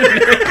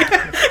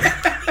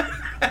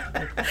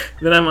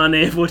 That I'm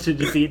unable to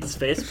defeat the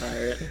space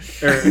pirate.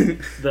 Or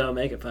the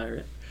Omega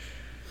pirate.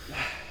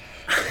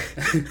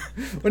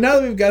 Well, now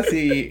that we've got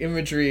the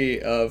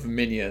imagery of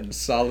minions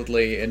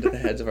solidly into the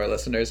heads of our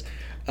listeners,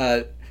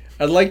 I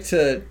I'd like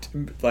to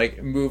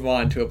like move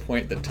on to a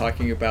point that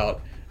talking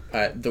about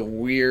the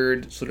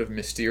weird sort of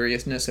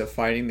mysteriousness of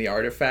finding the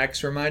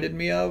artifacts reminded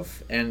me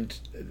of, and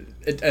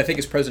I think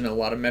it's present in a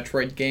lot of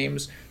Metroid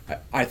games.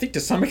 I think to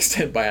some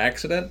extent by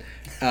accident,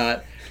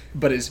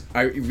 but is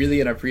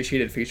really an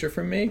appreciated feature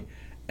from me,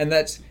 and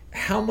that's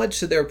how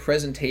much of their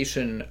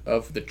presentation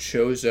of the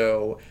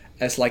Chozo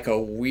as like a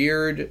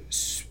weird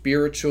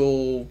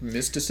spiritual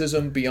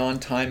mysticism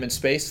beyond time and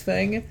space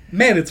thing.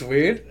 Man, it's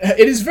weird.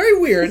 It is very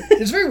weird.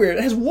 It's very weird.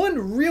 It has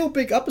one real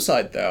big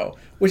upside though,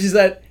 which is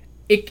that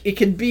it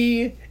can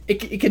be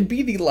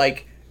the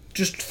like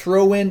just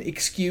throw in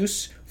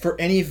excuse for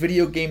any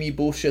video gamey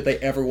bullshit they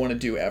ever want to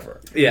do ever.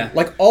 Yeah.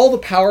 Like all the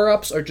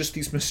power-ups are just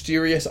these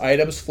mysterious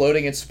items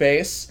floating in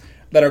space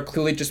that are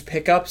clearly just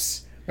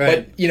pickups.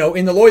 Right. But,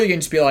 in the lore you can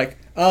just be like,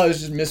 oh,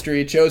 this is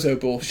mystery Chozo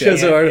bullshit.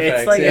 Chozo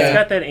artifacts. It's like yeah. it's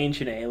got that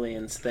ancient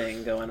aliens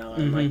thing going on,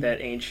 Mm-hmm. like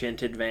that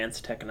ancient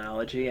advanced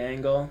technology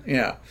angle.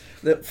 Yeah.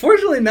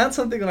 Fortunately, not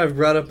something that I've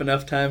brought up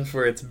enough times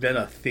where it's been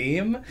a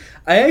theme.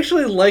 I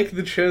actually like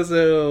the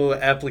Chozo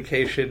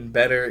application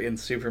better in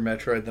Super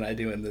Metroid than I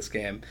do in this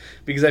game.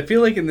 Because I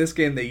feel like in this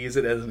game they use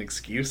it as an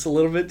excuse a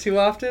little bit too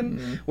often.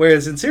 Mm-hmm.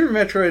 Whereas in Super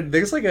Metroid,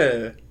 there's like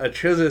a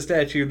Chozo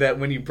statue that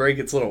when you break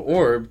its little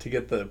orb to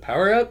get the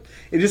power up,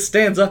 it just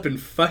stands up and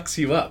fucks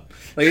you up.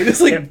 Like, it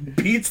just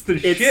beats the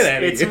shit out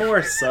of you. It's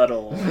more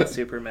subtle in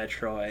Super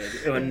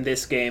Metroid. In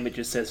this game, it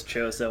just says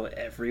Chozo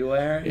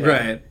everywhere. Yeah.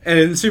 Right. And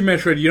in Super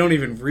Metroid, you don't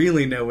even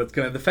really know what's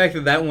going to... The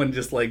fact that one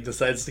just,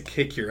 decides to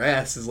kick your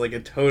ass is, a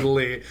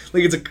totally...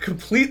 it's a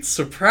complete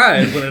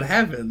surprise when it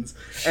happens.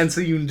 And so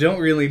you don't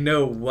really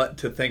know what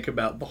to think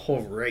about the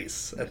whole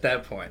race at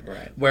that point.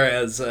 Right.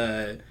 Whereas...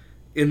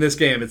 in this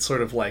game, it's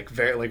sort of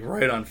very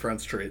right on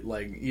Front Street.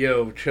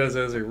 Yo,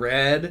 Chozos are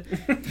rad.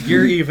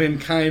 You're even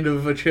kind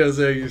of a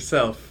Chozo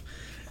yourself.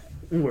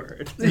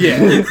 Word.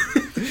 Yeah.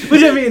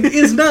 Which, I mean,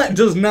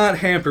 does not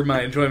hamper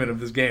my enjoyment of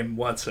this game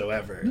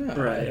whatsoever. No,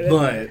 right.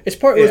 But it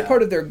was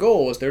part of their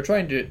goals. They were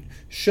trying to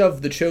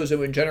shove the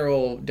Chozo in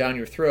general down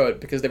your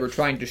throat because they were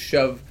trying to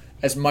shove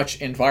as much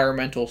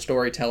environmental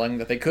storytelling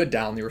that they could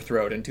down your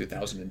throat in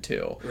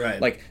 2002.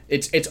 Right.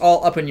 It's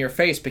all up in your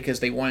face because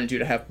they wanted you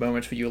to have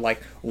moments where you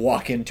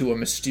walk into a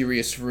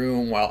mysterious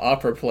room while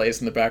opera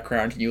plays in the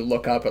background and you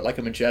look up at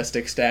a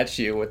majestic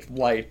statue with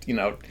light,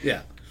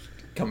 yeah,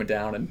 coming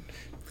down and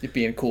it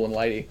being cool and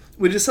lighty.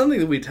 Which is something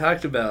that we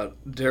talked about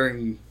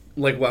during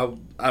while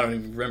I don't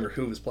even remember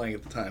who was playing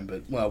at the time,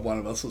 but while one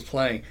of us was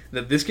playing,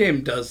 that this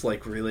game does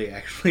really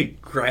actually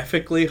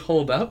graphically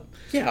hold up.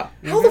 Yeah.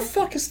 How the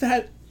fuck is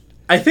that?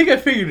 I think I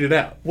figured it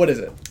out. What is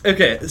it?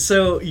 Okay,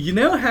 so you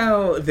know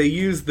how they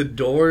use the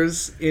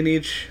doors in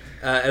each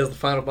as the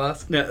final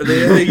boss? No,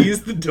 they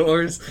use the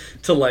doors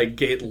to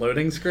gate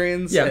loading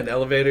screens and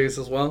elevators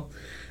as well.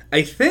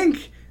 I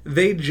think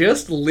they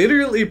just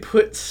literally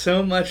put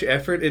so much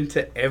effort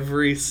into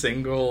every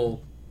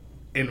single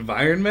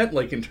environment,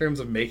 in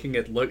terms of making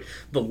it look...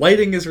 The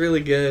lighting is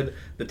really good,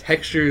 the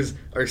textures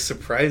are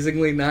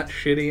surprisingly not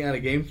shitty on a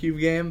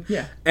GameCube game,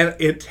 and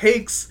it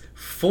takes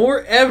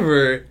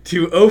forever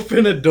to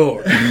open a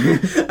door.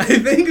 I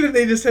think that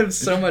they just have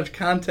so much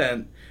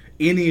content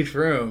in each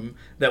room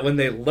that when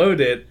they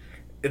load it,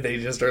 they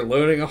just are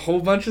loading a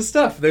whole bunch of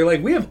stuff. They're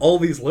like, we have all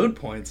these load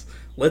points,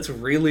 let's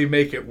really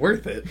make it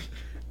worth it.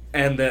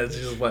 And that's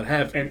just what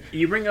happened. And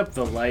you bring up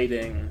the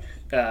lighting.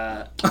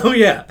 Oh,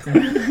 yeah.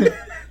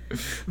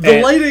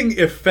 The lighting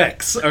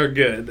effects are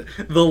good.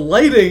 The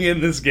lighting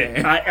in this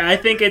game. I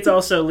think it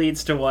also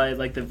leads to why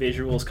the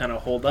visuals kind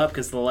of hold up,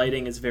 because the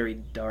lighting is very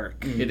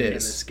dark in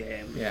this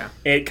game. Yeah.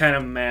 It kind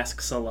of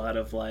masks a lot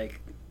of the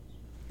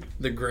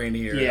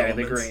grainier the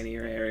elements.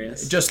 grainier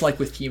areas. Just like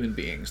with human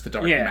beings, the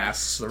dark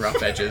masks the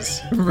rough edges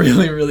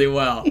really, really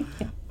well.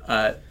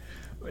 I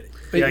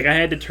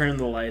had to turn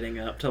the lighting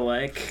up to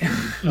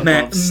above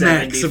max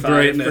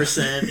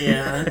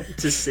 75%,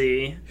 to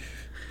see.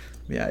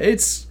 Yeah,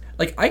 it's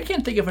I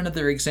can't think of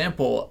another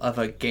example of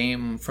a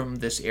game from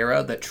this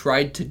era that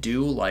tried to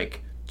do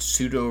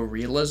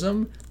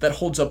pseudo-realism that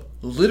holds up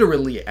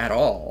literally at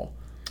all.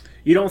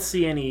 You don't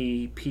see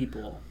any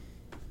people.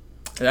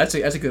 That's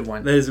a good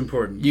one. That is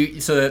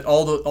important. So that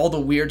all the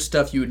weird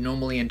stuff you would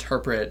normally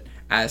interpret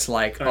as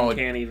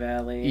Uncanny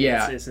Valley.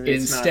 Yeah, it's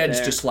instead it's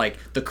just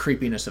the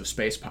creepiness of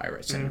space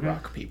pirates and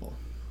rock people.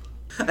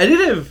 I did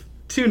have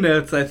two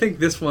notes. I think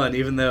this one,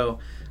 even though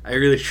I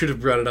really should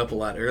have brought it up a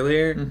lot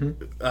earlier,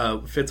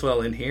 fits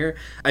well in here.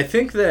 I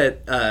think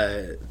that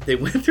they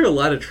went through a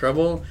lot of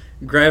trouble,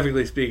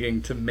 graphically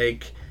speaking, to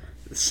make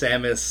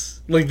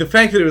Samus... the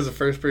fact that it was a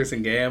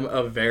first-person game,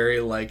 a very,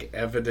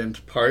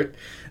 evident part.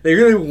 They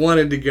really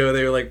wanted to go...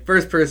 They were like,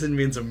 first-person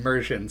means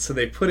immersion, so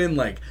they put in,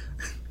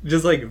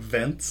 just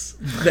vents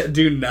that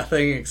do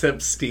nothing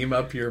except steam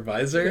up your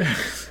visor,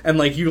 and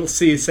you'll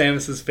see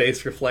Samus's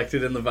face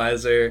reflected in the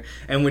visor,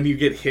 and when you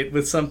get hit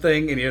with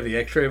something and you have the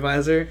X-ray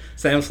visor,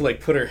 Samus will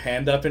put her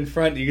hand up in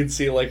front and you can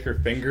see her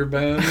finger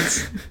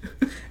bones.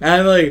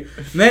 And I'm like,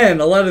 man,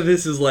 a lot of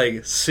this is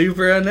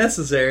super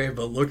unnecessary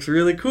but looks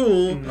really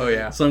cool. Oh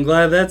yeah. So I'm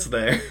glad that's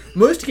there.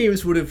 Most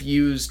games would have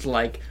used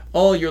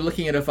oh, you're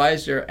looking at a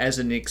visor as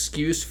an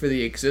excuse for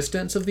the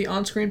existence of the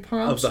on-screen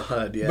prompts. Of the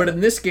HUD, yeah. But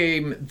in this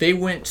game, they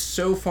went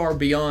so far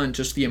beyond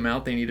just the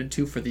amount they needed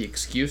to for the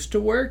excuse to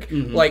work.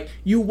 Like,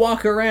 you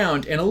walk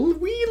around, and a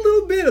wee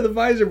little bit of the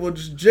visor will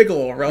just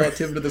jiggle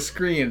relative to the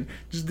screen.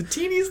 Just the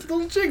teeniest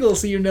little jiggle,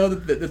 so you know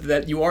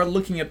that you are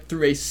looking at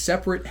through a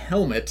separate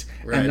helmet,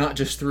 and not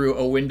just through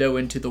a window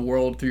into the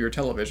world through your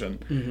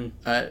television.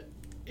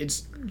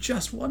 It's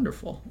just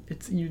wonderful.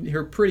 It's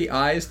her pretty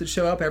eyes that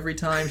show up every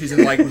time she's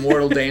in like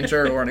mortal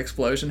danger or an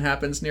explosion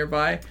happens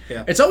nearby.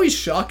 Yeah. It's always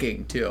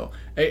shocking too.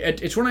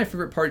 It's one of my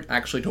favorite parts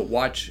actually to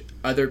watch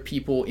other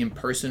people in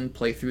person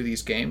play through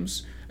these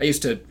games. I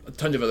used to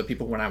tons of other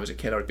people when I was a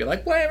kid. I would be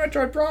like, "Play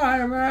Metroid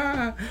Prime!"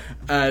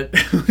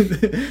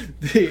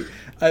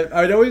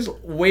 I'd always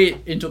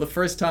wait until the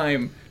first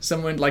time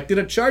someone like did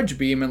a charge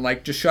beam and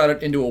like just shot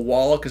it into a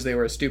wall because they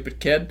were a stupid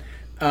kid,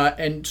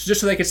 and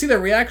just so they could see their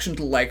reaction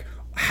to like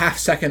half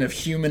second of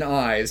human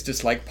eyes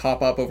just like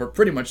pop up over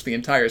pretty much the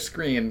entire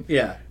screen.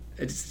 Yeah.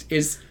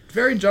 It's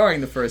very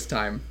jarring the first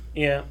time.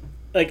 Yeah,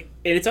 like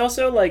it's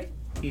also like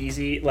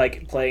easy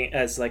like playing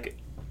as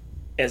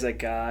a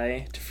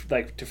guy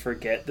to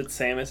forget that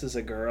Samus is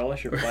a girl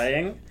as you're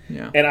playing.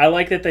 Yeah. And I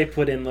like that they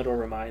put in little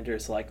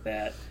reminders like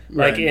that.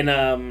 Like Right. in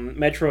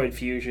Metroid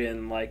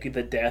Fusion, like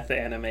the death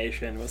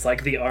animation was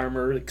like the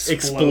armor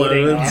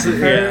exploding Explodes, off of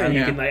her, yeah. and you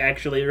Yeah. can like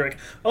actually like,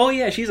 oh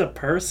yeah, she's a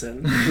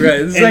person, Right.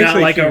 This is and not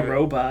actually like a human.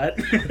 robot.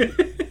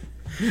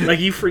 Like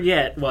you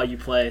forget while you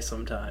play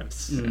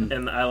sometimes, Mm.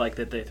 and I like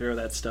that they throw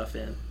that stuff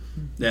in.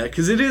 Yeah,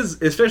 because it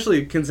is,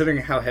 especially considering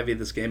how heavy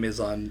this game is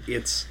on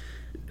its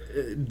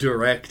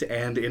direct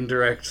and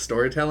indirect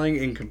storytelling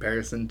in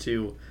comparison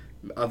to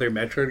other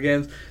Metroid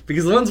games,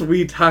 because the ones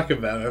we talk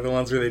about are the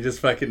ones where they just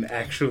fucking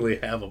actually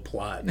have a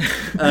plot.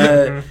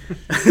 But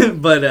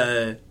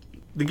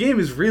the game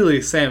is really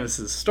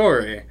Samus's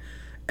story,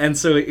 and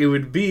so it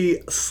would be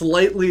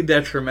slightly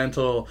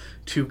detrimental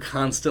to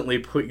constantly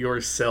put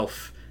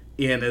yourself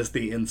in as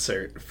the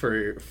insert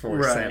for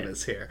Right.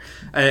 Samus here.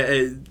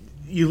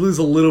 You lose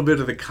a little bit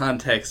of the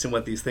context and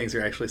what these things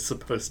are actually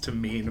supposed to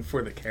mean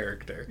for the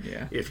character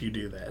if you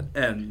do that.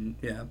 And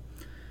yeah.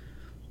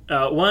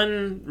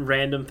 One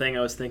random thing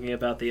I was thinking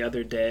about the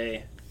other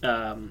day,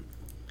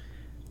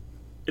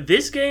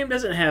 this game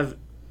doesn't have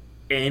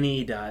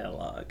any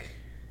dialogue,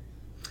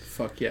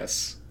 Fuck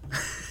yes.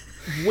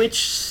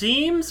 which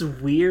seems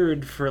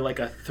weird for like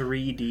a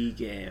 3D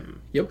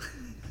game. Yep.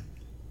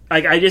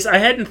 Like I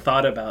hadn't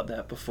thought about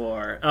that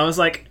before. I was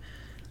like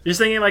just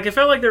thinking like it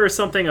felt like there was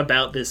something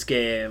about this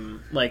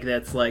game like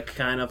that's like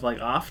kind of like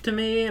off to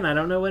me, and I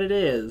don't know what it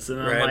is. And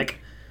I'm Right. like,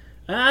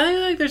 I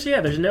think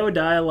like there's no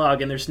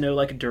dialogue and there's no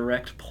like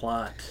direct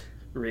plot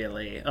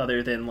really,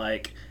 other than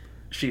like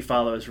she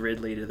follows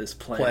Ridley to this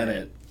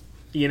planet.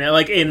 You know,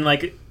 like in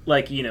like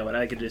you know what,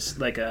 I could just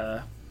like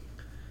an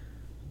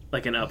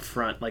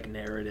upfront like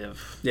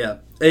narrative. Yeah,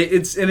 I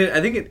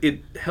think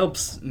it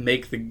helps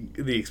make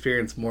the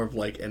experience more of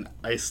like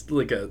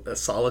a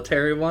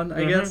solitary one,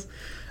 I guess.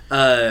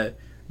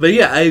 But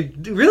yeah, I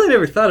really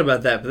never thought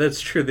about that, but that's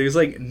true. There's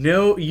like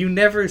you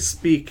never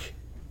speak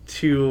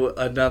to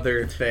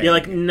another thing. Yeah,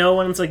 like no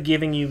one's like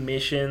giving you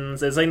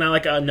missions. It's like not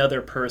like another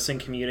person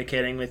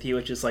communicating with you.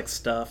 It's just like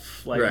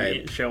stuff like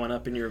Right. showing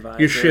up in your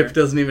visor. Your ship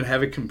doesn't even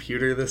have a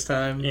computer this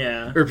time.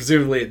 Yeah. Or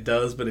presumably it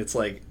does, but it's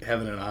like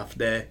having an off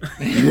day.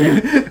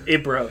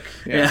 It broke.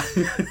 Yeah.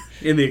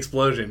 In the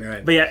explosion,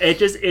 right. But yeah,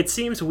 it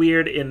seems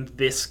weird in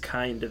this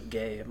kind of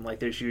game. Like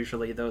there's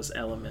usually those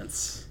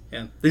elements.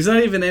 Yeah. There's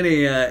not even any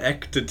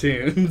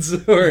Ectotunes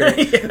or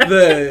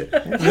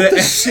the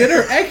Shit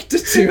or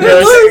Ectotunes.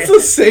 That was the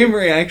same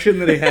reaction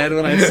that he had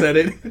when I said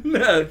it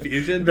in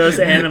Fusion. Those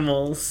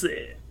animals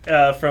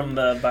from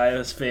the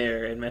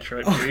biosphere in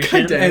Metroid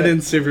Fusion. goddamn. And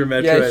in Super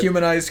Metroid. Yeah,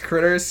 humanized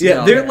critters. Yeah,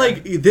 No, they're man.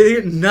 like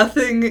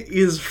nothing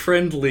is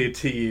friendly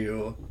to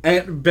you.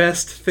 At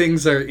best,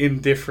 things are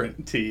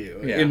indifferent to you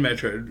in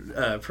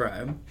Metroid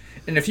Prime.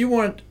 And if you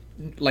want,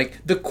 like,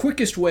 the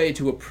quickest way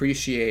to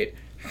appreciate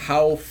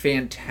how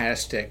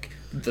fantastic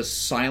the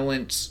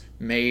silence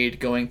made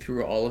going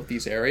through all of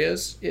these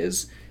areas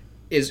is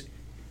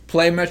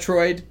play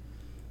Metroid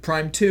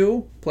Prime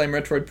 2, play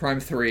Metroid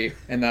Prime 3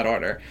 in that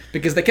order.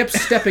 Because they kept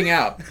stepping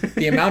out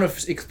the amount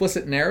of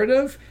explicit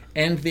narrative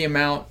and the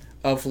amount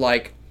of,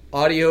 like,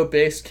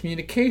 audio-based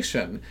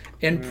communication.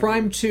 In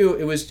Prime 2,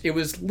 it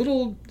was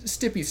little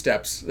stippy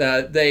steps.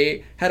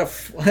 They had a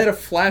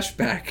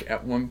flashback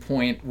at one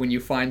point when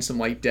you find some,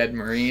 like, dead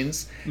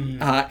Marines.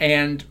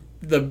 And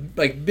the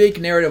like big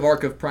narrative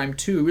arc of Prime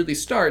 2 really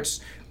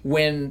starts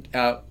when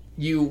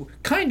you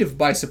kind of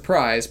by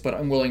surprise, but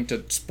I'm willing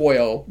to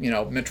spoil,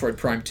 Metroid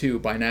Prime 2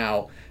 by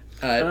now,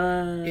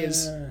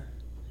 is...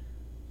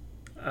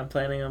 I'm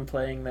planning on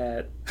playing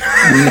that.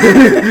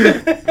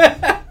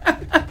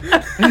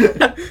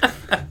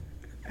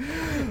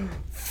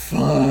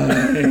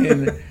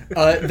 Fine.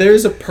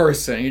 There's a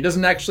person. He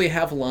doesn't actually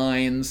have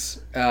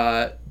lines,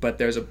 but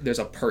there's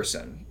a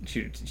person.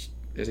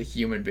 There's a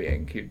human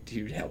being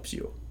who helps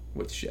you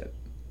with shit.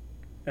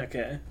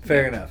 Okay.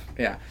 Fair enough.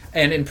 Yeah,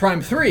 and in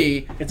Prime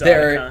 3, It's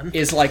there Otacon.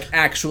 is like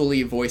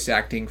actually voice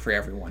acting for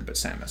everyone but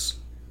Samus,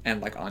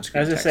 and like I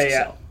on-screen was gonna text. say,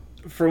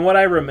 so. from what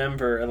I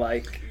remember,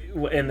 like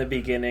in the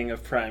beginning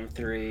of Prime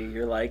 3,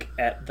 you're like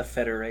at the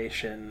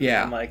Federation,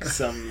 Yeah. and like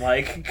some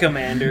like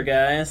commander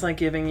guy is like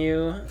giving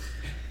you.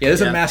 Yeah,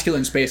 there's Yeah. a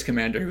masculine space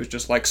commander who's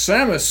just like,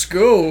 Samus,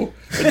 go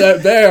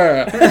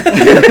there.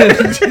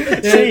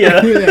 See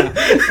ya. Yeah.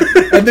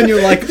 And then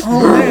you're like,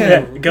 oh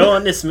man. Go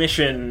on this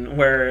mission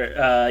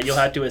where you'll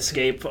have to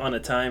escape on a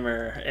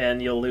timer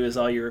and you'll lose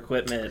all your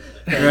equipment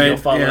and Right, you'll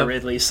follow yeah.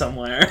 Ridley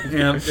somewhere.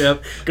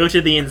 Yep. Go to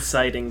the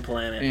inciting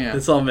planet. Yeah.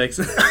 This all makes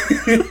sense.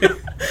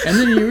 And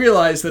then you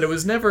realize that it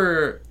was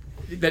never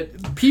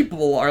that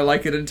people are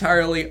like an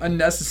entirely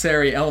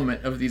unnecessary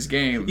element of these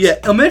games. Yeah,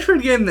 a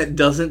Metroid game that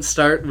doesn't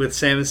start with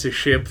Samus'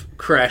 ship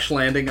crash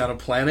landing on a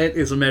planet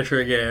is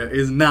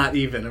not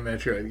even a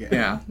Metroid game.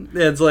 Yeah.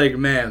 It's like,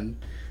 man,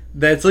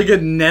 that's like a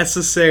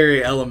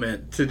necessary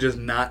element to just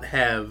not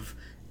have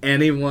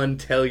anyone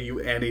tell you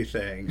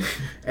anything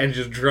and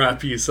just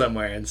drop you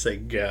somewhere and say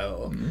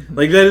go.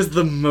 Like, that is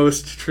the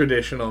most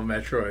traditional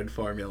Metroid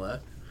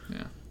formula.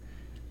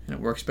 And it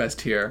works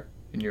best here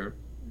in your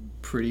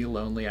pretty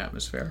lonely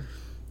atmosphere.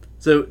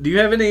 So, do you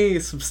have any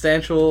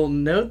substantial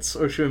notes,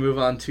 or should we move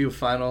on to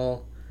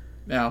final?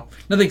 Now,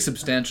 nothing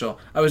substantial.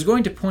 I was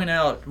going to point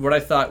out what I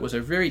thought was a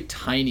very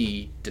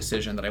tiny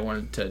decision that I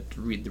wanted to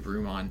read the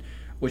room on,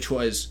 which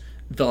was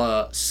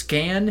the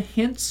scan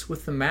hints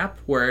with the map,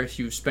 where if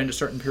you spend a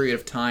certain period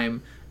of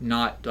time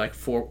not like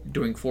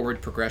doing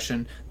forward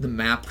progression, the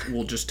map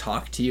will just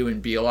talk to you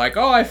and be like,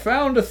 oh, I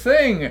found a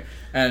thing,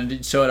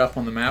 and show it up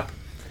on the map.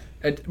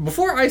 And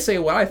before I say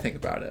what I think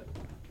about it,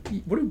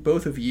 what do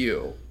both of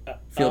you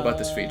feel about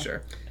this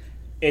feature?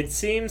 It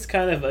seems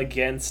kind of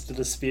against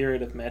the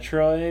spirit of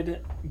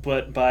Metroid,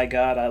 but by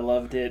God, I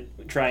loved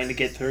it trying to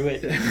get through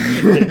it in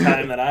the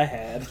time that I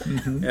had.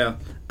 Yeah.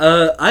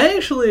 I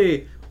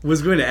actually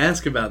was going to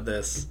ask about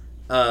this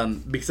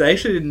because I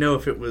actually didn't know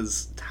if it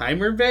was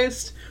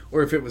timer-based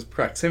or if it was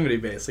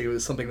proximity-based. Like, it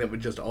was something that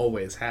would just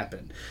always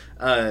happen.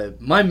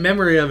 My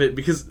memory of it,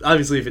 because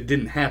obviously if it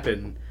didn't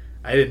happen,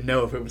 I didn't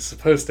know if it was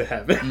supposed to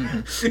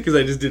happen because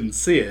I just didn't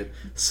see it.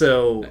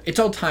 So It's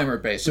all timer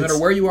based. No matter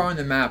where you are on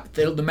the map,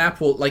 the map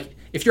will, like,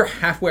 if you're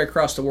halfway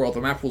across the world,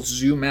 the map will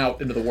zoom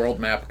out into the world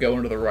map, go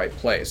into the right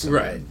place, and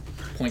Right.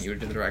 point you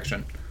into the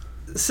direction.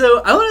 So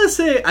I want to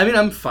say, I mean,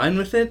 I'm fine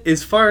with it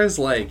as far as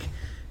like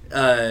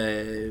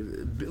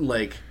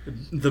the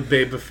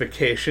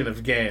babification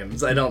of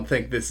games. I don't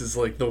think this is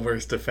like the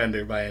worst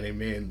offender by any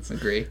means.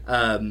 Agree.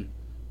 I mean,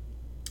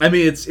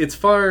 it's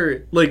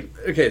far like,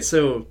 okay,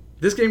 so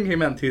this game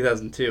came out in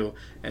 2002,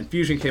 and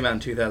Fusion came out in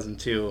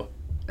 2002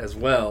 as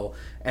well,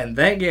 and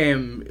that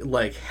game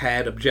like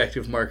had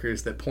objective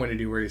markers that pointed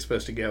you where you're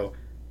supposed to go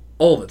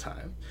all the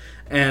time.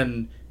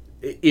 And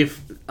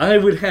if I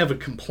would have a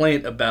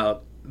complaint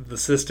about the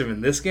system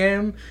in this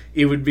game,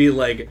 it would be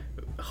like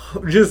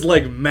just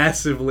like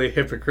massively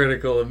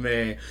hypocritical of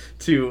me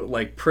to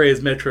like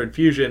praise Metroid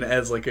Fusion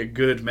as like a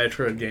good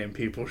Metroid game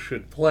people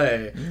should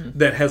play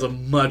that has a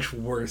much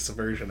worse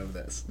version of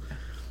this.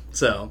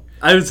 So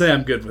I would say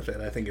I'm good with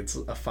it. I think it's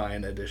a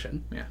fine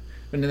addition. Yeah.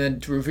 And then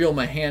to reveal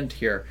my hand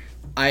here,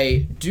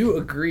 I do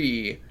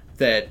agree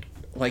that,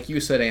 like you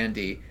said,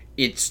 Andy,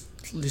 it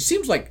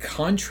seems like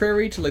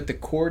contrary to like the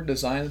core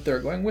design that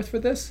they're going with for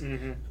this,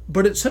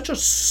 but it's such a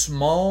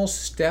small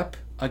step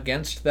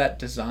against that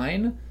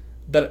design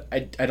that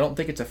I don't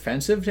think it's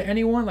offensive to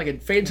anyone. Like,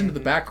 it fades into the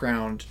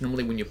background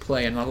normally when you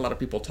play, and not a lot of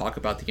people talk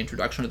about the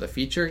introduction of the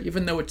feature,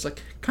 even though it's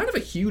like kind of a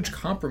huge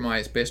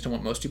compromise based on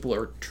what most people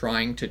are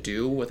trying to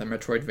do with a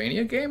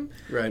Metroidvania game.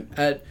 Right.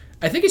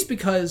 I think it's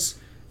because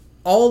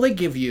all they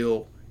give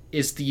you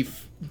is the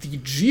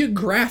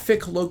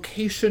geographic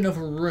location of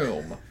a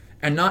room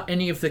and not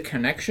any of the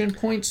connection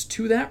points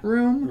to that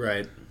room.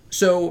 Right.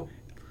 So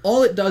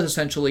all it does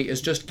essentially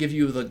is just give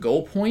you the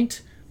goal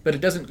point, but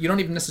it doesn't. You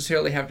don't even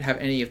necessarily have to have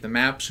any of the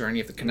maps or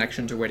any of the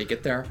connections or where to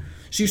get there.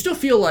 So you still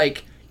feel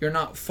like you're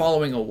not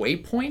following a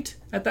waypoint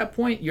at that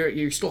point.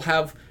 You still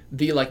have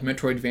the like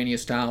Metroidvania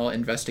style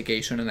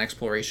investigation and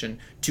exploration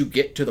to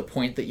get to the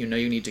point that you know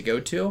you need to go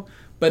to.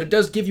 But it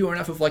does give you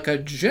enough of like a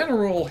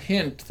general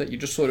hint that you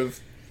just sort of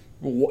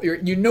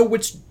you know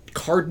which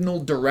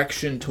cardinal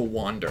direction to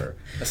wander,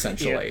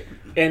 essentially.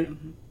 Yeah.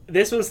 And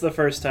this was the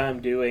first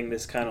time doing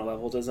this kind of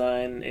level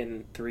design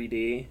in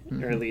 3D,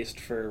 or at least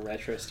for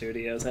Retro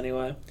Studios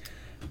anyway.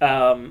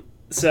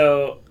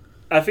 So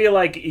I feel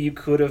like you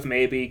could have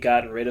maybe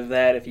gotten rid of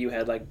that if you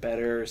had like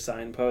better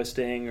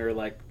signposting or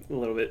like a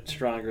little bit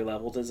stronger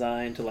level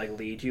design to like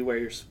lead you where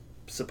you're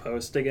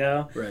supposed to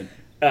go. Right.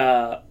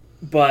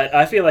 But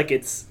I feel like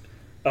it's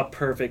a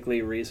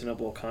perfectly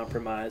reasonable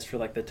compromise for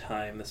like the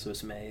time this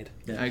was made.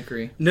 I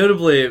agree.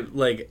 Notably,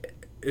 like,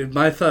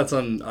 my thoughts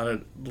on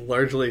it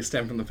largely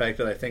stem from the fact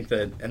that I think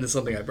that, and this is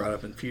something I brought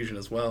up in Fusion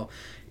as well,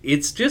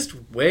 it's just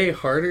way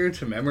harder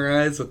to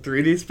memorize a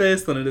 3D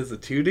space than it is a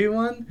 2D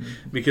one,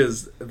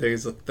 because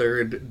there's a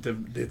third,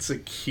 it's a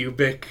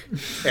cubic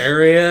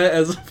area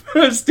as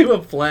opposed to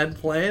a flat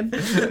plane.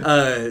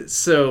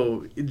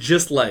 So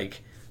just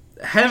like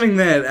having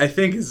that, I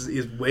think,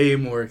 is way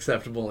more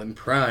acceptable in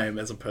Prime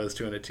as opposed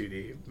to in a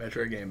 2D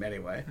Metroid game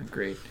anyway.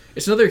 Great.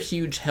 It's another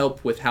huge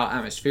help with how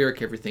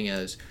atmospheric everything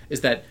is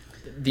that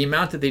the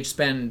amount that they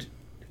spend,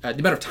 the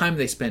amount of time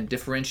they spend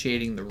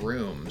differentiating the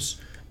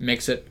rooms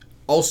makes it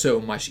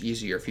also much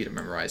easier for you to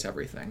memorize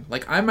everything.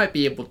 Like, I might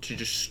be able to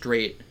just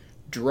straight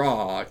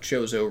draw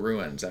Chozo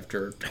ruins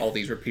after all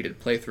these repeated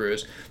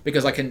playthroughs,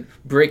 because I can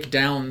break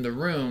down the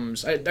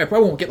rooms. I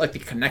probably won't get like the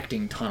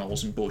connecting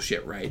tunnels and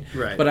bullshit right,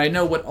 but I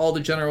know what all the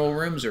general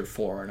rooms are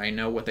for, and I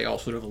know what they all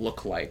sort of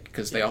look like,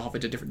 because they all have a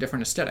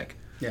different aesthetic.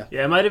 Yeah,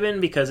 it might have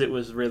been because it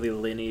was really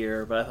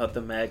linear, but I thought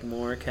the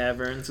Magmore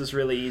Caverns was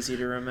really easy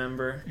to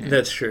remember. Yeah.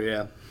 That's true,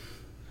 yeah.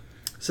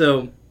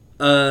 So,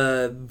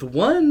 the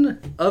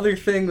one other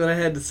thing that I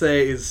had to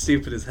say is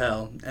stupid as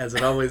hell, as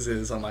it always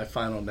is on my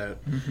final note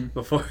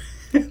before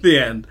the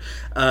end.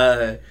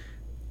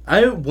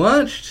 I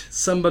watched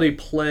somebody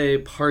play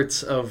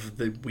parts of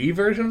the Wii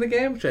version of the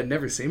game, which I'd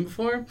never seen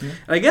before. And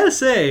I gotta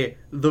say,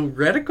 the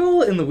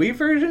reticle in the Wii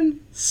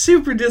version,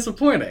 super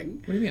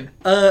disappointing. What do you mean?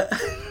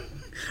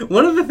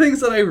 One of the things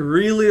that I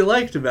really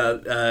liked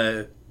about,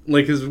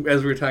 like, as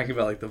we were talking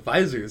about, like, the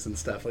visors and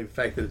stuff, like the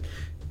fact that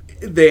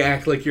they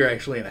act like you're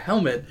actually in a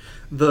helmet,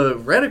 the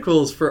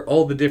reticles for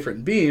all the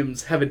different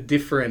beams have a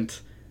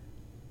different,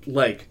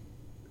 like,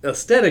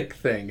 aesthetic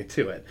thing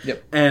to it.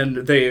 Yep. And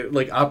they,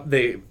 like,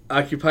 they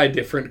occupy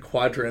different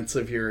quadrants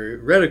of your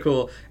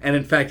reticle, and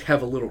in fact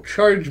have a little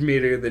charge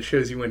meter that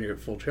shows you when you're at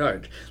full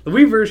charge. The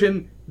Wii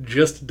version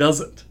just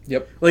doesn't.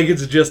 Yep. Like,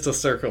 it's just a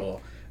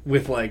circle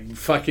with, like,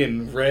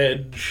 fucking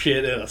red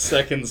shit in a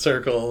second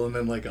circle and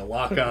then, like, a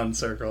lock-on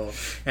circle,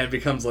 and it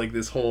becomes, like,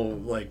 this whole,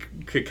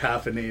 like,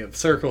 cacophony of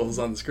circles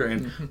on the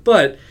screen,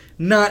 but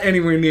not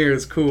anywhere near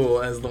as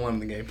cool as the one in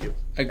the GameCube.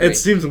 Agreed. It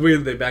seems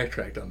weird they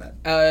backtracked on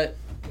that.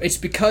 It's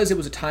because it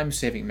was a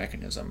time-saving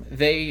mechanism.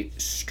 They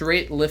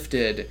straight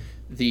lifted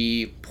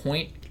the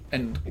point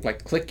and,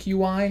 like, click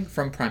UI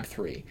from Prime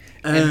 3.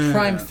 And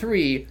Prime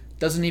 3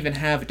 doesn't even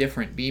have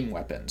different beam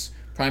weapons.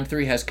 Prime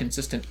 3 has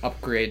consistent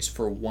upgrades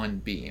for one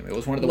beam. It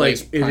was one of the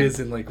ways it is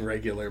in, like,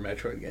 regular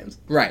Metroid games.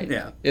 Right.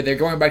 Yeah. They're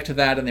going back to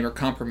that, and they were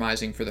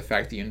compromising for the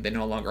fact that they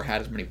no longer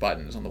had as many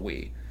buttons on the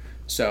Wii.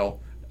 So,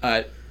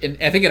 I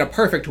think in a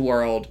perfect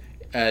world,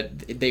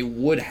 they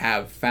would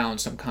have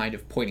found some kind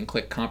of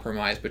point-and-click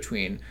compromise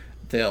between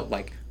the,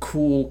 like,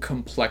 cool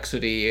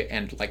complexity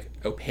and, like,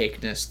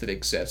 opaqueness that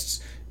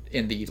exists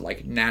in the,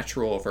 like,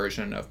 natural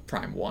version of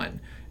Prime 1,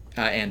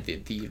 and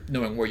the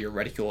knowing where your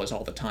reticule is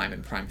all the time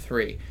in Prime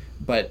 3.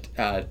 But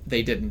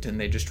they didn't, and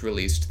they just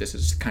released this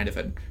as kind of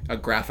a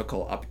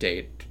graphical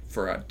update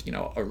for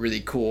a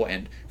really cool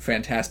and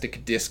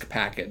fantastic disc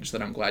package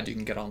that I'm glad you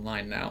can get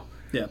online now.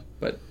 Yeah.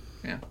 But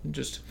yeah,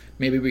 just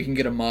maybe we can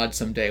get a mod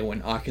someday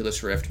when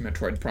Oculus Rift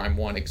Metroid Prime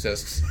 1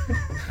 exists.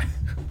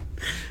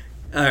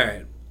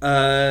 Alright.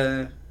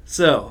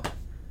 So,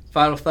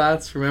 final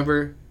thoughts.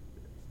 Remember,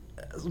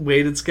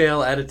 weighted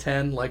scale out of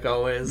 10, like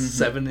always.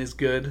 7 is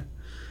good.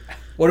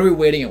 What are we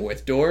waiting it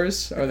with?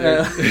 Doors? Are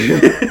there?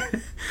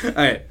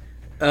 Alright.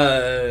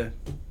 I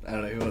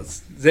don't know who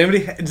wants.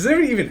 Does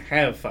anybody even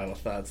have final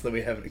thoughts that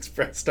we haven't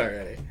expressed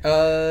already?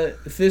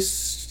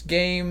 This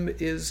game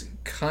is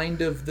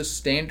kind of the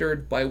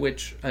standard by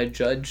which I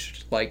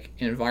judged, like,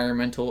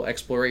 environmental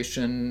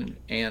exploration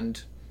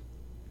and,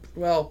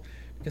 well,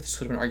 I guess this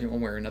could have been an argument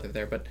one way or another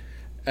there, but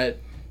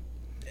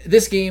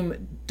this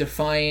game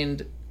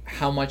defined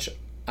how much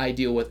I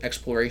deal with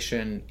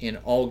exploration in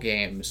all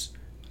games.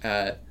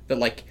 That,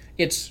 like,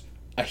 it's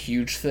a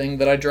huge thing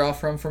that I draw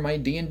from for my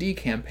D&D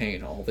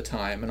campaign all the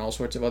time and all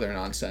sorts of other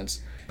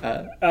nonsense.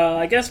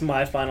 I guess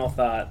my final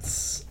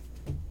thoughts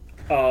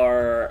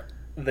are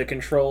the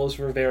controls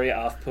were very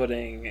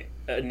off-putting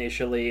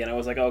initially, and I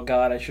was like, oh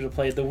god, I should have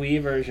played the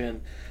Wii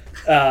version.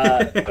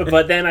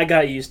 But then I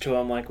got used to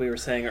them, like we were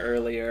saying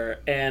earlier,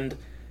 and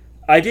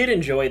I did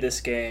enjoy this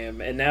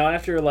game, and now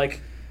after,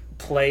 like,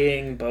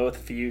 playing both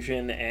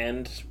Fusion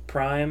and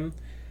Prime,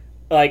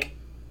 like,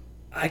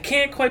 I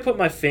can't quite put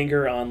my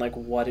finger on, like,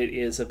 what it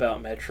is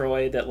about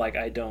Metroid that, like,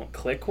 I don't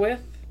click with.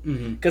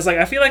 Because, like,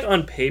 I feel like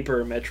on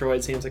paper,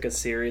 Metroid seems like a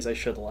series I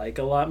should like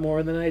a lot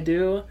more than I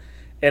do.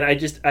 And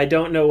I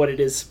don't know what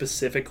it is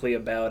specifically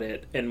about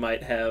it, and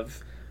might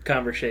have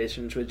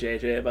conversations with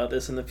JJ about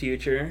this in the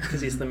future,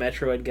 because he's the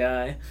Metroid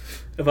guy.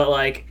 But,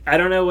 like, I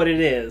don't know what it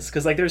is.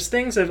 Because, like, there's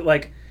things that,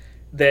 like,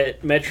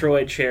 that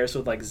Metroid shares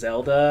with, like,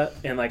 Zelda,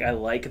 and, like, I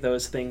like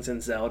those things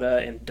in Zelda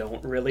and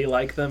don't really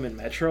like them in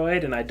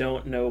Metroid, and I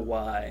don't know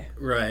why.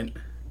 Right.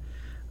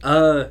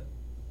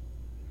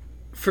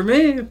 For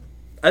me,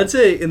 I'd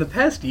say in the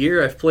past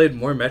year I've played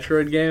more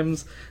Metroid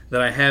games than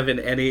I have in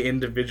any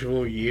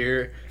individual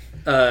year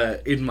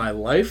in my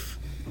life.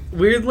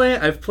 Weirdly,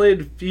 I've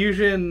played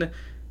Fusion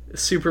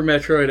Super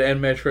Metroid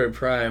and Metroid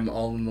Prime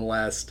all in the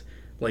last,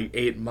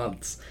 8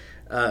 months.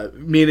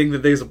 Meaning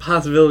that there's a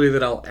possibility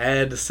that I'll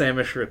add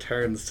Samus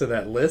Returns to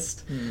that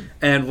list.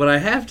 And what I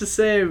have to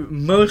say,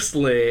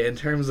 mostly, in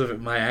terms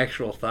of my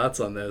actual thoughts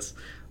on this,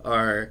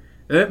 are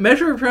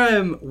Metroid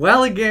Prime,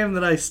 while a game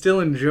that I still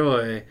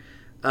enjoy,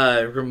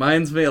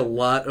 reminds me a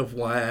lot of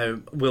why I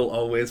will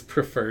always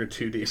prefer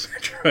 2D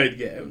Metroid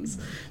games.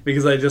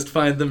 Because I just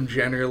find them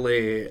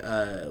generally,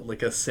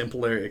 a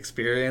simpler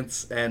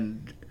experience,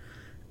 and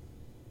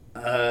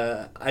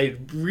I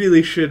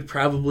really should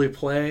probably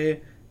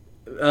play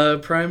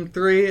Prime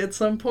 3 at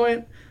some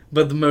point,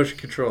 but the motion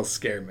controls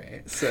scare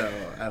me, so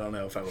I don't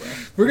know if I will.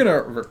 We're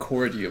gonna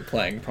record you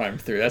playing Prime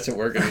 3. That's what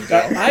we're gonna do.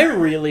 I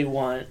really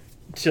want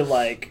to,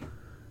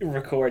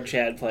 record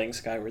Chad playing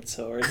Skyward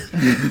Sword.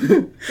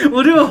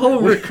 We'll do a whole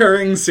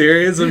recurring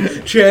series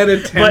of Chad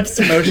attempts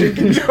motion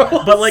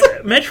controls.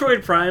 But,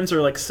 Metroid Primes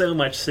are, so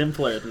much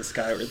simpler than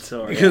Skyward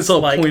Sword. Because it's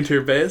all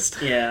pointer-based.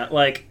 Yeah,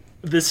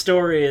 the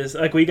story is,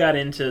 we got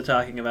into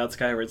talking about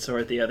Skyward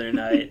Sword the other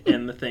night,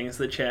 and the things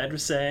that Chad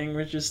was saying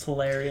were just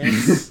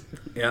hilarious.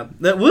 Yeah,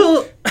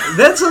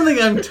 that's something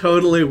I'm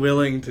totally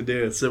willing to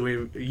do, so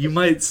you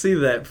might see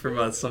that from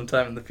us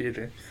sometime in the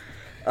future.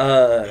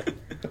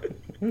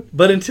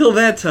 But until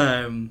that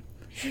time,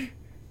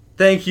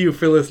 thank you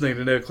for listening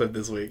to NoClip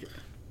this week.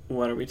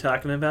 What are we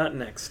talking about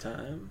next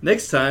time?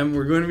 Next time,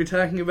 we're going to be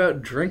talking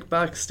about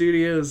Drinkbox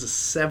Studios'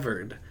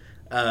 Severed,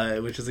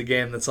 which is a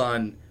game that's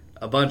on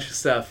a bunch of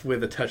stuff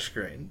with a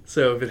touchscreen.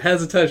 So if it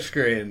has a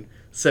touchscreen,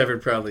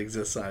 Severed probably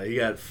exists on it.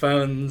 You got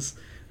phones,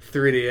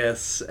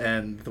 3DS,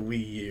 and the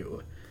Wii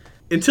U.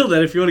 Until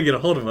then, if you want to get a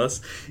hold of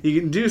us, you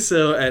can do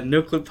so at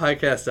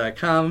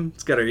noclippodcast.com.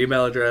 It's got our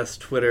email address,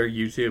 Twitter,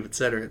 YouTube,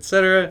 etc.,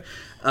 etc.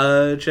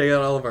 Check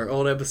out all of our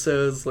old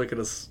episodes. Look at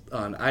us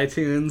on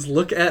iTunes.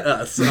 Look at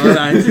us on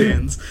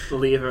iTunes.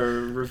 Leave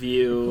a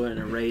review and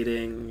a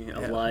rating,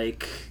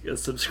 a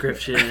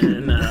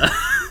subscription,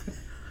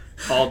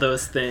 all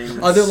those things.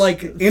 Other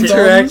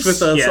interact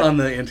with us on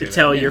the internet. To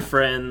tell your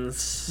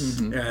friends.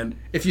 Mm-hmm. And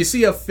if you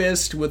see a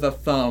fist with a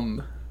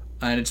thumb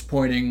and it's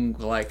pointing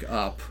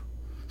up,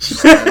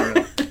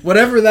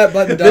 whatever that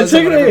button does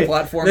on whatever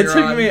platform you're on.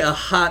 That took me a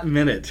hot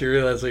minute to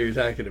realize what you're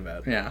talking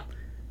about. Yeah.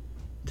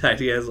 Talk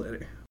to you guys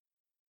later.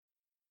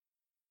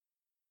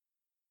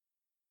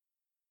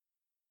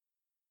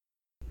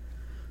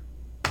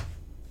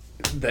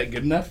 That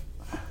good enough?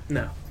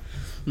 No.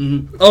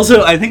 Mm-hmm.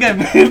 Also, I think I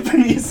may have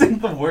been using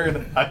the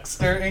word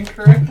huckster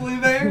incorrectly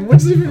there. What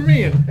does it even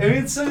mean? It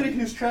means somebody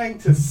who's trying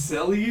to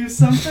sell you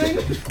something.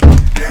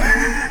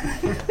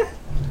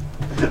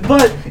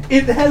 But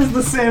it has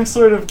the same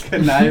sort of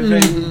conniving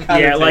connotation.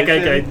 Yeah, like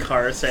a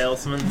car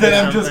salesman.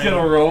 That I'm just going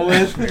to roll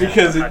with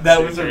because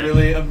that was a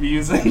really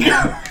amusing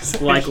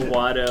conversation. Like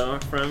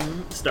Watto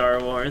from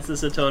Star Wars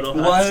is a total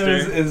Watto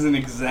huckster. is an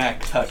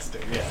exact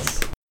huckster,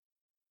 yes.